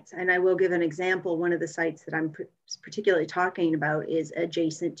these sites. And I will give an example. One of the sites that I'm particularly talking about is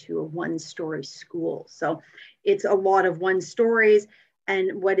adjacent to a one-story school. So it's a lot of one stories,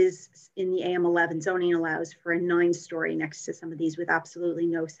 and what is in the AM11 zoning allows for a 9-story next to some of these with absolutely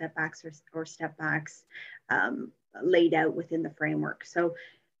no setbacks or step backs laid out within the framework. So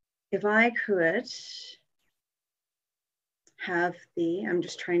if I could have I'm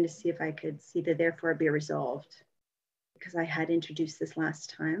just trying to see if I could see the therefore be resolved, because I had introduced this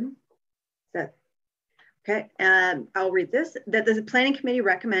last time. Okay, I'll read this. That the Planning Committee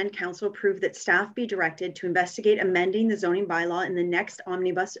recommend Council approve that staff be directed to investigate amending the zoning bylaw in the next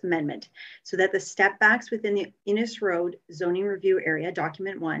omnibus amendment so that the step backs within the Innes Road zoning review area,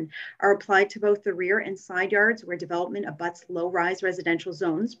 document 1, are applied to both the rear and side yards where development abuts low-rise residential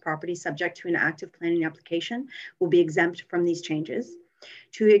zones. Property subject to an active planning application will be exempt from these changes.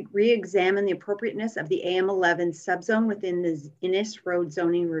 To re-examine the appropriateness of the AM11 subzone within the Innes Road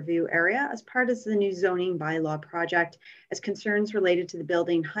zoning review area as part of the new zoning bylaw project, as concerns related to the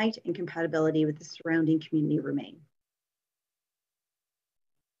building height and compatibility with the surrounding community remain.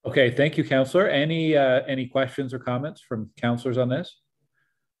 Okay, thank you, Councillor. Any questions or comments from councillors on this?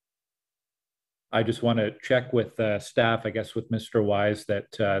 I just want to check with staff, I guess, with Mr. Wise that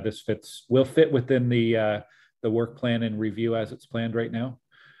this will fit within the work plan and review as it's planned right now?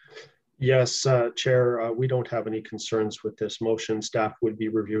 Yes, Chair, we don't have any concerns with this motion. Staff would be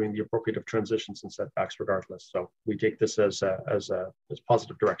reviewing the appropriate transitions and setbacks regardless. So we take this as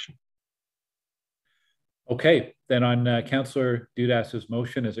positive direction. Okay, then on Councillor Dudas's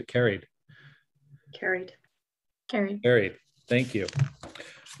motion, is it carried? Carried. Carried. Carried. Thank you.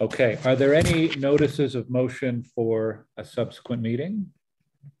 Okay, are there any notices of motion for a subsequent meeting?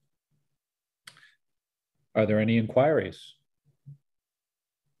 Are there any inquiries?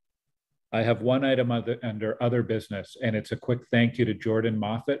 I have one item under other business, and it's a quick thank you to Jordan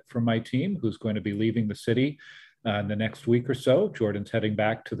Moffat from my team, who's going to be leaving the city in the next week or so. Jordan's heading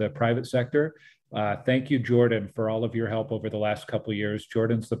back to the private sector. Thank you, Jordan, for all of your help over the last couple of years.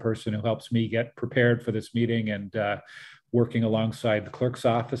 Jordan's the person who helps me get prepared for this meeting and working alongside the clerk's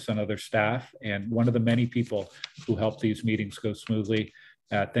office and other staff, and one of the many people who help these meetings go smoothly.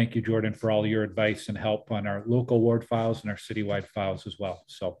 Thank you, Jordan, for all your advice and help on our local ward files and our citywide files as well.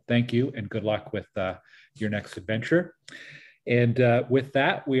 So thank you and good luck with your next adventure. And with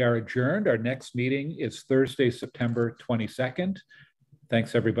that, we are adjourned. Our next meeting is Thursday, September 22nd.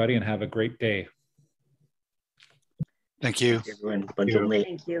 Thanks, everybody, and have a great day. Thank you.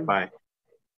 Thank you. Bye.